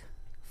like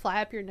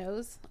fly up your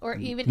nose or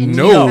even into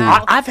No. your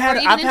mouth? I've had Or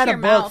even I've into had a your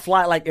bug mouth?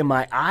 fly like in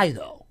my eye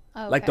though.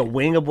 Oh, Like the okay.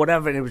 wing of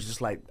whatever, and it was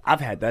just like I've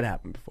had that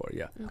happen before.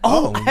 Yeah.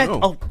 Oh, I had,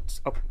 no.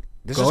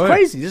 this Go is ahead.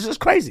 crazy. This is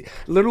crazy.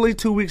 Literally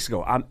 2 weeks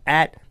ago, I'm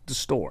at the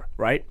store,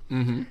 right?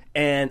 Mm-hmm.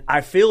 And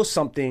I feel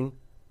something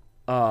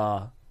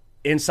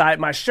inside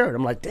my shirt.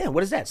 I'm like, damn,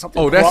 what is that?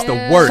 Something. Oh, that's the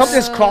worst.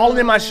 Something's crawling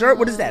in my shirt.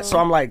 What is that? So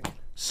I'm like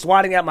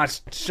swatting at my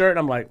shirt.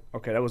 I'm like,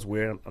 okay, that was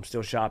weird. I'm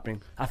still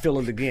shopping. I feel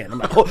it again. I'm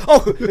like,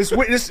 oh, it's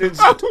weird.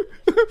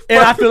 And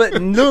I feel it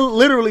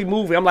literally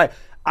moving. I'm like,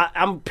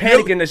 I'm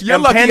panicking. You're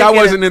I'm lucky panicking I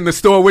wasn't in the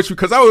store with you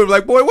because I would be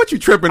like, boy, what you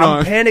tripping I'm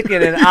on?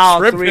 panicking in aisle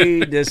Tripping.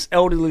 3. This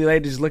elderly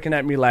lady's looking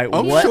at me like,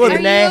 I'm what sure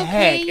in that- the Are you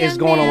okay, heck is young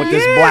going on with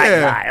this man? black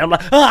Yeah. guy? I'm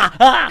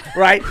like,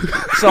 right?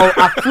 So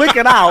I flick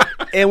it out,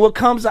 and what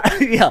comes out,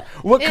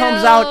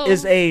 comes out Ew.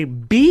 is a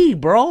bee,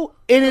 bro,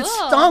 and it Ugh.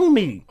 stung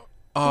me.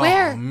 Oh,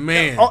 Where?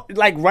 man. Oh,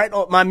 like right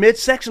on my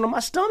midsection of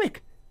my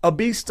stomach. A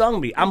bee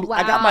stung me. I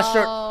got my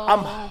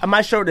shirt.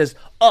 My shirt is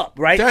up,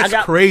 right? That's I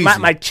got crazy.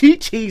 My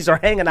cheeks are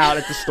hanging out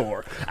at the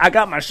store. I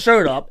got my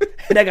shirt up,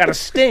 and I got a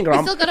stinger. You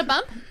I'm- still got a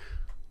bump?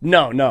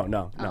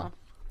 no.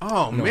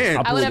 Oh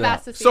man, I would have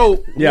asked to see So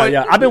it.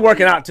 Yeah. I've been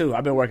working out too.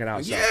 So.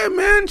 Yeah,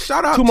 man.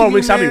 Shout out. 2 to more you,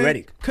 weeks, I'll be man.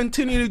 ready.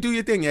 Continue to do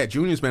your thing. Yeah,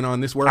 Junior's been on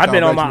this workout. I've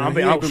been on my.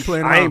 regimen. He ain't been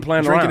playing I around, ain't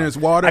playing drinking around. his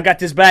water. I got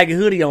this baggy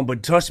hoodie on,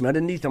 but trust me,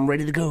 underneath I'm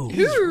ready to go.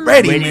 He's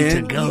ready, man.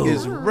 to go. He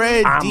is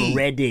ready. I'm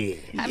ready.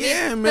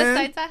 Yeah, man.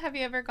 Besides that, have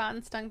you ever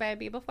gotten stung by a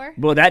bee before?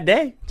 Well, that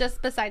day.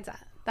 Just besides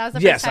that. That was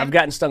the Yes, first time? I've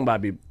gotten stung by a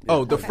bee.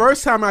 Oh, the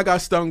first time I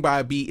got stung by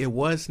a bee, it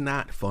was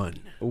not fun.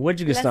 Where'd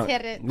you get Let's stung?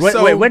 hit it.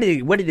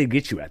 Where did it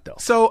get you at though?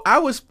 So I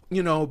was,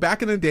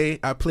 back in the day,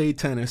 I played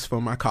tennis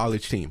for my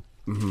college team.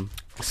 Mm-hmm.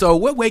 So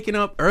we're waking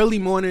up early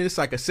morning. It's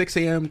like a 6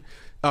 a.m.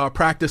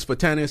 Practice for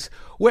tennis.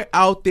 We're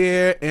out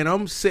there, and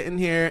I'm sitting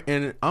here,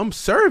 and I'm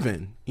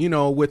serving,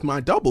 with my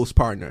doubles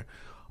partner.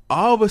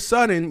 All of a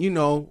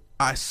sudden,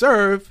 I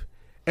serve,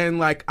 and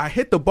like I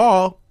hit the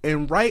ball,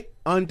 and right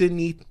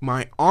underneath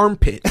my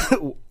armpit.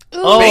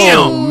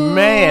 Oh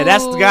man,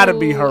 that's gotta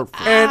be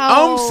hurtful. And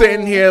I'm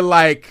sitting here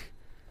like,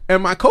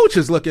 and my coach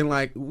is looking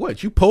like,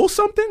 what, you pulled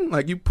something?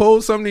 Like you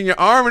pulled something in your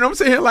arm? And I'm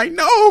sitting here like,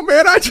 no,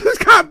 man, I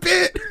just got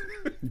bit.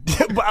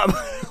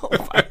 Oh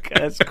my God,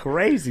 that's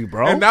crazy,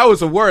 bro. And that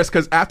was the worst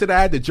because after that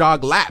I had to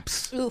jog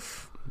laps.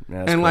 Oof.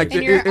 And like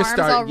And your it arms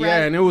started, all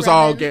and it was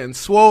all reddened. getting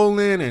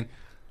swollen, and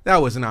that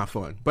was not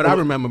fun. But I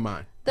remember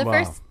mine.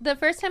 The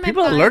first time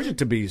people I are allergic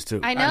to bees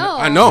too. I know.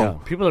 I know. Yeah,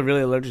 people are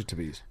really allergic to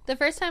bees. The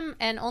first time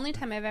and only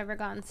time I've ever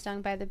gotten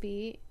stung by the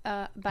bee.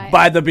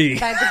 By the bee.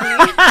 By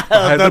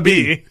the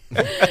bee.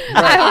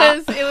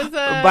 It was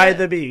by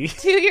the bee.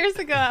 2 years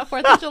ago at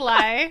 4th of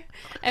July,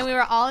 and we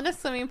were all in a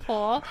swimming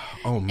pool.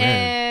 Oh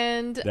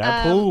man, And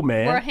that pool,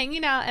 man. we're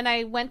hanging out, and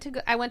I went to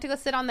go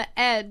sit on the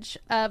edge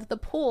of the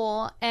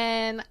pool,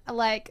 and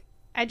like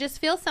I just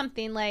feel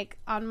something like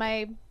on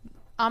my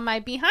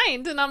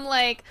behind, and I'm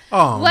like,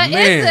 oh, what is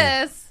man.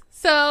 this?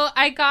 So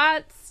I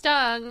got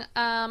stung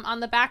on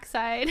the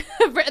backside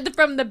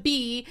from the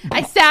bee.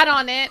 I sat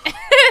on it.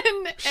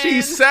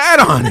 She sat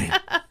on it.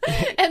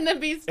 And the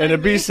bee stung And the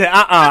bee me. said,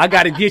 I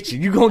gotta get you.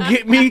 You gonna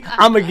get me?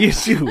 I'm gonna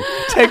get you.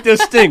 Take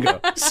this stinger.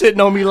 Sitting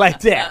on me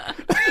like that.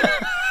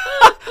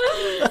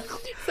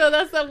 So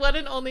that's the one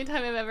and only time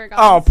I've ever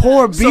gotten Oh, stung.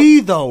 poor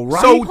bee though,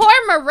 right? Poor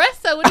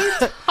Marissa. What are you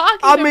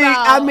talking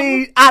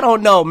about? I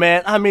don't know,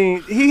 man. I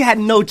mean, he had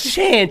no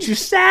chance. You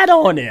sat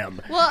on him.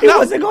 Well, he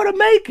wasn't gonna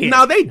make it.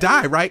 Now they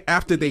die right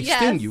after they Yes,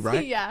 sting you,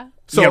 right? Yeah.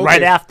 So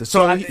right after.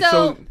 So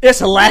So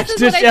it's a last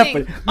this is ditch what I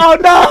effort. think. Oh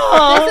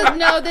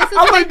no! This is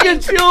I'm what I gonna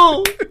think. get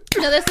you.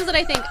 No, this is what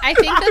I think. I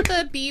think that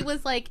the bee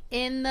was like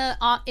in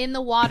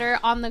the water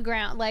on the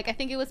ground. Like I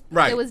think it was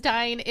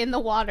dying in the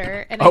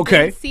water, and I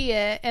didn't see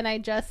it, and I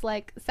just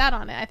like sat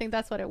on it. I think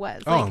that's what it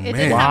was. Oh Like, it man,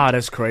 didn't Wow, have-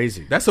 that's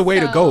crazy. that's a way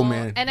to go,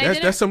 man. and I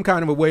That's some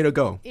kind of a way to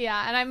go.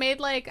 Yeah, and I made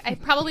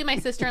probably my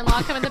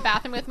sister-in-law come in the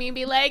bathroom with me and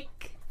be like,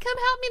 "Come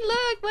help me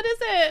look. What is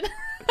it?"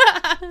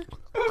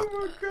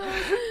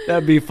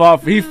 That'd be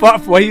fought for. He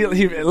fought for. He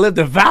lived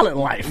a valiant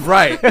life.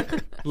 Right.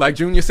 Like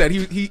Junior said,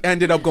 he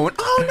ended up going,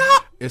 oh no,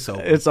 it's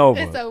over. It's over.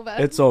 It's over.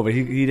 It's over.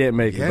 He didn't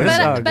make it. Yeah. But, it's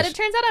all But good. it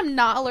turns out I'm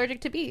not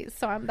allergic to bees,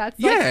 so that's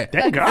Yeah. Thank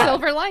that's God.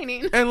 silver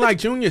lining. And like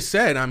Junior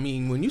said, I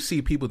mean, when you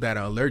see people that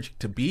are allergic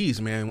to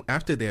bees, man,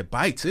 after their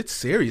bites, it's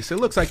serious. It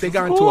looks like they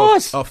got into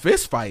a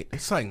fist fight.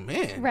 It's like,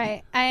 man,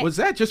 Right. was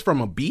that just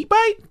from a bee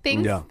bite?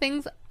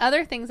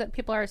 Other things that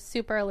people are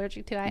super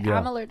allergic to. I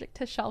am allergic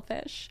to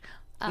shellfish.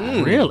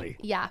 Really?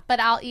 Yeah, but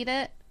I'll eat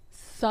it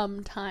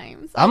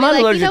sometimes. I'm I'll not be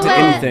like, allergic you know to what?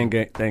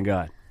 anything. Thank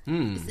God.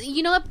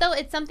 You know what though?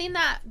 It's something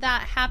that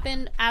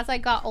happened as I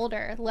got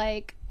older.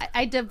 Like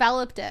I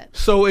developed it.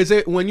 So is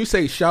it, when you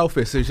say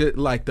shellfish, is it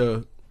like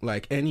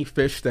any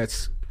fish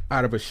that's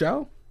out of a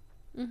shell?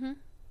 Mm-hmm.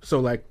 So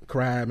like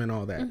crab and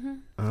all that. Mm-hmm.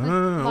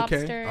 Ah, okay.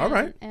 Lobster All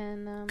right.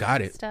 and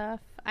Got it.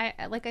 stuff. I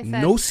like I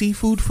said, No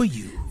seafood for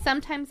you.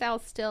 sometimes I'll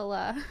still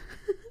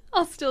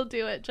I'll still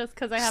do it just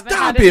because I haven't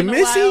Stop had it it, in a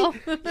Missy. while.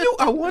 You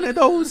are one of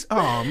those.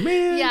 Oh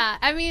man. Yeah,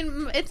 I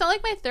mean, it's not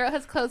like my throat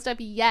has closed up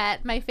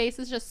yet. My face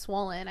is just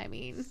swollen. I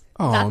mean,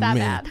 Oh, not that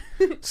man.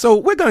 bad. So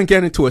we're gonna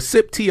get into a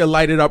sip tea or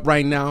light it up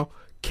right now.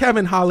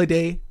 Kevin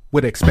Holiday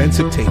with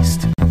Expensive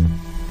Taste.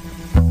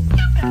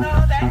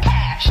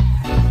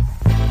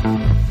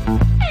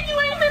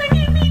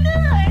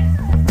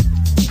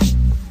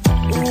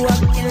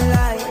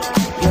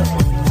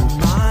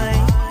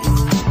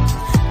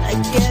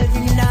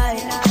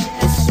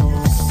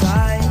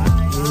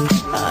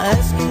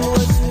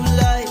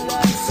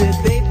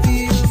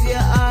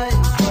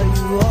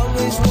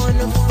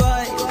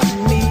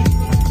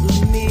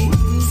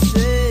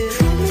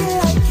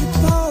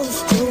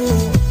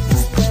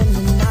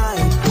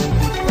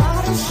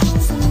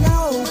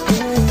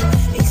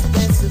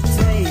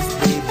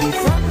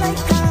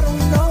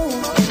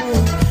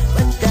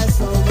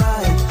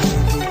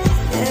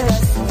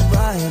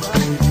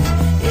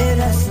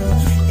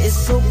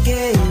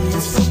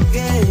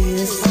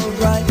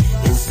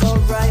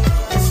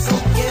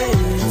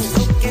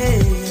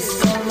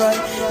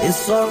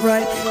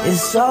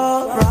 It's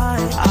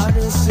alright, I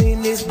done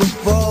seen this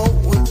before.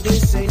 With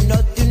this ain't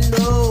nothing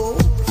new.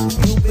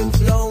 You been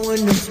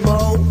blowing the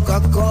smoke, I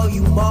call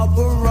you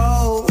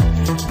Marlboro.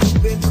 You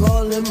been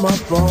calling my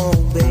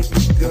phone, baby.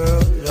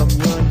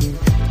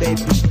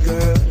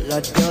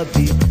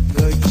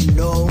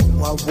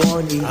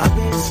 I've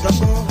been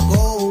stuck on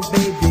gold,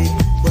 baby,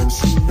 but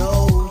you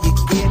know you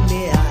give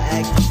me, I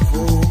act a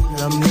fool.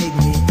 Now make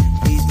me,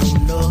 please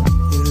don't look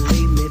and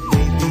leave me,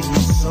 baby.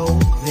 You're so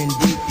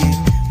vindictive,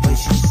 but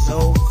you're so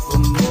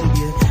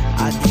familiar.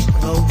 I get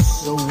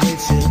closer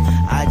with you,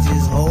 I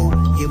just hope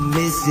you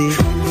miss it.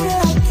 Treat me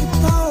like you're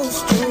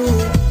supposed to.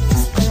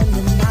 Spend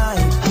the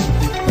night,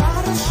 baby.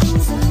 Bottle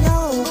shoes and no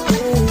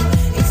boo.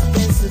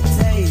 Expensive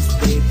taste,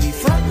 baby.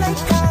 Front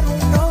like I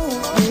don't know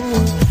you,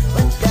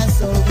 but that's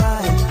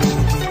alright,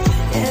 baby.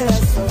 Yeah,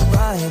 that's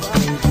alright,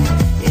 baby.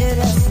 Yeah,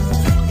 that's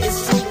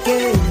it's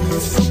okay,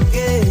 it's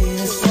okay,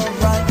 it's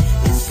alright,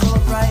 it's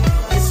alright,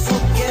 it's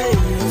okay,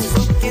 it's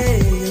okay,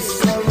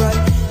 it's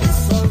alright,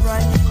 it's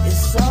alright,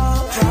 it's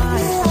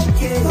alright.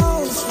 Okay,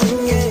 it's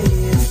okay,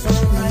 it's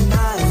alright,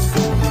 nice.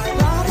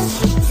 Bottle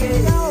shoes and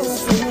no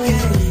boo.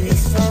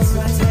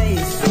 Expensive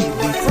taste,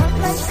 baby. Front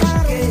like I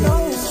don't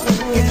know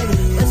you,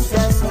 but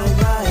that's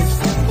alright.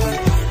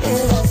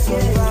 Yeah, that's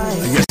alright.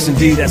 Yes,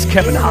 indeed. That's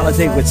Kevin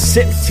Holiday with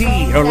Sip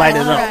Tea or Light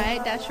It Up.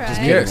 Right, that's right. Just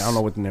kidding. Yes. I don't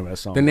know what the name of that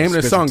song. The name of the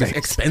Expensive song is Taste.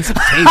 Expensive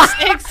Taste.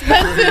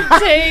 Expensive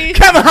taste.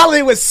 Kevin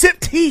Holiday with Sip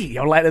Tea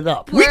or Light It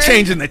Up. We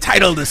changing the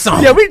title of the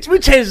song. Yeah, we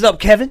changed it up,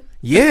 Kevin.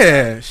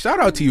 Yeah. Shout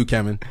out to you,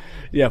 Kevin.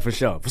 Yeah, for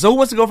sure. So who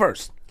wants to go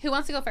first? Who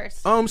wants to go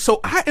first? So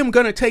I am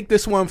gonna take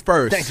this one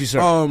first. Thank you, sir.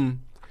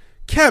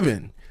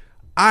 Kevin,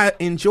 I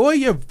enjoy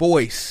your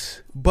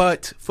voice,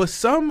 but for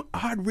some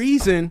odd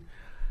reason,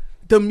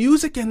 the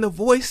music and the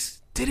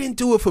voice didn't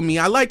do it for me.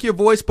 I like your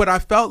voice, but I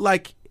felt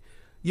like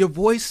your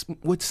voice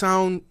would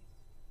sound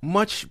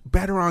much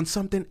better on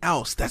something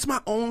else. That's my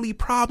only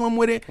problem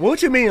with it.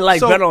 What you mean, like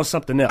So, better on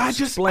something else? I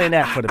just Explain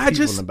that for the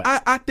people in the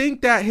back. I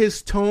think that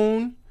his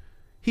tone,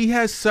 he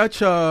has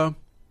such a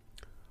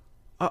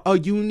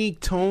unique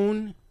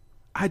tone.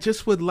 I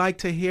just would like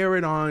to hear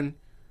it on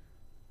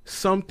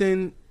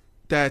something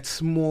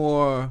that's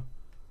more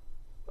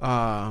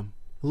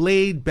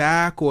laid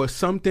back or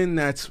something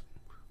that's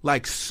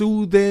like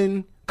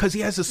soothing, because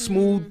he has a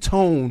smooth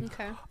tone.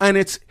 Okay. And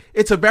it's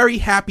a very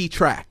happy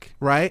track,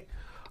 right?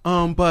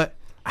 But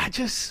I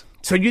just...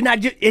 So you're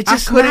not. It's I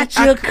just couldn't-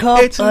 not your I- cup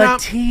it's of not-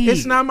 tea.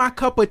 It's not my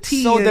cup of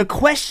tea. So the and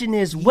question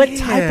is, what type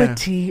Yeah. of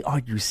tea are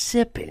you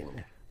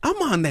sipping? I'm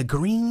on the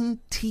green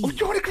tea. Oh,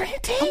 you want a green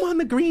tea? I'm on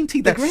the green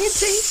tea. The green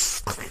tea?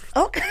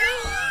 Okay.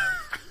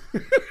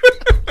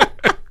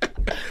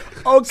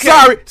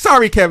 Okay.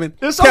 Sorry, Kevin.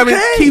 It's Kevin,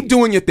 okay. keep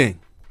doing your thing.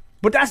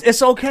 But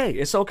it's okay.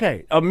 It's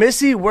okay.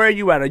 Missy, where are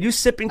you at? Are you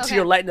sipping tea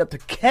or lighting up to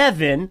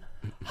Kevin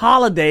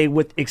Holiday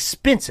with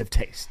Expensive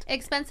Taste?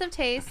 Expensive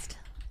taste.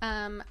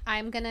 I'm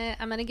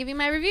gonna give you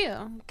my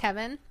review,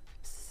 Kevin,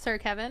 Sir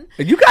Kevin.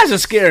 You guys are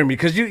scaring me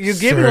because you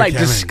give me Sir like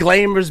Kevin.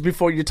 disclaimers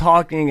before you're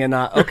talking, and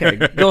okay,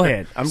 go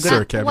ahead. I'm good.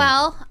 Sir Kevin.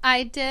 Well,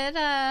 I did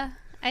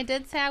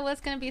say I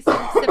was gonna be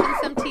sipping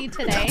some tea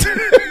today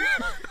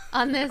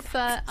on this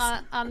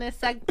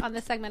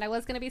segment. I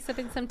was gonna be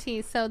sipping some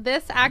tea. So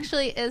this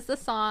actually is the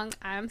song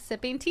I'm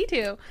sipping tea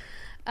to.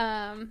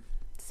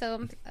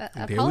 So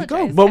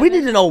apologize. But we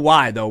need to know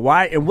why though.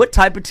 Why and what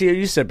type of tea are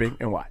you sipping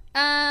and why?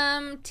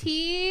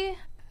 Tea.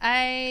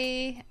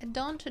 I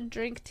don't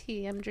drink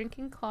tea. I'm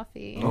drinking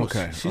coffee.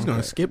 Okay, She's going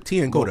to skip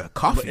tea and go to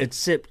coffee. It's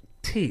sip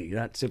tea,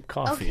 not sip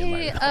coffee.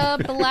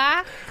 Okay,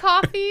 black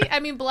coffee. I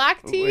mean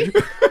black tea.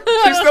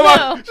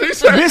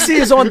 Missy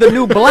is on the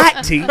new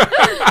black tea.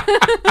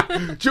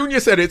 Junior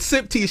said it's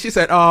sip tea. She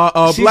said,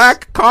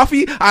 black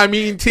coffee. I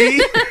mean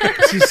tea.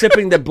 She's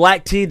sipping the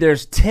black tea.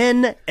 There's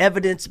 10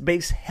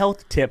 evidence-based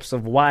health tips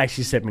of why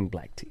she's sipping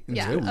black tea.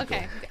 Yeah.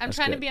 Okay. I'm That's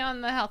trying to good. be on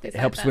the healthy side. It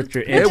helps then. with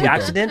your There we go.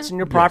 antioxidants and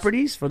your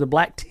properties for the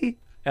black tea.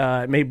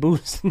 It may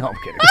boost. No, I'm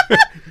kidding.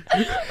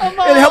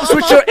 It helps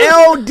with your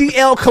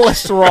LDL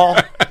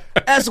cholesterol,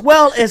 as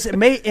well as it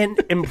may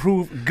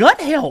improve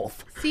gut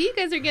health. See, you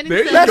guys are getting. There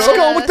you some, Let's go.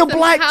 go with the some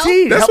black health-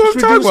 tea. That's Helps what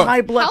I'm talking reduce about.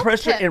 high blood Health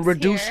pressure and tips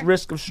reduce here.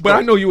 risk of stroke. But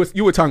I know you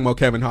were talking about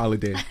Kevin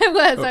Holiday.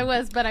 I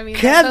was, but I mean,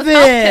 those health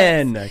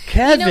Kevin, tips.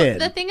 Kevin. You know,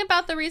 the thing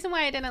about the reason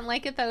why I didn't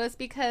like it though is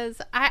because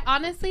I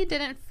honestly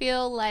didn't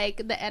feel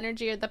like the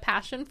energy or the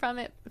passion from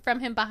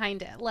him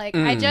behind it. Like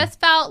I just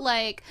felt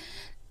like.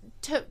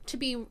 To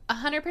be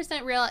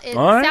 100% real, it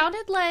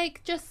sounded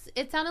like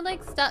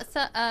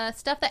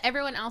stuff that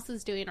everyone else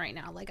is doing right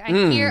now. Like I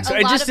hear So a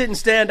it lot just of, didn't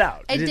stand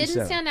out. It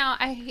didn't stand out.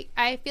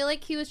 I feel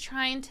like he was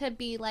trying to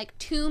be like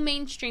too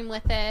mainstream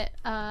with it,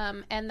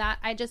 and that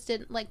I just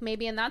didn't like.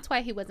 Maybe, and that's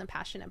why he wasn't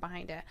passionate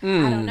behind it.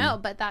 I don't know,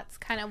 but that's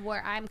kind of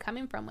where I'm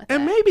coming from with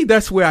And it. maybe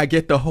that's where I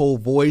get the whole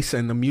voice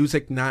and the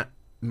music not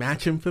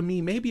matching for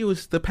me. Maybe it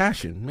was the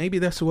passion. Maybe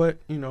that's what,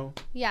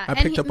 Yeah, I and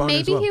picked up on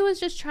maybe as well. he was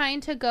just trying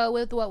to go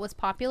with what was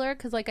popular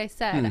because, like I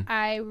said,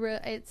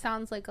 it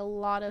sounds like a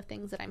lot of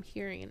things that I'm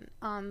hearing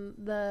on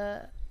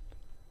the,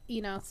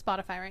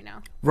 Spotify right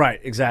now.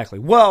 Right, exactly.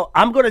 Well,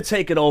 I'm going to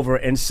take it over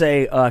and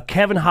say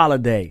Kevin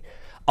Holiday,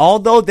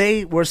 although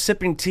they were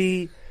sipping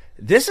tea,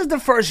 this is the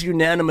first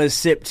unanimous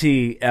sip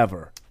tea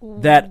ever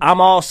that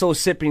I'm also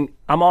sipping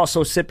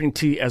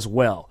tea as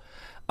well.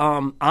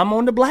 I'm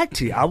on the black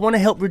tea. I want to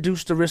help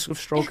reduce the risk of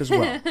stroke as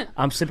well.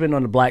 I'm sipping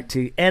on the black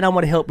tea, and I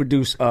want to help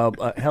reduce,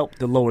 help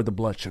to lower the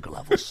blood sugar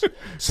levels.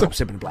 So I'm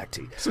sipping black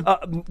tea.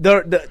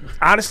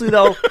 Honestly,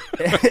 though,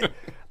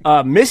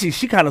 Missy,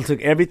 she kind of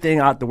took everything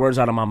out, the words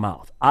out of my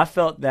mouth. I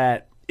felt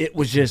that it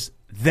was just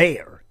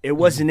there. It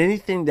wasn't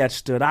anything that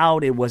stood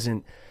out. It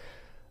wasn't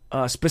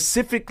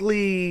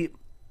specifically.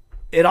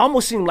 It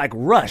almost seemed like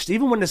rushed.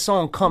 Even when the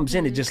song comes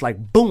in, it just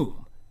like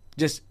boom,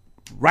 just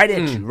right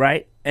at you,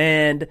 right?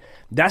 And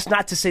that's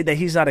not to say that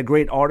he's not a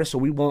great artist, or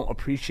we won't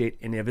appreciate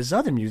any of his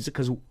other music,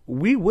 because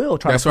we will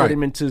try to put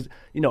him into,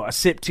 a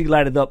Sip Tea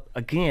Light It Up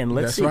again.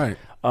 Let's see. Right.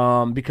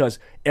 Because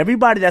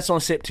everybody that's on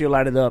Sip Tea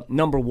Light It Up,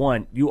 number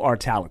one, you are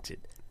talented.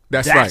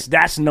 That's right.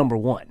 That's number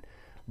one.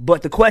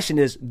 But the question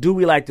is, do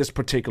we like this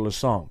particular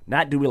song?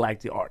 Not do we like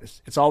the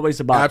artist. It's always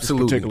about this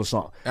particular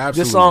song. Absolutely.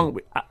 This song,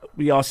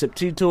 we all sip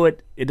tea to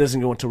it. It doesn't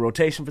go into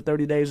rotation for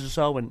 30 days or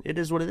so, and it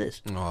is what it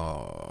is.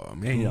 Oh,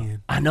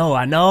 man. I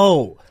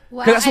know.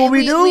 Well, that's what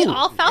we do. We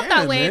all felt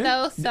that way,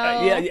 though.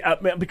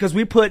 So because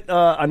we put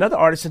another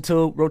artist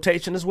into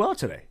rotation as well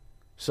today.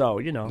 So,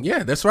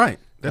 Yeah, that's right.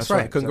 That's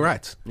right.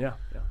 Congrats. So, yeah.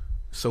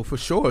 So, for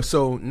sure.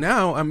 So,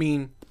 now,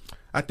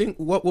 I think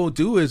what we'll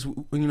do is,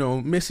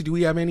 Missy, do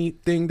we have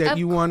anything that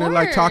you want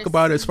to talk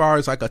about as far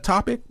as like a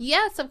topic?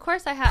 Yes, of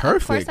course I have.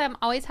 Perfect. Of course, I'm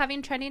always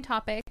having trending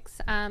topics.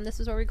 This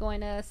is where we're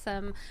going to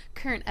some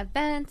current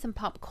events and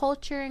pop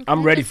culture, and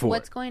I'm ready for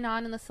what's going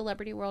on in the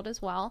celebrity world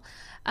as well.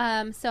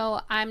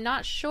 So I'm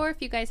not sure if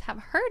you guys have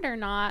heard or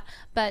not,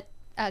 but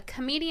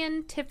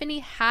comedian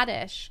Tiffany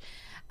Haddish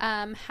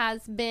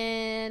has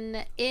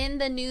been in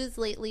the news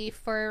lately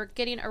for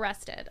getting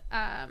arrested.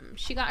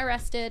 She got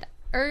arrested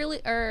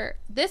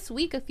this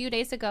week, a few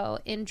days ago,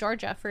 in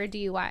Georgia for a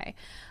DUI.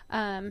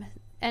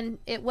 And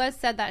it was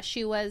said that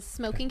she was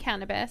smoking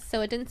cannabis,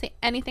 so it didn't say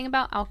anything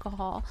about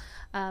alcohol.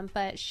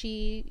 But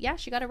she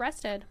got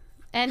arrested.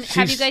 And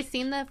have you guys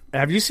seen the...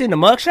 Have you seen the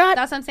mugshot?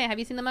 That's what I'm saying. Have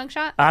you seen the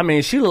mugshot?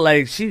 She look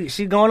like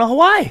she going to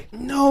Hawaii.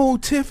 No,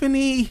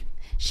 Tiffany.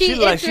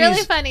 It's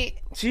really funny.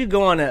 She's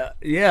going to...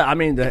 Yeah,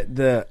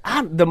 the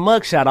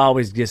mugshot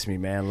always gets me,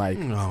 man. Like,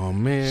 oh,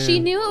 man. She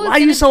knew it was... Why are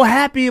you so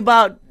happy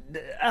about...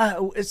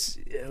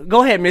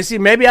 Go ahead, Missy.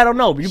 Maybe I don't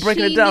know, but you're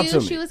breaking it down to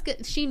me.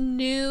 She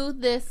knew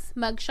this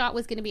mugshot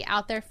was going to be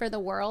out there for the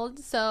world,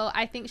 so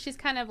I think she's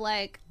kind of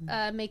like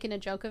making a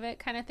joke of it,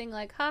 kind of thing,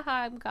 like,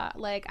 haha,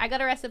 I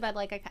got arrested, but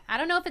like I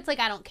don't know if it's like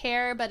I don't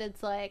care, but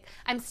it's like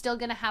I'm still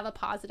going to have a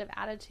positive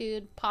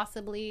attitude,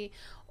 possibly,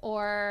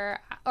 or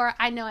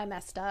I know I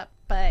messed up,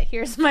 but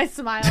here's my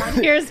smile and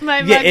here's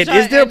my mugshot.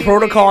 Is there a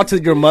protocol to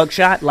your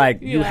mugshot?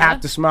 Like, you have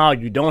to smile,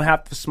 you don't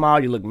have to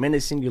smile, you look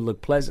menacing, you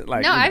look pleasant.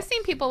 Like, I've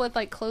seen people with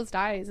like closed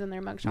eyes in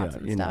their mugshots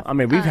and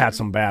stuff. We've had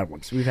some bad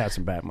ones. We've had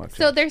some bad mugshots.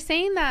 So they're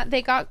saying that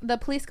the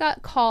police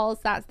got calls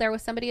that there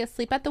was somebody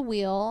asleep at the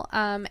wheel,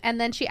 and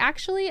then she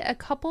actually, a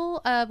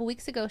couple of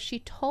weeks ago, she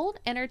told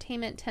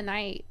Entertainment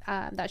Tonight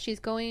that she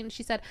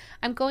said,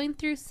 I'm going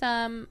through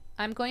some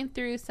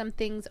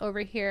things over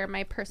here.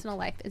 My personal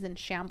life is in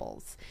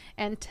shambles.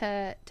 And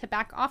to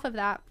back off of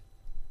that,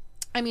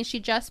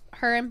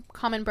 her and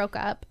Common broke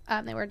up.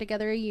 They were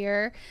together a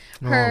year.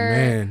 Oh,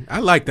 man. I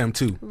like them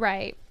too.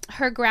 Right.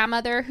 Her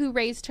grandmother who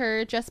raised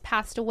her just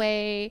passed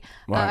away.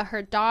 Wow.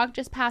 Her dog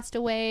just passed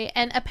away.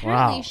 And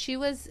apparently she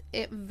was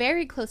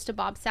very close to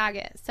Bob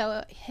Saget.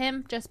 So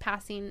him just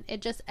passing,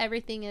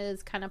 everything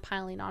is kind of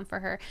piling on for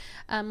her.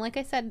 Like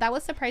I said, that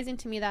was surprising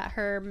to me that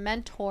her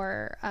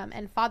mentor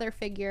and father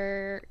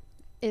figure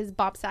is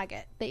Bob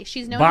Saget.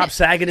 She's known Bob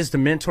Saget is the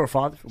mentor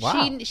father?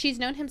 Wow. She's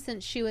known him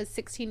since she was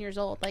 16 years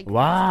old. Like,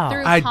 wow.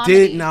 Through I comedy.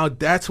 did. Now,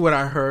 that's what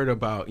I heard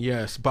about.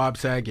 Yes, Bob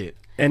Saget.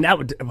 And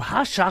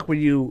how shocked were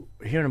you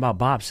hearing about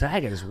Bob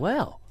Saget as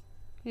well?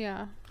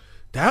 Yeah.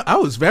 I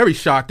was very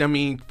shocked.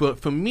 But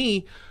for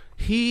me,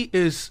 he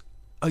is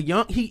a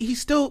young... He's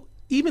still...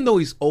 Even though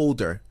he's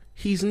older,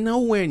 he's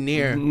nowhere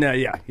near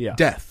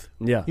death.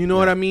 Yeah. You know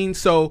what I mean?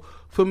 So,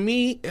 for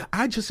me,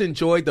 I just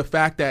enjoyed the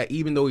fact that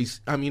even though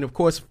he's... of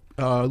course...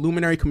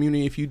 Luminary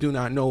community, if you do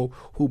not know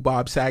who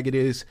Bob Saget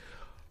is,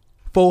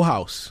 Full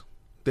House,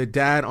 the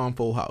dad on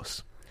Full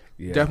House.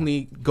 Yeah.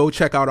 Definitely go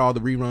check out all the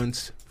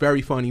reruns.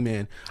 Very funny,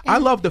 man. I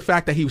love the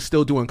fact that he was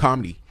still doing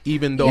comedy,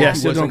 even though he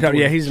wasn't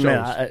doing he's shows.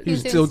 Man. He was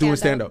still doing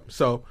stand-up.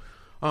 So,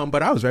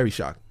 but I was very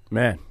shocked.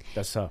 Man,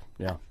 that's tough.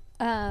 Yeah.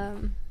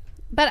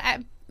 But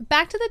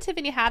back to the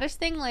Tiffany Haddish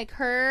thing, like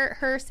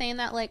her saying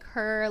that like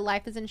her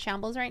life is in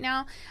shambles right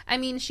now.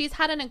 She's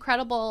had an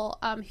incredible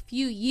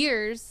few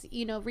years,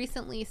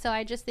 recently. So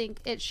I just think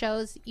it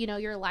shows,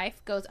 your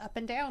life goes up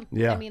and down.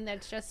 Yeah.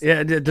 That's just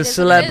the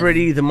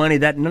celebrity, the money,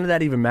 that none of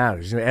that even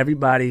matters.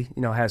 Everybody,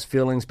 has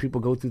feelings. People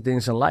go through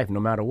things in life,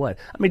 no matter what.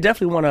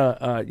 Definitely want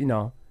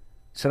to,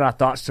 send our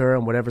thoughts to her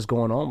and whatever's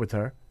going on with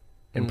her.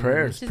 And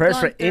prayers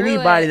for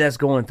anybody that's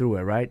going through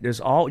it, right?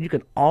 You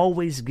can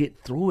always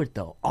get through it,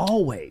 though.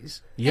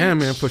 Always. Yeah,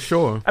 man, for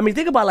sure.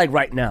 Think about like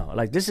right now.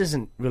 Like, this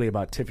isn't really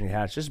about Tiffany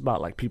Haddish. It's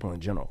about like people in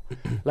general.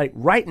 Like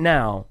right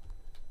now,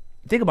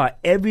 think about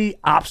every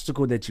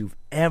obstacle that you've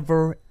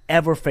ever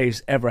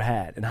faced, ever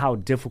had, and how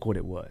difficult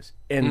it was.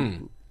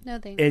 And No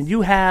thanks. And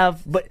you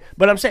have, but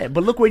I'm saying,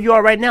 but look where you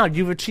are right now.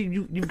 You've achieved,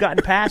 you've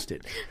gotten past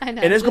it. I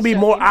know, And there's gonna be just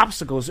more joking.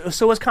 obstacles.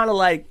 So it's kind of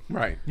like,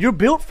 Right. you're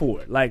built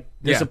for it. Like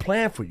there's Yeah. a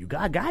plan for you.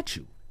 God got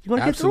you. You're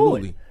gonna get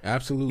Absolutely. through it.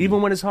 Absolutely.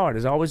 Even when it's hard,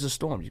 there's always a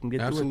storm. You can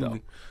get Absolutely. through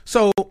it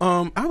So,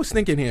 I was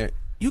thinking here,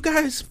 you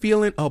guys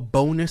feeling a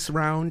bonus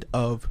round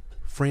of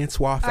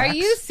Francois Are facts?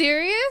 you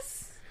serious?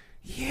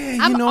 Yeah,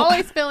 I'm know-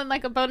 always feeling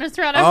like a bonus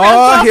round. of Oh,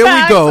 Francois here we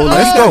facts. go.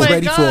 Let's Oh go. my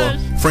Ready gosh.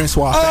 for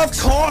Francois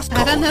facts. Of course.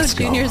 I don't know if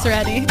Junior's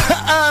ready.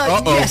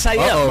 Yes, I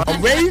am. I'm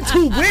ready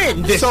to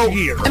win this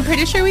year. I'm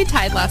pretty sure we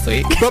tied last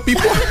week. But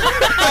before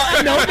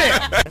No,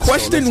 man.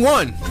 question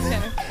one,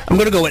 I'm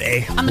gonna go with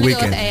A. I'm gonna go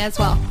with A as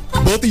well.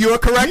 both of you are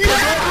correct.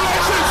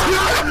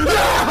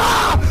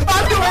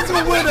 I knew I was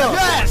a winner.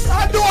 Yes,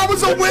 I knew I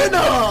was a winner.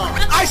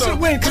 I should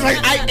win because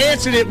I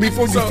answered it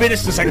before you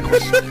finished the second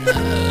question.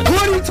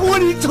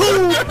 2022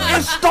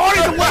 is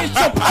starting the way it's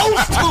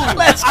supposed to.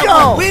 Let's go.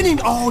 I'm winning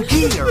all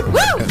year.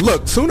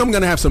 Look, soon I'm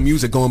gonna have some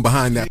music going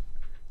behind that.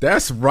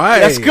 That's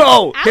right. Let's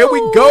go. Here we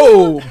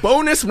go.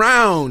 Bonus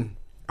round.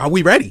 Are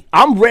we ready?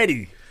 I'm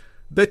ready.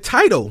 The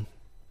title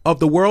of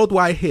the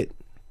worldwide hit,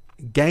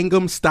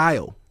 Gangnam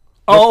Style,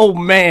 Oh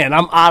man,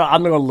 I'm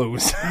gonna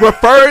lose.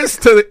 refers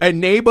to a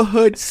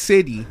neighborhood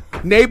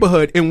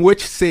in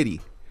which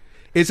city?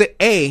 Is it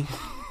A,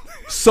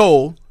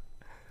 Seoul,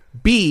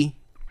 B,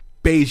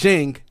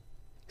 Beijing,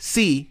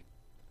 C,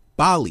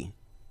 Bali?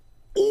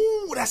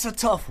 Ooh, that's a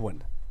tough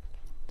one.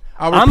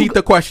 I'll repeat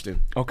the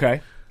question.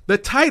 Okay. The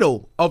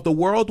title of the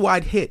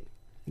worldwide hit,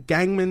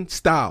 Gangnam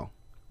Style,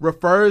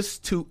 refers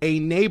to a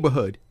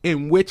neighborhood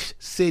in which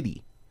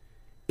city?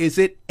 Is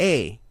it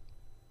A,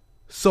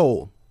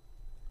 Seoul,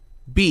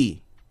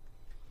 B,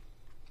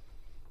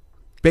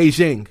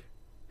 Beijing,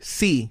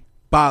 C,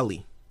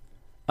 Bali?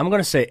 I'm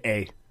gonna say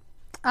A.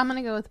 I'm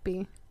gonna go with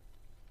B.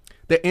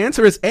 The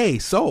answer is A,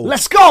 Seoul.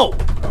 Let's go. All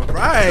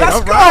right. Let's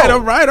all go. right. All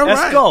right. All right.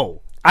 Let's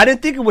go. I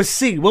didn't think it was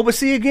C. What was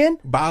C again?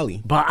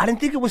 Bali. But I didn't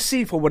think it was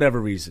C for whatever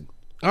reason.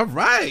 All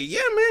right. Yeah,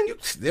 man.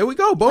 There we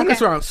go.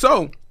 Bonus round.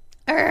 So,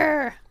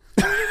 Err.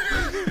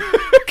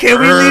 Can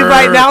we leave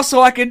right now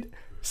so I can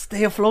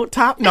stay afloat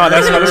top? No,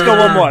 that's not. Let's go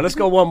one more. Let's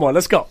go one more.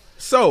 Let's go.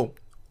 So,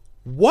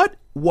 what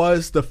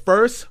was the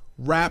first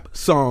rap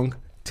song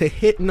to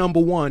hit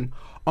 #1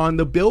 on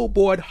the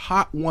Billboard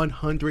Hot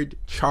 100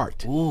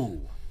 chart?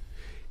 Ooh.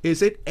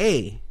 Is it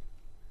A,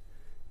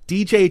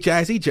 DJ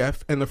Jazzy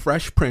Jeff and the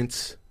Fresh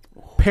Prince,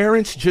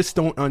 Parents Just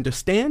Don't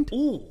Understand?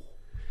 Ooh.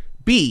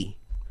 B,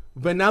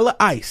 Vanilla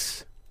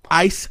Ice,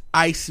 Ice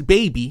Ice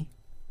Baby?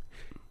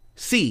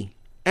 C,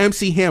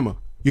 MC Hammer,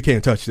 You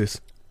Can't Touch This?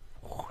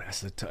 Oh,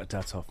 that's a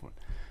tough one.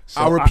 So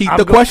I'll repeat I'm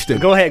the question.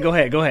 Go ahead.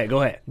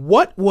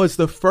 What was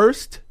the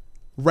first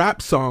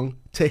rap song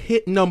to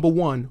hit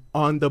 #1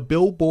 on the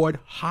Billboard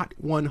Hot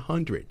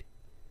 100?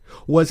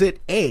 Was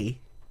it A,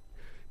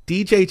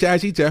 DJ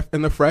Jazzy Jeff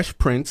and the Fresh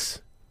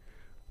Prince,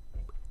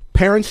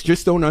 Parents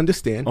Just Don't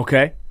Understand?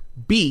 Okay.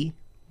 B,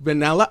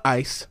 Vanilla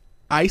Ice,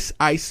 Ice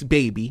Ice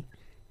Baby?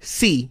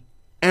 C,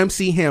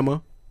 MC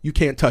Hammer, You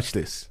Can't Touch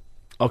This?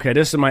 Okay,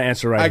 this is my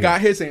answer right I here.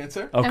 got his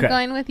answer. Okay. I'm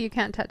going with You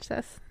Can't Touch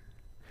This.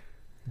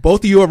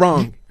 Both of you are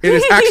wrong. It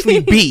is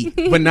actually B,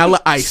 Vanilla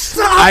Ice.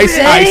 Stop Ice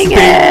it. Ice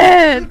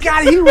Baby.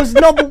 God, he was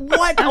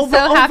 #1 I'm over,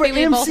 so happy over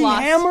we both MC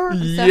lost. Hammer.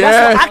 Yeah.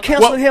 That's why I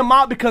canceled Well- him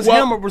out because well-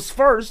 Hammer was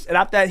first, and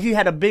I thought he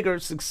had a bigger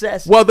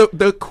success. Well, the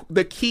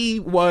key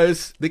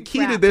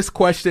to Rap. this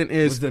question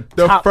is Was the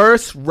the top-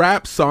 first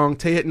rap song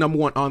to hit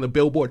 #1 on the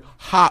Billboard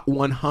Hot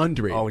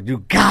 100. Oh,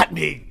 you got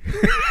me.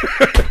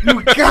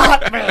 You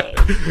got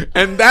me.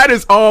 And that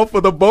is all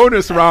for the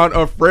bonus round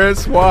of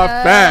Francois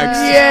Facts.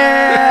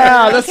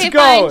 Yeah, let's Okay, go.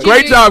 fine, Junior,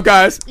 Great job,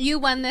 guys. You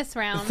won this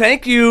round.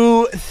 Thank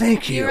you.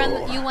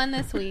 You won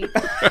this week.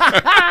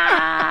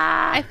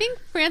 I think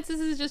Francis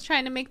is just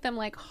trying to make them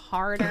like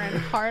harder and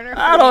harder.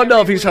 I don't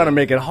know if he's trying to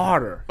make it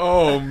harder.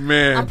 Oh,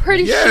 man. I'm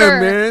pretty yeah,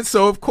 sure. man.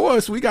 So, of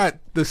course, we got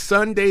the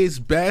Sunday's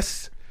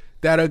best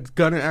that are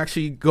going to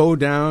actually go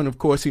down. Of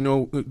course,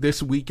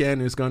 this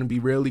weekend is going to be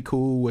really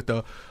cool with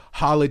the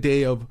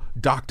holiday of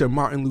Dr.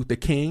 Martin Luther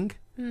King.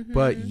 Mm-hmm.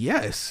 But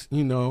yes,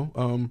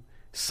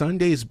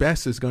 Sunday's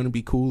best is going to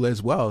be cool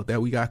as well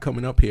that we got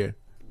coming up here.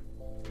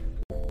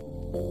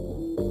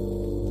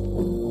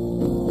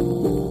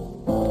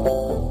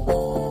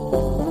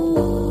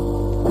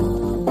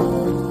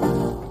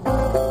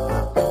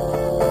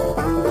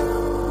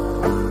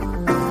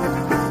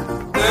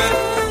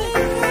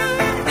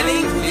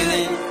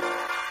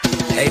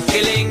 Hey,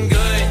 feeling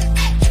good,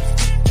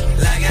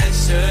 like I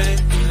should.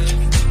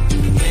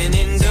 When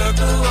in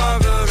circle,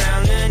 walk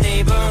around the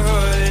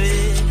neighborhood.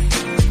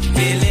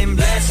 Feeling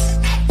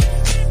blessed,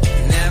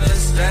 never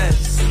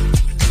stressed.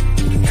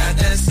 Got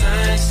that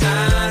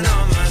sunshine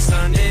on my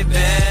Sunday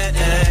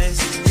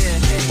best.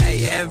 Yeah.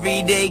 Hey,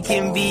 every day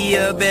can be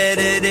a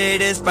better day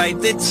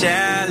despite the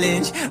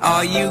challenge.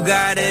 All you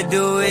gotta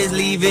do is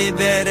leave it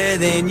better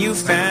than you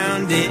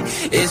found it.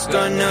 It's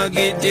gonna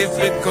get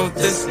difficult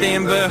to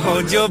stand, but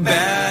hold your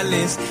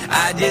balance.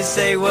 I just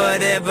say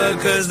whatever,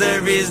 cause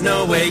there is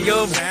no way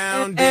you're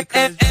around it.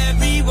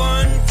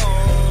 Everyone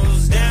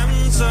falls down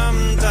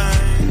sometimes.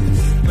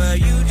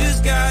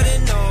 gotta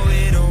know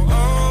it'll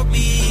all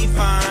be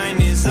fine.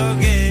 It's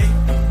okay.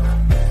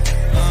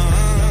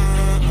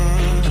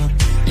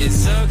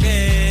 It's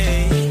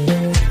okay.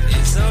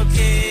 It's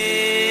okay.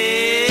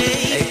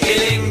 Hey,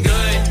 feeling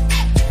good,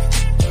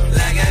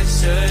 like I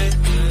should.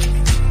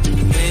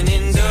 When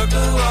in dark,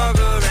 walk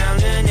around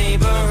the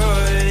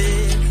neighborhood.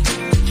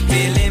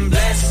 Feeling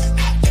blessed,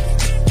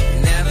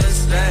 never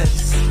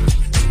stressed.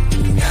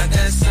 Got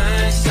that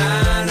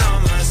sunshine on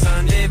my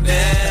Sunday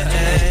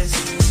best.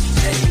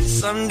 Hey,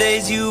 some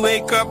days you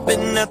wake up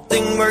and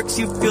nothing works,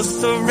 you feel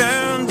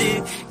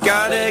surrounded.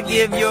 Gotta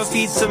give your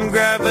feet some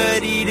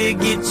gravity to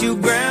get you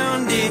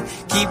grounded.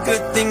 Keep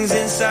good things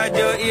inside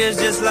your ears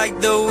just like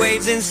the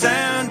waves and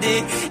sound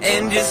it.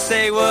 And just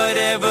say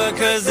whatever,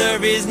 cause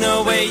there is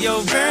no way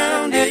you're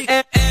grounded.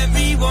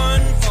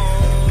 Everyone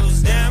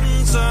falls down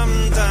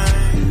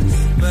sometimes,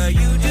 but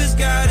you just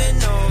gotta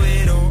know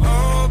it'll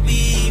all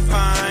be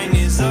fine.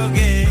 It's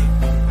okay.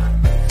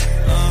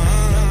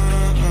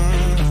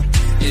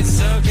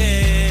 It's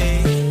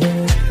okay.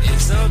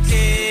 It's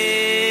okay.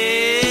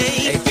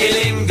 Hey,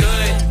 feeling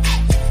good,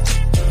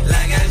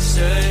 like I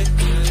should.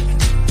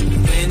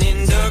 When in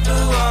dark,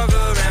 walk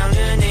around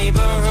the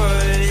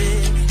neighborhood.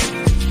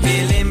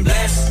 Feeling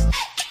blessed,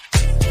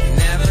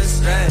 never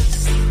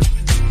stressed.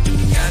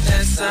 Got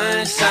that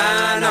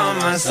sunshine on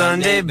my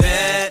Sunday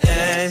best.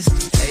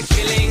 Hey,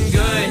 feeling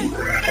good,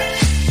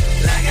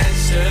 like I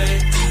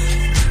should.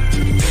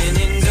 When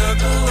in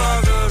dark,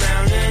 walk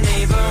around the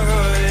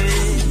neighborhood.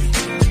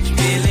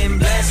 Feeling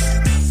blessed,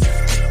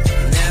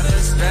 never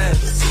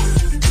stressed.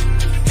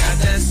 Got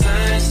that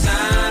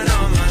sunshine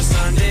on my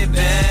Sunday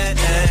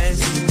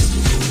best.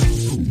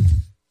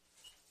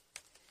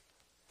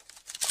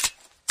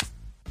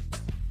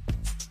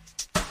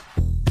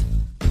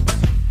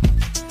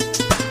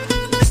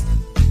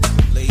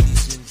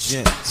 Ladies and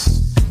gents,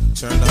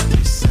 turn up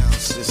your sound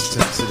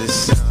system to the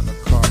sound of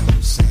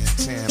Carlos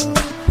Santana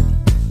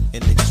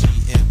in the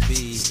GMB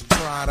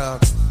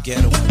product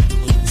Ghetto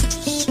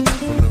Blues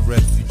from the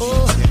refugee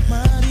camp.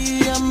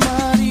 Maria,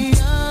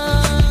 Maria,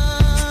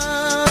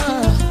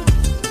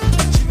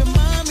 she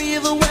remind me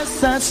of a West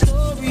Side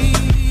Story,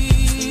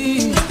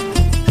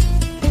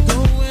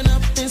 growing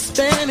up in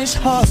Spanish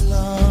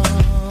Harlem.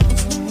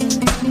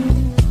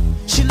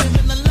 She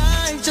living a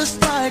life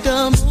just like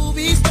a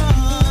movie star.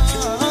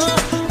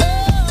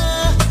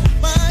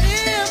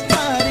 Maria,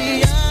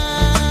 Maria,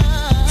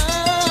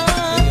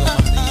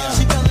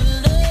 she fell in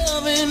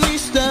love in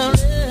East LA.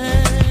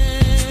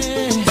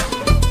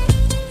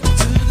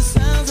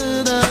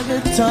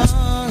 Guitar,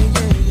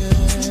 yeah,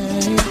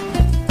 yeah.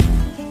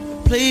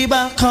 Played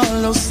by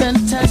Carlos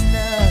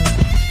Santana.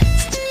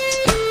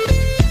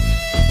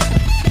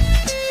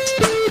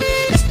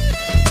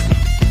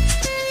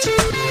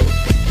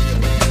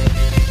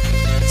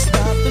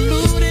 Stop the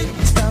looting,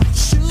 stop the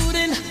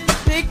shooting,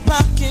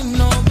 pickpocketing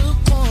on the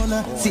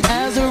corner. See,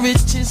 as the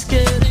rich is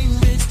getting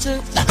richer,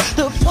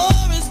 the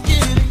poor is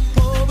getting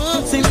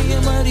poorer. See me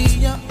and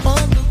Maria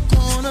on the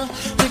corner,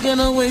 thinking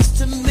of ways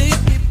to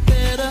make it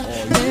better.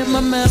 In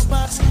my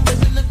mailbox,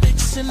 there's an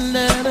eviction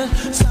letter.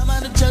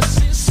 Somebody just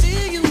said,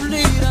 see you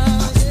later.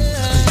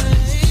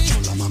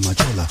 Yeah. Mama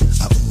chola,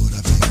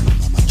 ahora vengo,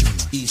 mama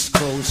chola. East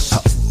Coast.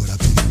 Ahora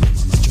vengo,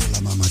 mama chola,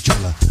 mama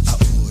chola.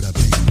 Ahora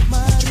vengo,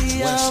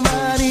 Maria,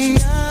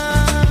 Maria.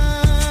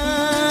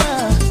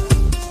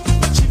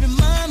 She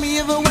remind me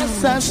of a West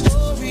Side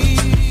Story,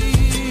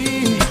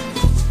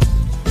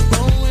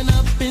 growing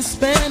up in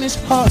Spanish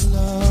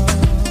Harlem.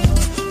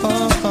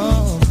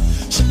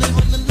 She live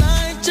on the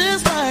life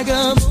just like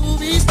a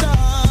movie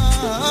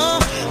star.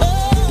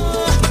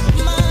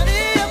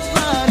 Maria,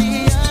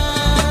 Maria.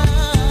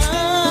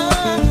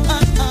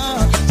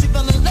 She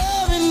fell in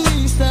love in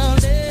East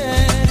LA.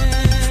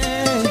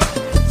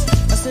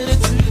 I said it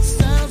to the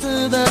sounds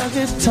of the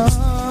guitar,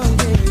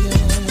 yeah,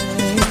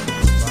 yeah.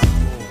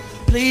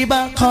 Played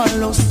by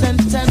Carlos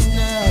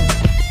Santana.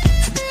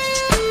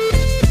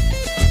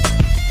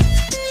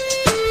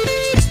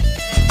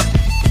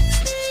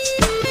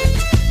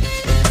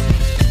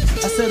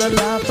 I said a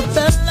la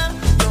favela,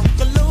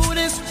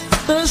 Lotus,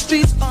 the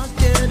streets are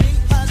getting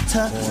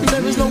hotter.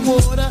 There is no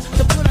water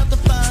to put out the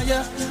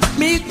fire.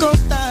 Mi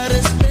contar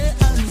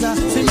esperanza.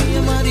 See me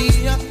and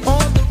Maria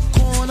on the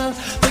corner,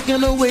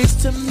 thinking of ways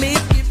to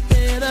make it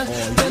better.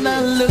 Then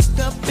I look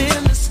up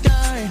in the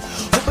sky,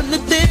 hoping the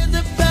days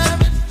of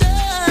paradise.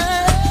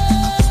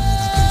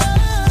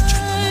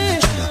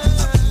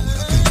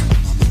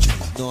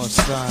 North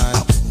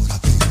side.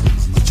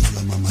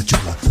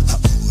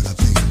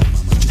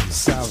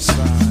 South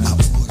side.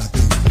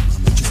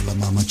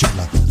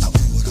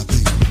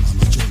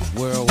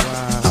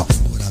 Worldwide.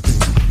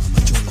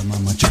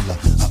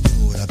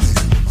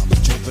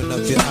 Open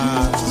up your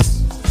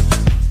eyes.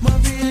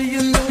 Maria,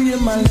 you know you're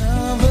my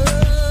lover.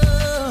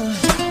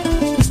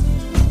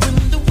 When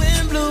the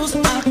wind blows,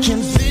 I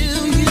can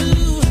feel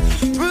you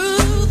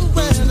through the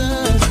weather.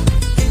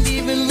 And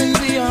even when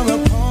we are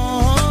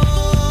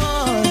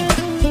apart,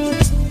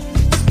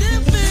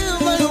 still feel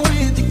like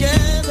we're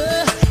together.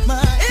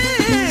 My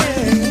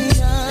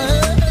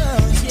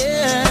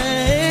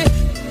yeah.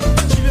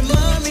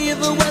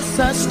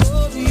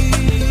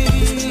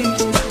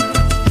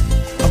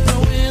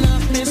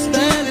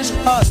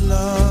 our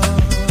love.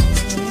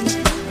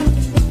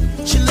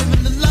 She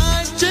living the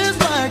life just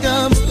like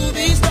a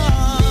movie star.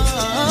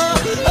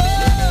 Oh,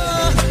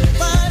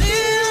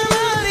 Maria,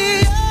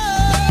 Maria.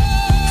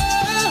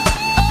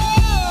 Oh,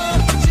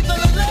 she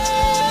fell in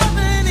love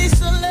in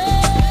East LA.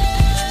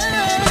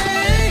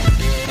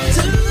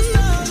 To the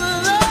sound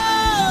of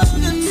love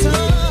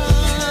guitar.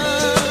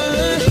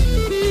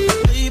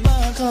 Viva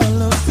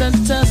Carlos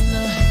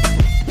Santana.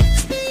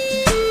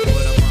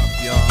 Put 'em up,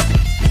 y'all.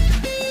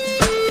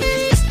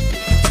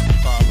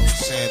 Carlos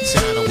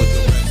Santana with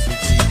the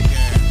refugee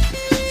gang.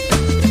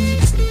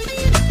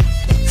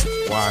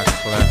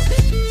 Wyclef,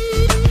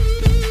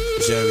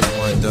 Jerry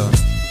Wonder,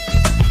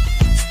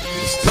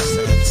 Mr.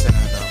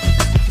 Santana,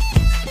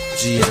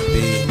 GMB.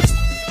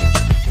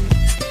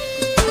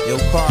 Yo,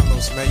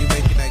 Carlos, man, you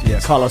making that? Yeah,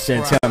 Carlos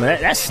Santana.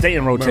 That's stay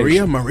in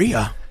rotation.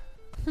 Maria.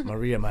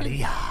 Maria.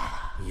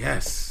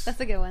 Yes. That's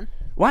a good one.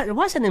 Why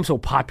is that name so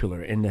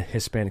popular in the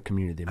Hispanic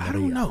community? Maria? I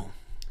don't know.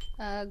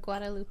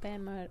 Guadalupe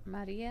and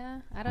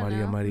Maria. I don't Maria,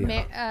 know.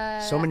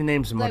 Maria. So many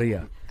names, like,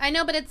 Maria. I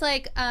know, but it's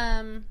like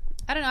I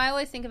don't know. I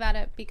always think about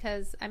it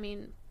because I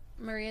mean,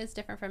 Maria is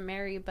different from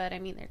Mary, but I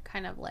mean they're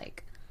kind of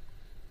like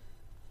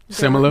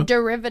Similar?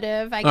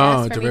 derivative, I guess, Oh,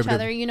 from derivative. each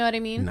other. You know what I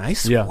mean?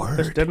 Nice Yeah,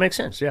 word. that makes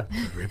sense. Yeah,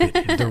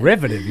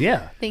 derivative.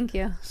 Yeah, Thank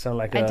you. sound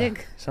like I did.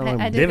 sound I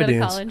like did go to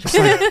dividends. college.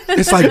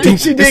 It's like du-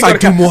 She did it's go like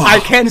to co- Dumois. I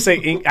can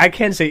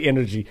say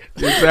energy.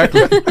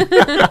 Exactly.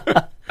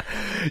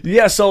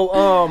 Yeah,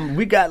 so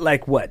we got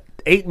like what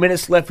 8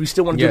 minutes left. We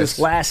still want to do Yes. this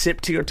last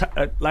sip to your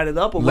light it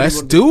up. Or what Let's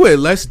you wanna do it.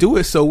 Let's do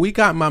it. So we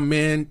got my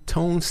man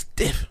Tone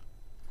Stiff.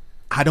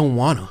 I don't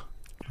wanna.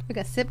 We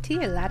got sip tea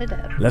or light it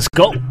up. Let's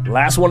go.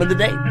 Last one of the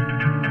day.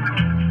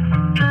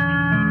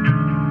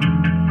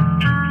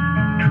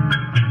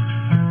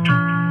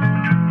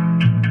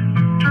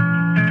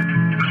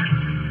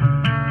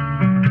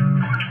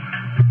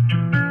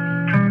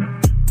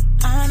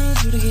 I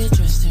need you to get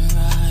dressed and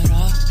ride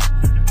off.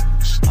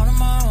 On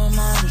my own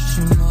mind, but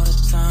you know the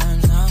time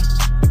now.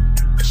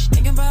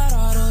 Thinking about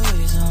all the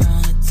ways I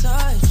wanna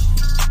touch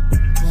you,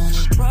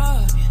 wanna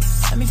rub you.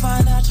 Let me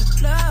find out you're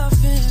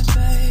bluffing,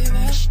 baby.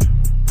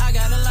 I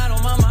got a lot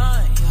on my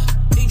mind, yeah.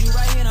 Need you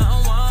right here to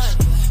unwind,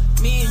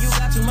 yeah. Me and you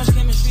got too much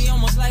chemistry,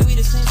 almost like we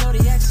the same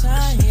zodiac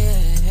sign,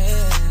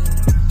 yeah.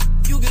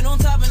 You get on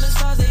top and the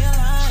stars they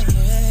align,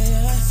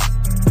 yeah.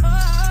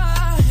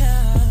 Oh,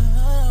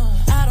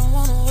 yeah. I don't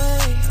wanna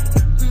wait.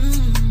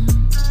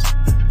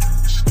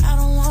 I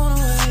don't wanna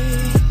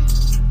wait.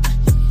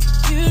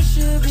 You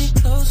should be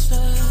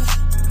closer.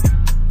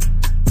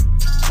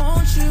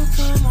 Won't you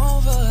come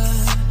over?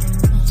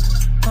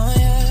 Oh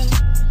yeah.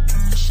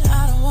 I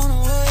don't wanna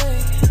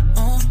wait.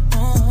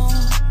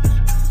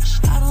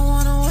 I don't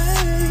wanna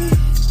wait.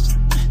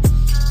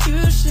 You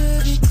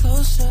should be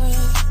closer.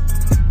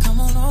 Come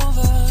on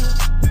over.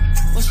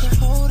 What's the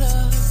hold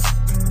up?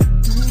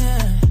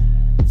 Yeah.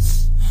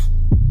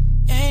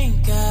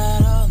 Ain't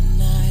got all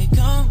night,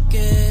 come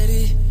get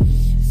it.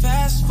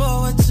 Fast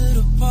forward to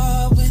the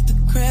part with the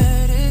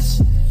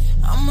credits.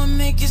 I'ma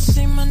make you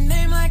say my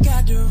name like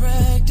I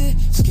directed.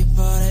 Skip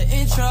all the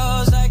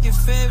intros like your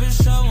favorite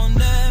show on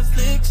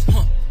Netflix.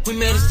 We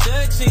made it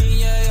 13,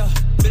 yeah, yeah.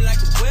 Feel like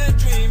a wet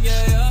dream,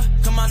 yeah, yeah.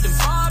 Come out the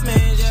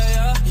apartment, yeah,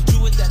 yeah. Hit you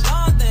with that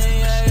long thing,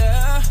 yeah,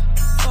 yeah.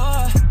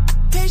 Oh,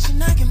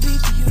 patient I can be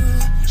for you.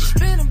 It's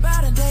been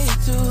about a day or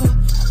two.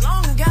 How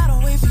long I gotta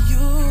wait for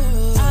you?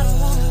 I don't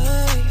wanna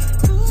wait.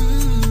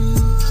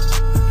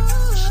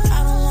 I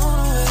don't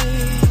wanna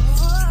wait.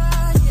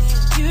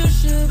 You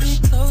should be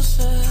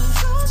closer.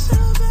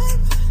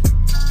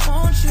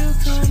 Won't you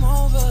come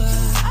over?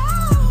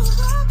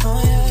 Oh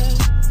yeah.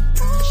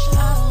 I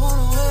don't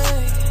wanna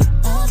wait.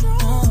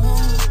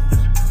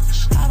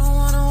 I don't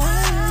wanna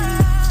wait.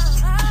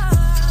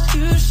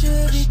 You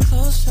should be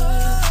closer.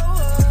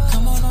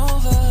 Come on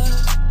over.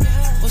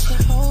 What's the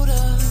hold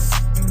up?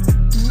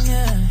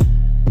 Yeah.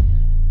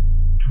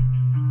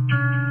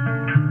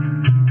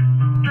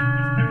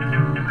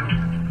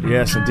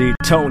 Yes, indeed.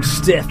 Tone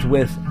Stiff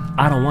with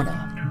I Don't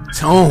Wanna.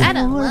 Tone. I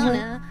don't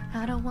wanna.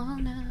 I don't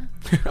wanna.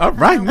 All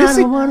right,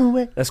 Missy.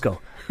 Let's go.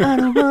 I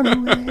don't wanna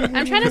wait.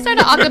 I'm trying to start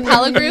an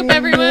acapella group,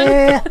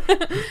 everyone.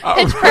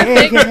 Pitch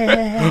perfect.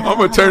 I'm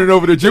gonna turn it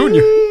over to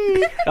Junior.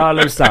 Oh,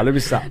 let me stop.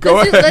 Go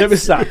Let's do- ahead. Let me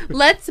stop.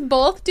 Let's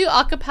both do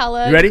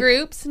acapella You ready?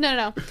 groups.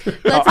 No.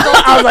 Let's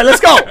I was like, let's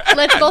go.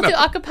 Let's both do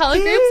acapella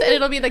groups, and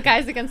it'll be the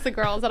guys against the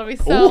girls. That'll be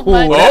so Ooh,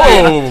 much.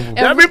 oh.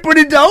 That'd be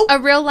pretty dope. A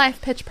real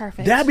life pitch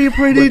perfect. That'd be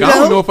pretty Look, I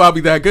don't know dope. if I'll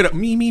be that good at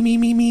me.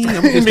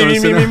 I'm just gonna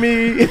sit down.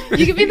 Me.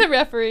 You can be the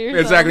referee. or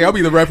Exactly. I'll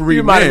be the referee.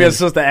 You might man. be a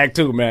sister act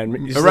too, man.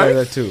 You All right.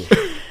 that too. something.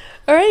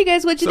 All right, you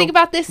guys. What'd you think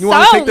about this You song?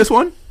 want to take this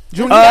one,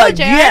 Junior? Go, Jared.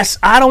 Yes,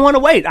 I don't want to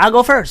wait. I'll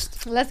go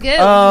first. Let's go.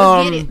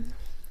 Let's get it.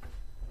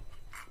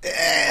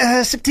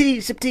 Sip tea.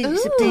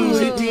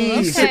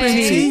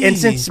 okay. And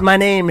since my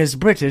name is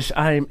British,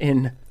 I'm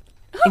in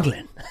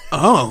England.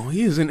 Oh,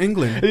 he is in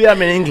England. Yeah,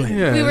 I'm in England.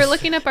 Yes. We were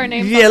looking up our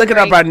names. Yeah, on looking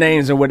break. up our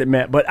names and what it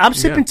meant. But I'm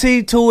sipping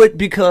tea to it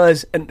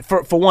because, and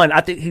for one,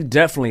 I think he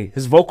definitely,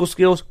 his vocal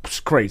skills,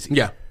 crazy.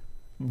 Yeah.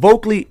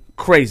 Vocally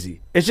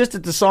crazy. It's just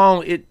that the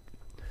song it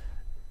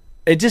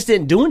just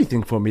didn't do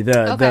anything for me.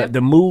 The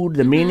mood,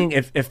 the meaning,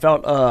 it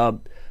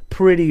felt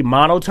pretty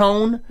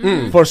monotone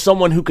for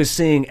someone who could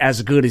sing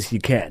as good as he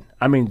can.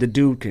 I mean, the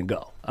dude can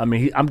go. I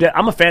mean,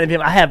 I'm a fan of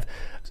him. I have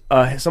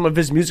some of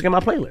his music in my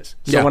playlist.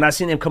 So when I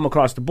seen him come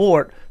across the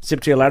board,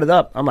 Sip Tea Light It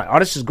Up, I'm like, oh,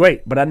 this is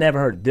great. But I never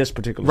heard this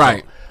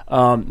particular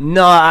song.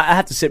 No, I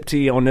have to sip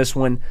tea on this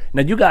one.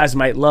 Now, you guys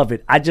might love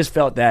it. I just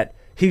felt that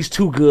he's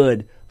too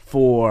good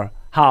for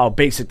how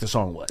basic the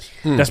song was.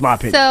 That's my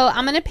opinion. So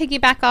I'm going to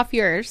piggyback off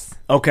yours.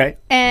 Okay.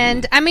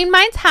 And I mean,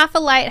 mine's half a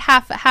light,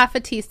 half a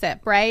tea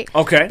sip, right?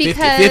 Okay.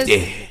 Because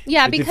 50-50.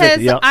 Yeah, 50-50,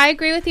 because yep. I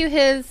agree with you.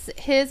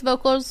 His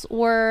vocals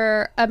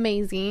were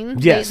amazing.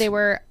 Yes. They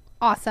were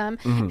awesome.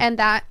 And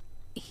that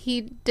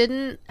he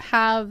didn't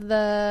have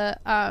the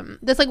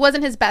this like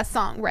wasn't his best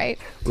song, right?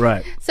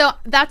 Right. So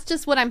that's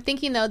just what I'm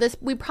thinking though.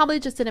 We probably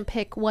just didn't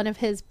pick one of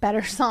his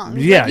better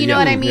songs. Yeah, like, you know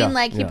what I mean?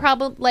 He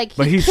probably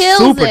But he he's kills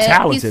super it.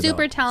 talented, He's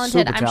super though.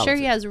 talented. Super I'm sure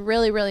he talented. has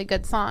really, really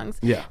good songs.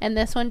 Yeah. And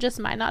this one just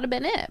might not have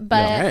been it.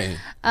 But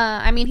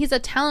I mean, he's a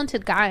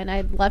talented guy, and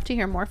I'd love to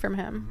hear more from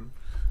him.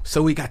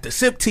 So we got the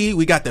sip tea,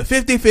 we got the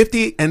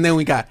 50-50, and then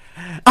we got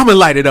I'm gonna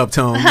light it up,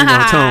 Tone. You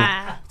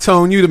know,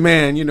 Tone, you the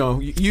man. You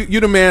know, you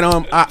the man.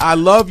 I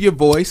love your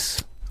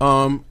voice.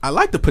 I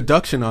like the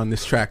production on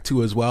this track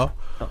too as well.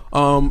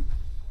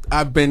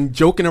 I've been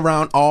joking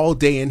around all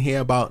day in here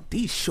about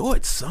these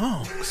short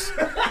songs.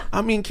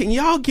 I mean, can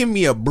y'all give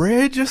me a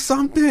bridge or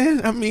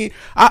something? I mean,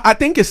 I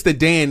think it's the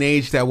day and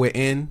age that we're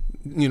in.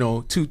 You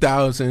know,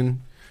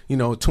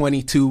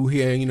 2022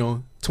 here.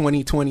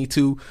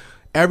 2022.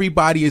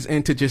 Everybody is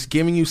into just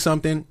giving you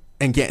something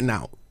and getting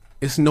out.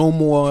 It's no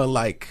more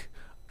like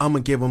I'm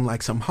gonna give them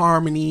like some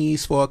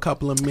harmonies for a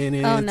couple of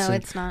minutes. Oh no,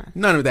 it's not.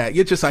 None of that.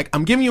 You're just like,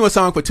 I'm giving you a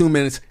song for 2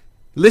 minutes.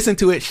 Listen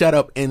to it, shut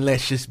up, and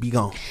let's just be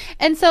gone.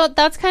 And so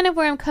that's kind of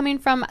where I'm coming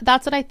from.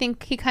 That's what I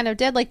think he kind of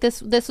did. Like this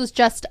was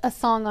just a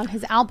song on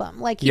his album.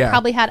 Like he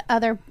probably had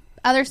other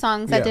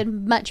songs that did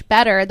much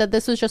better. That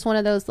this was just one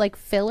of those like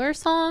filler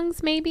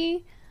songs,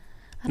 maybe.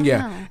 I don't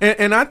know.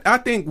 And I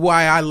think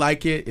why I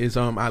like it is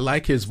I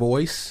like his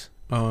voice.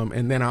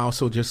 And then I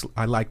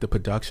like the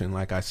production,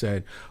 like I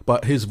said,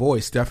 but his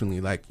voice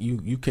definitely, like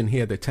you can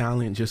hear the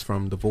talent just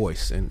from the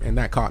voice, and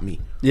that caught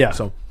me. Yeah.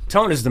 So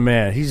Tone is the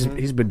man. He's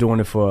been doing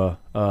it for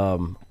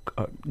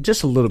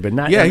just a little bit.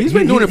 He's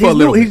been doing it for a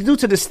little bit.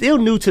 He's still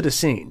new to the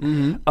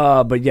scene.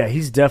 But yeah,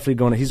 he's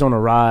definitely he's on a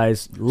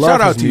rise. Love Shout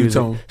out his to you, music.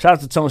 Tone. Shout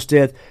out to Tone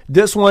Stith.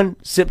 This one,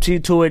 sip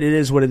tea to it. It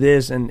is what it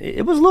is, and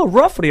it was a little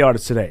rough for the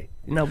artist today.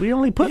 We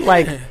only put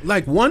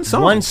like one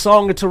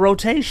song into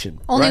rotation.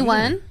 Only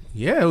one.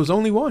 Yeah, it was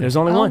only one. There's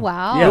only one.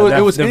 Wow. Yeah,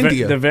 it was the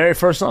India. The very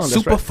first song. That's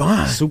Super right.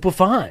 Fine. Super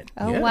Fine.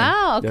 Oh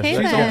wow. Okay. That's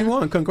She's then. only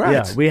one.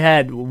 Congrats. Yeah, we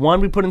had one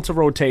we put into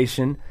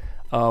rotation,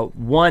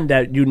 one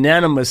that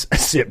unanimous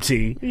sip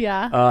tea.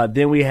 Yeah.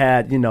 Then we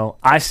had,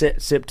 I said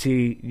sip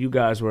tea. You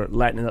guys were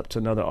lighting up to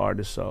another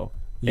artist, so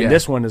Yeah. and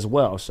this one as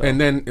well. So And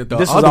then the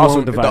this other is also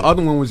one, divided. the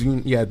other one was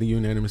the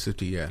unanimous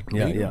 50. Yeah.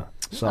 Yeah.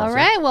 So, All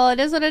right. Well, it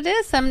is what it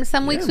is. Some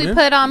weeks we man.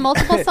 put on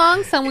multiple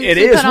songs. Some weeks It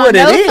we is put on what it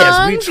no is. We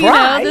songs.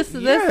 try. This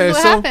is Yeah, what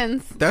so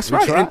happens. That's We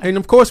right. try. And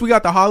of course, we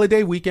got the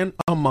holiday weekend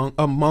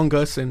among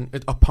us and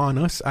upon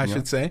us, I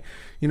should say.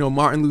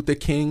 Martin Luther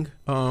King,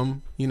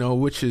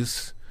 which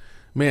is,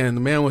 man,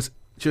 the man was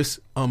just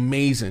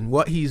amazing.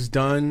 What he's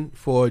done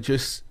for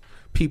just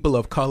people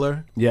of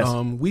color. Yes.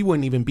 We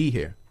wouldn't even be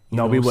here.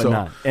 No, we would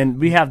not. And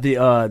we have the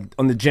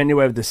on the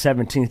January the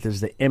 17th is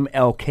the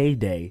MLK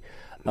Day.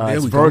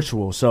 It's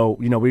virtual, so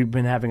we've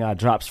been having our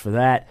drops for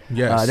that.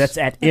 Yes. That's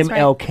at That's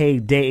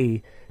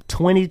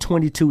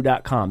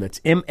MLKDay2022.com. That's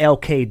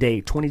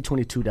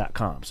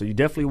MLKDay2022.com. So you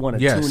definitely want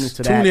to tune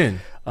into that. Tune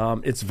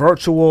in. It's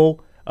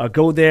virtual.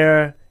 Go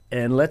there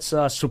and let's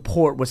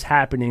support what's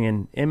happening.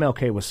 And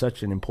MLK was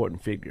such an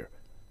important figure.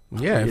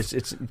 Yeah, it's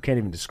you can't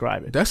even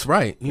describe it. That's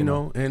right. You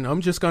know, and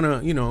I'm just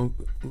gonna,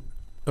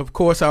 of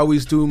course, I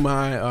always do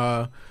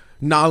my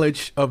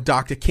knowledge of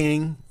Dr.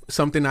 King.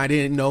 Something I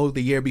didn't know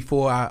the year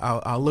before,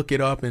 I'll look it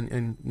up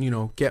and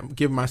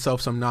give myself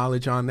some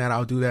knowledge on that.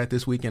 I'll do that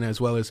this weekend as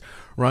well as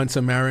run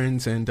some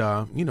errands. And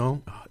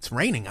it's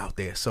raining out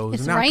there, so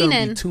it's not going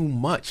to be too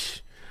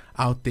much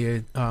out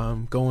there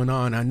going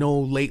on. I know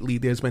lately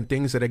there's been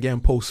things that are getting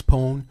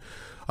postponed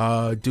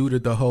due to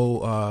the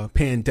whole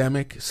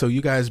pandemic. So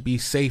you guys be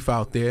safe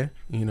out there.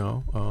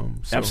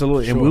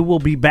 Absolutely, sure. and we will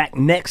be back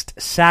next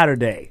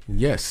Saturday.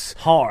 Yes,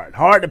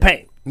 hard to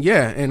paint.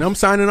 Yeah, and I'm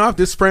signing off.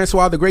 This is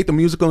Francois the Great, the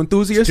musical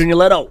enthusiast. Junior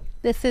Leto.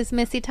 This is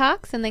Missy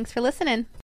Talks, and thanks for listening.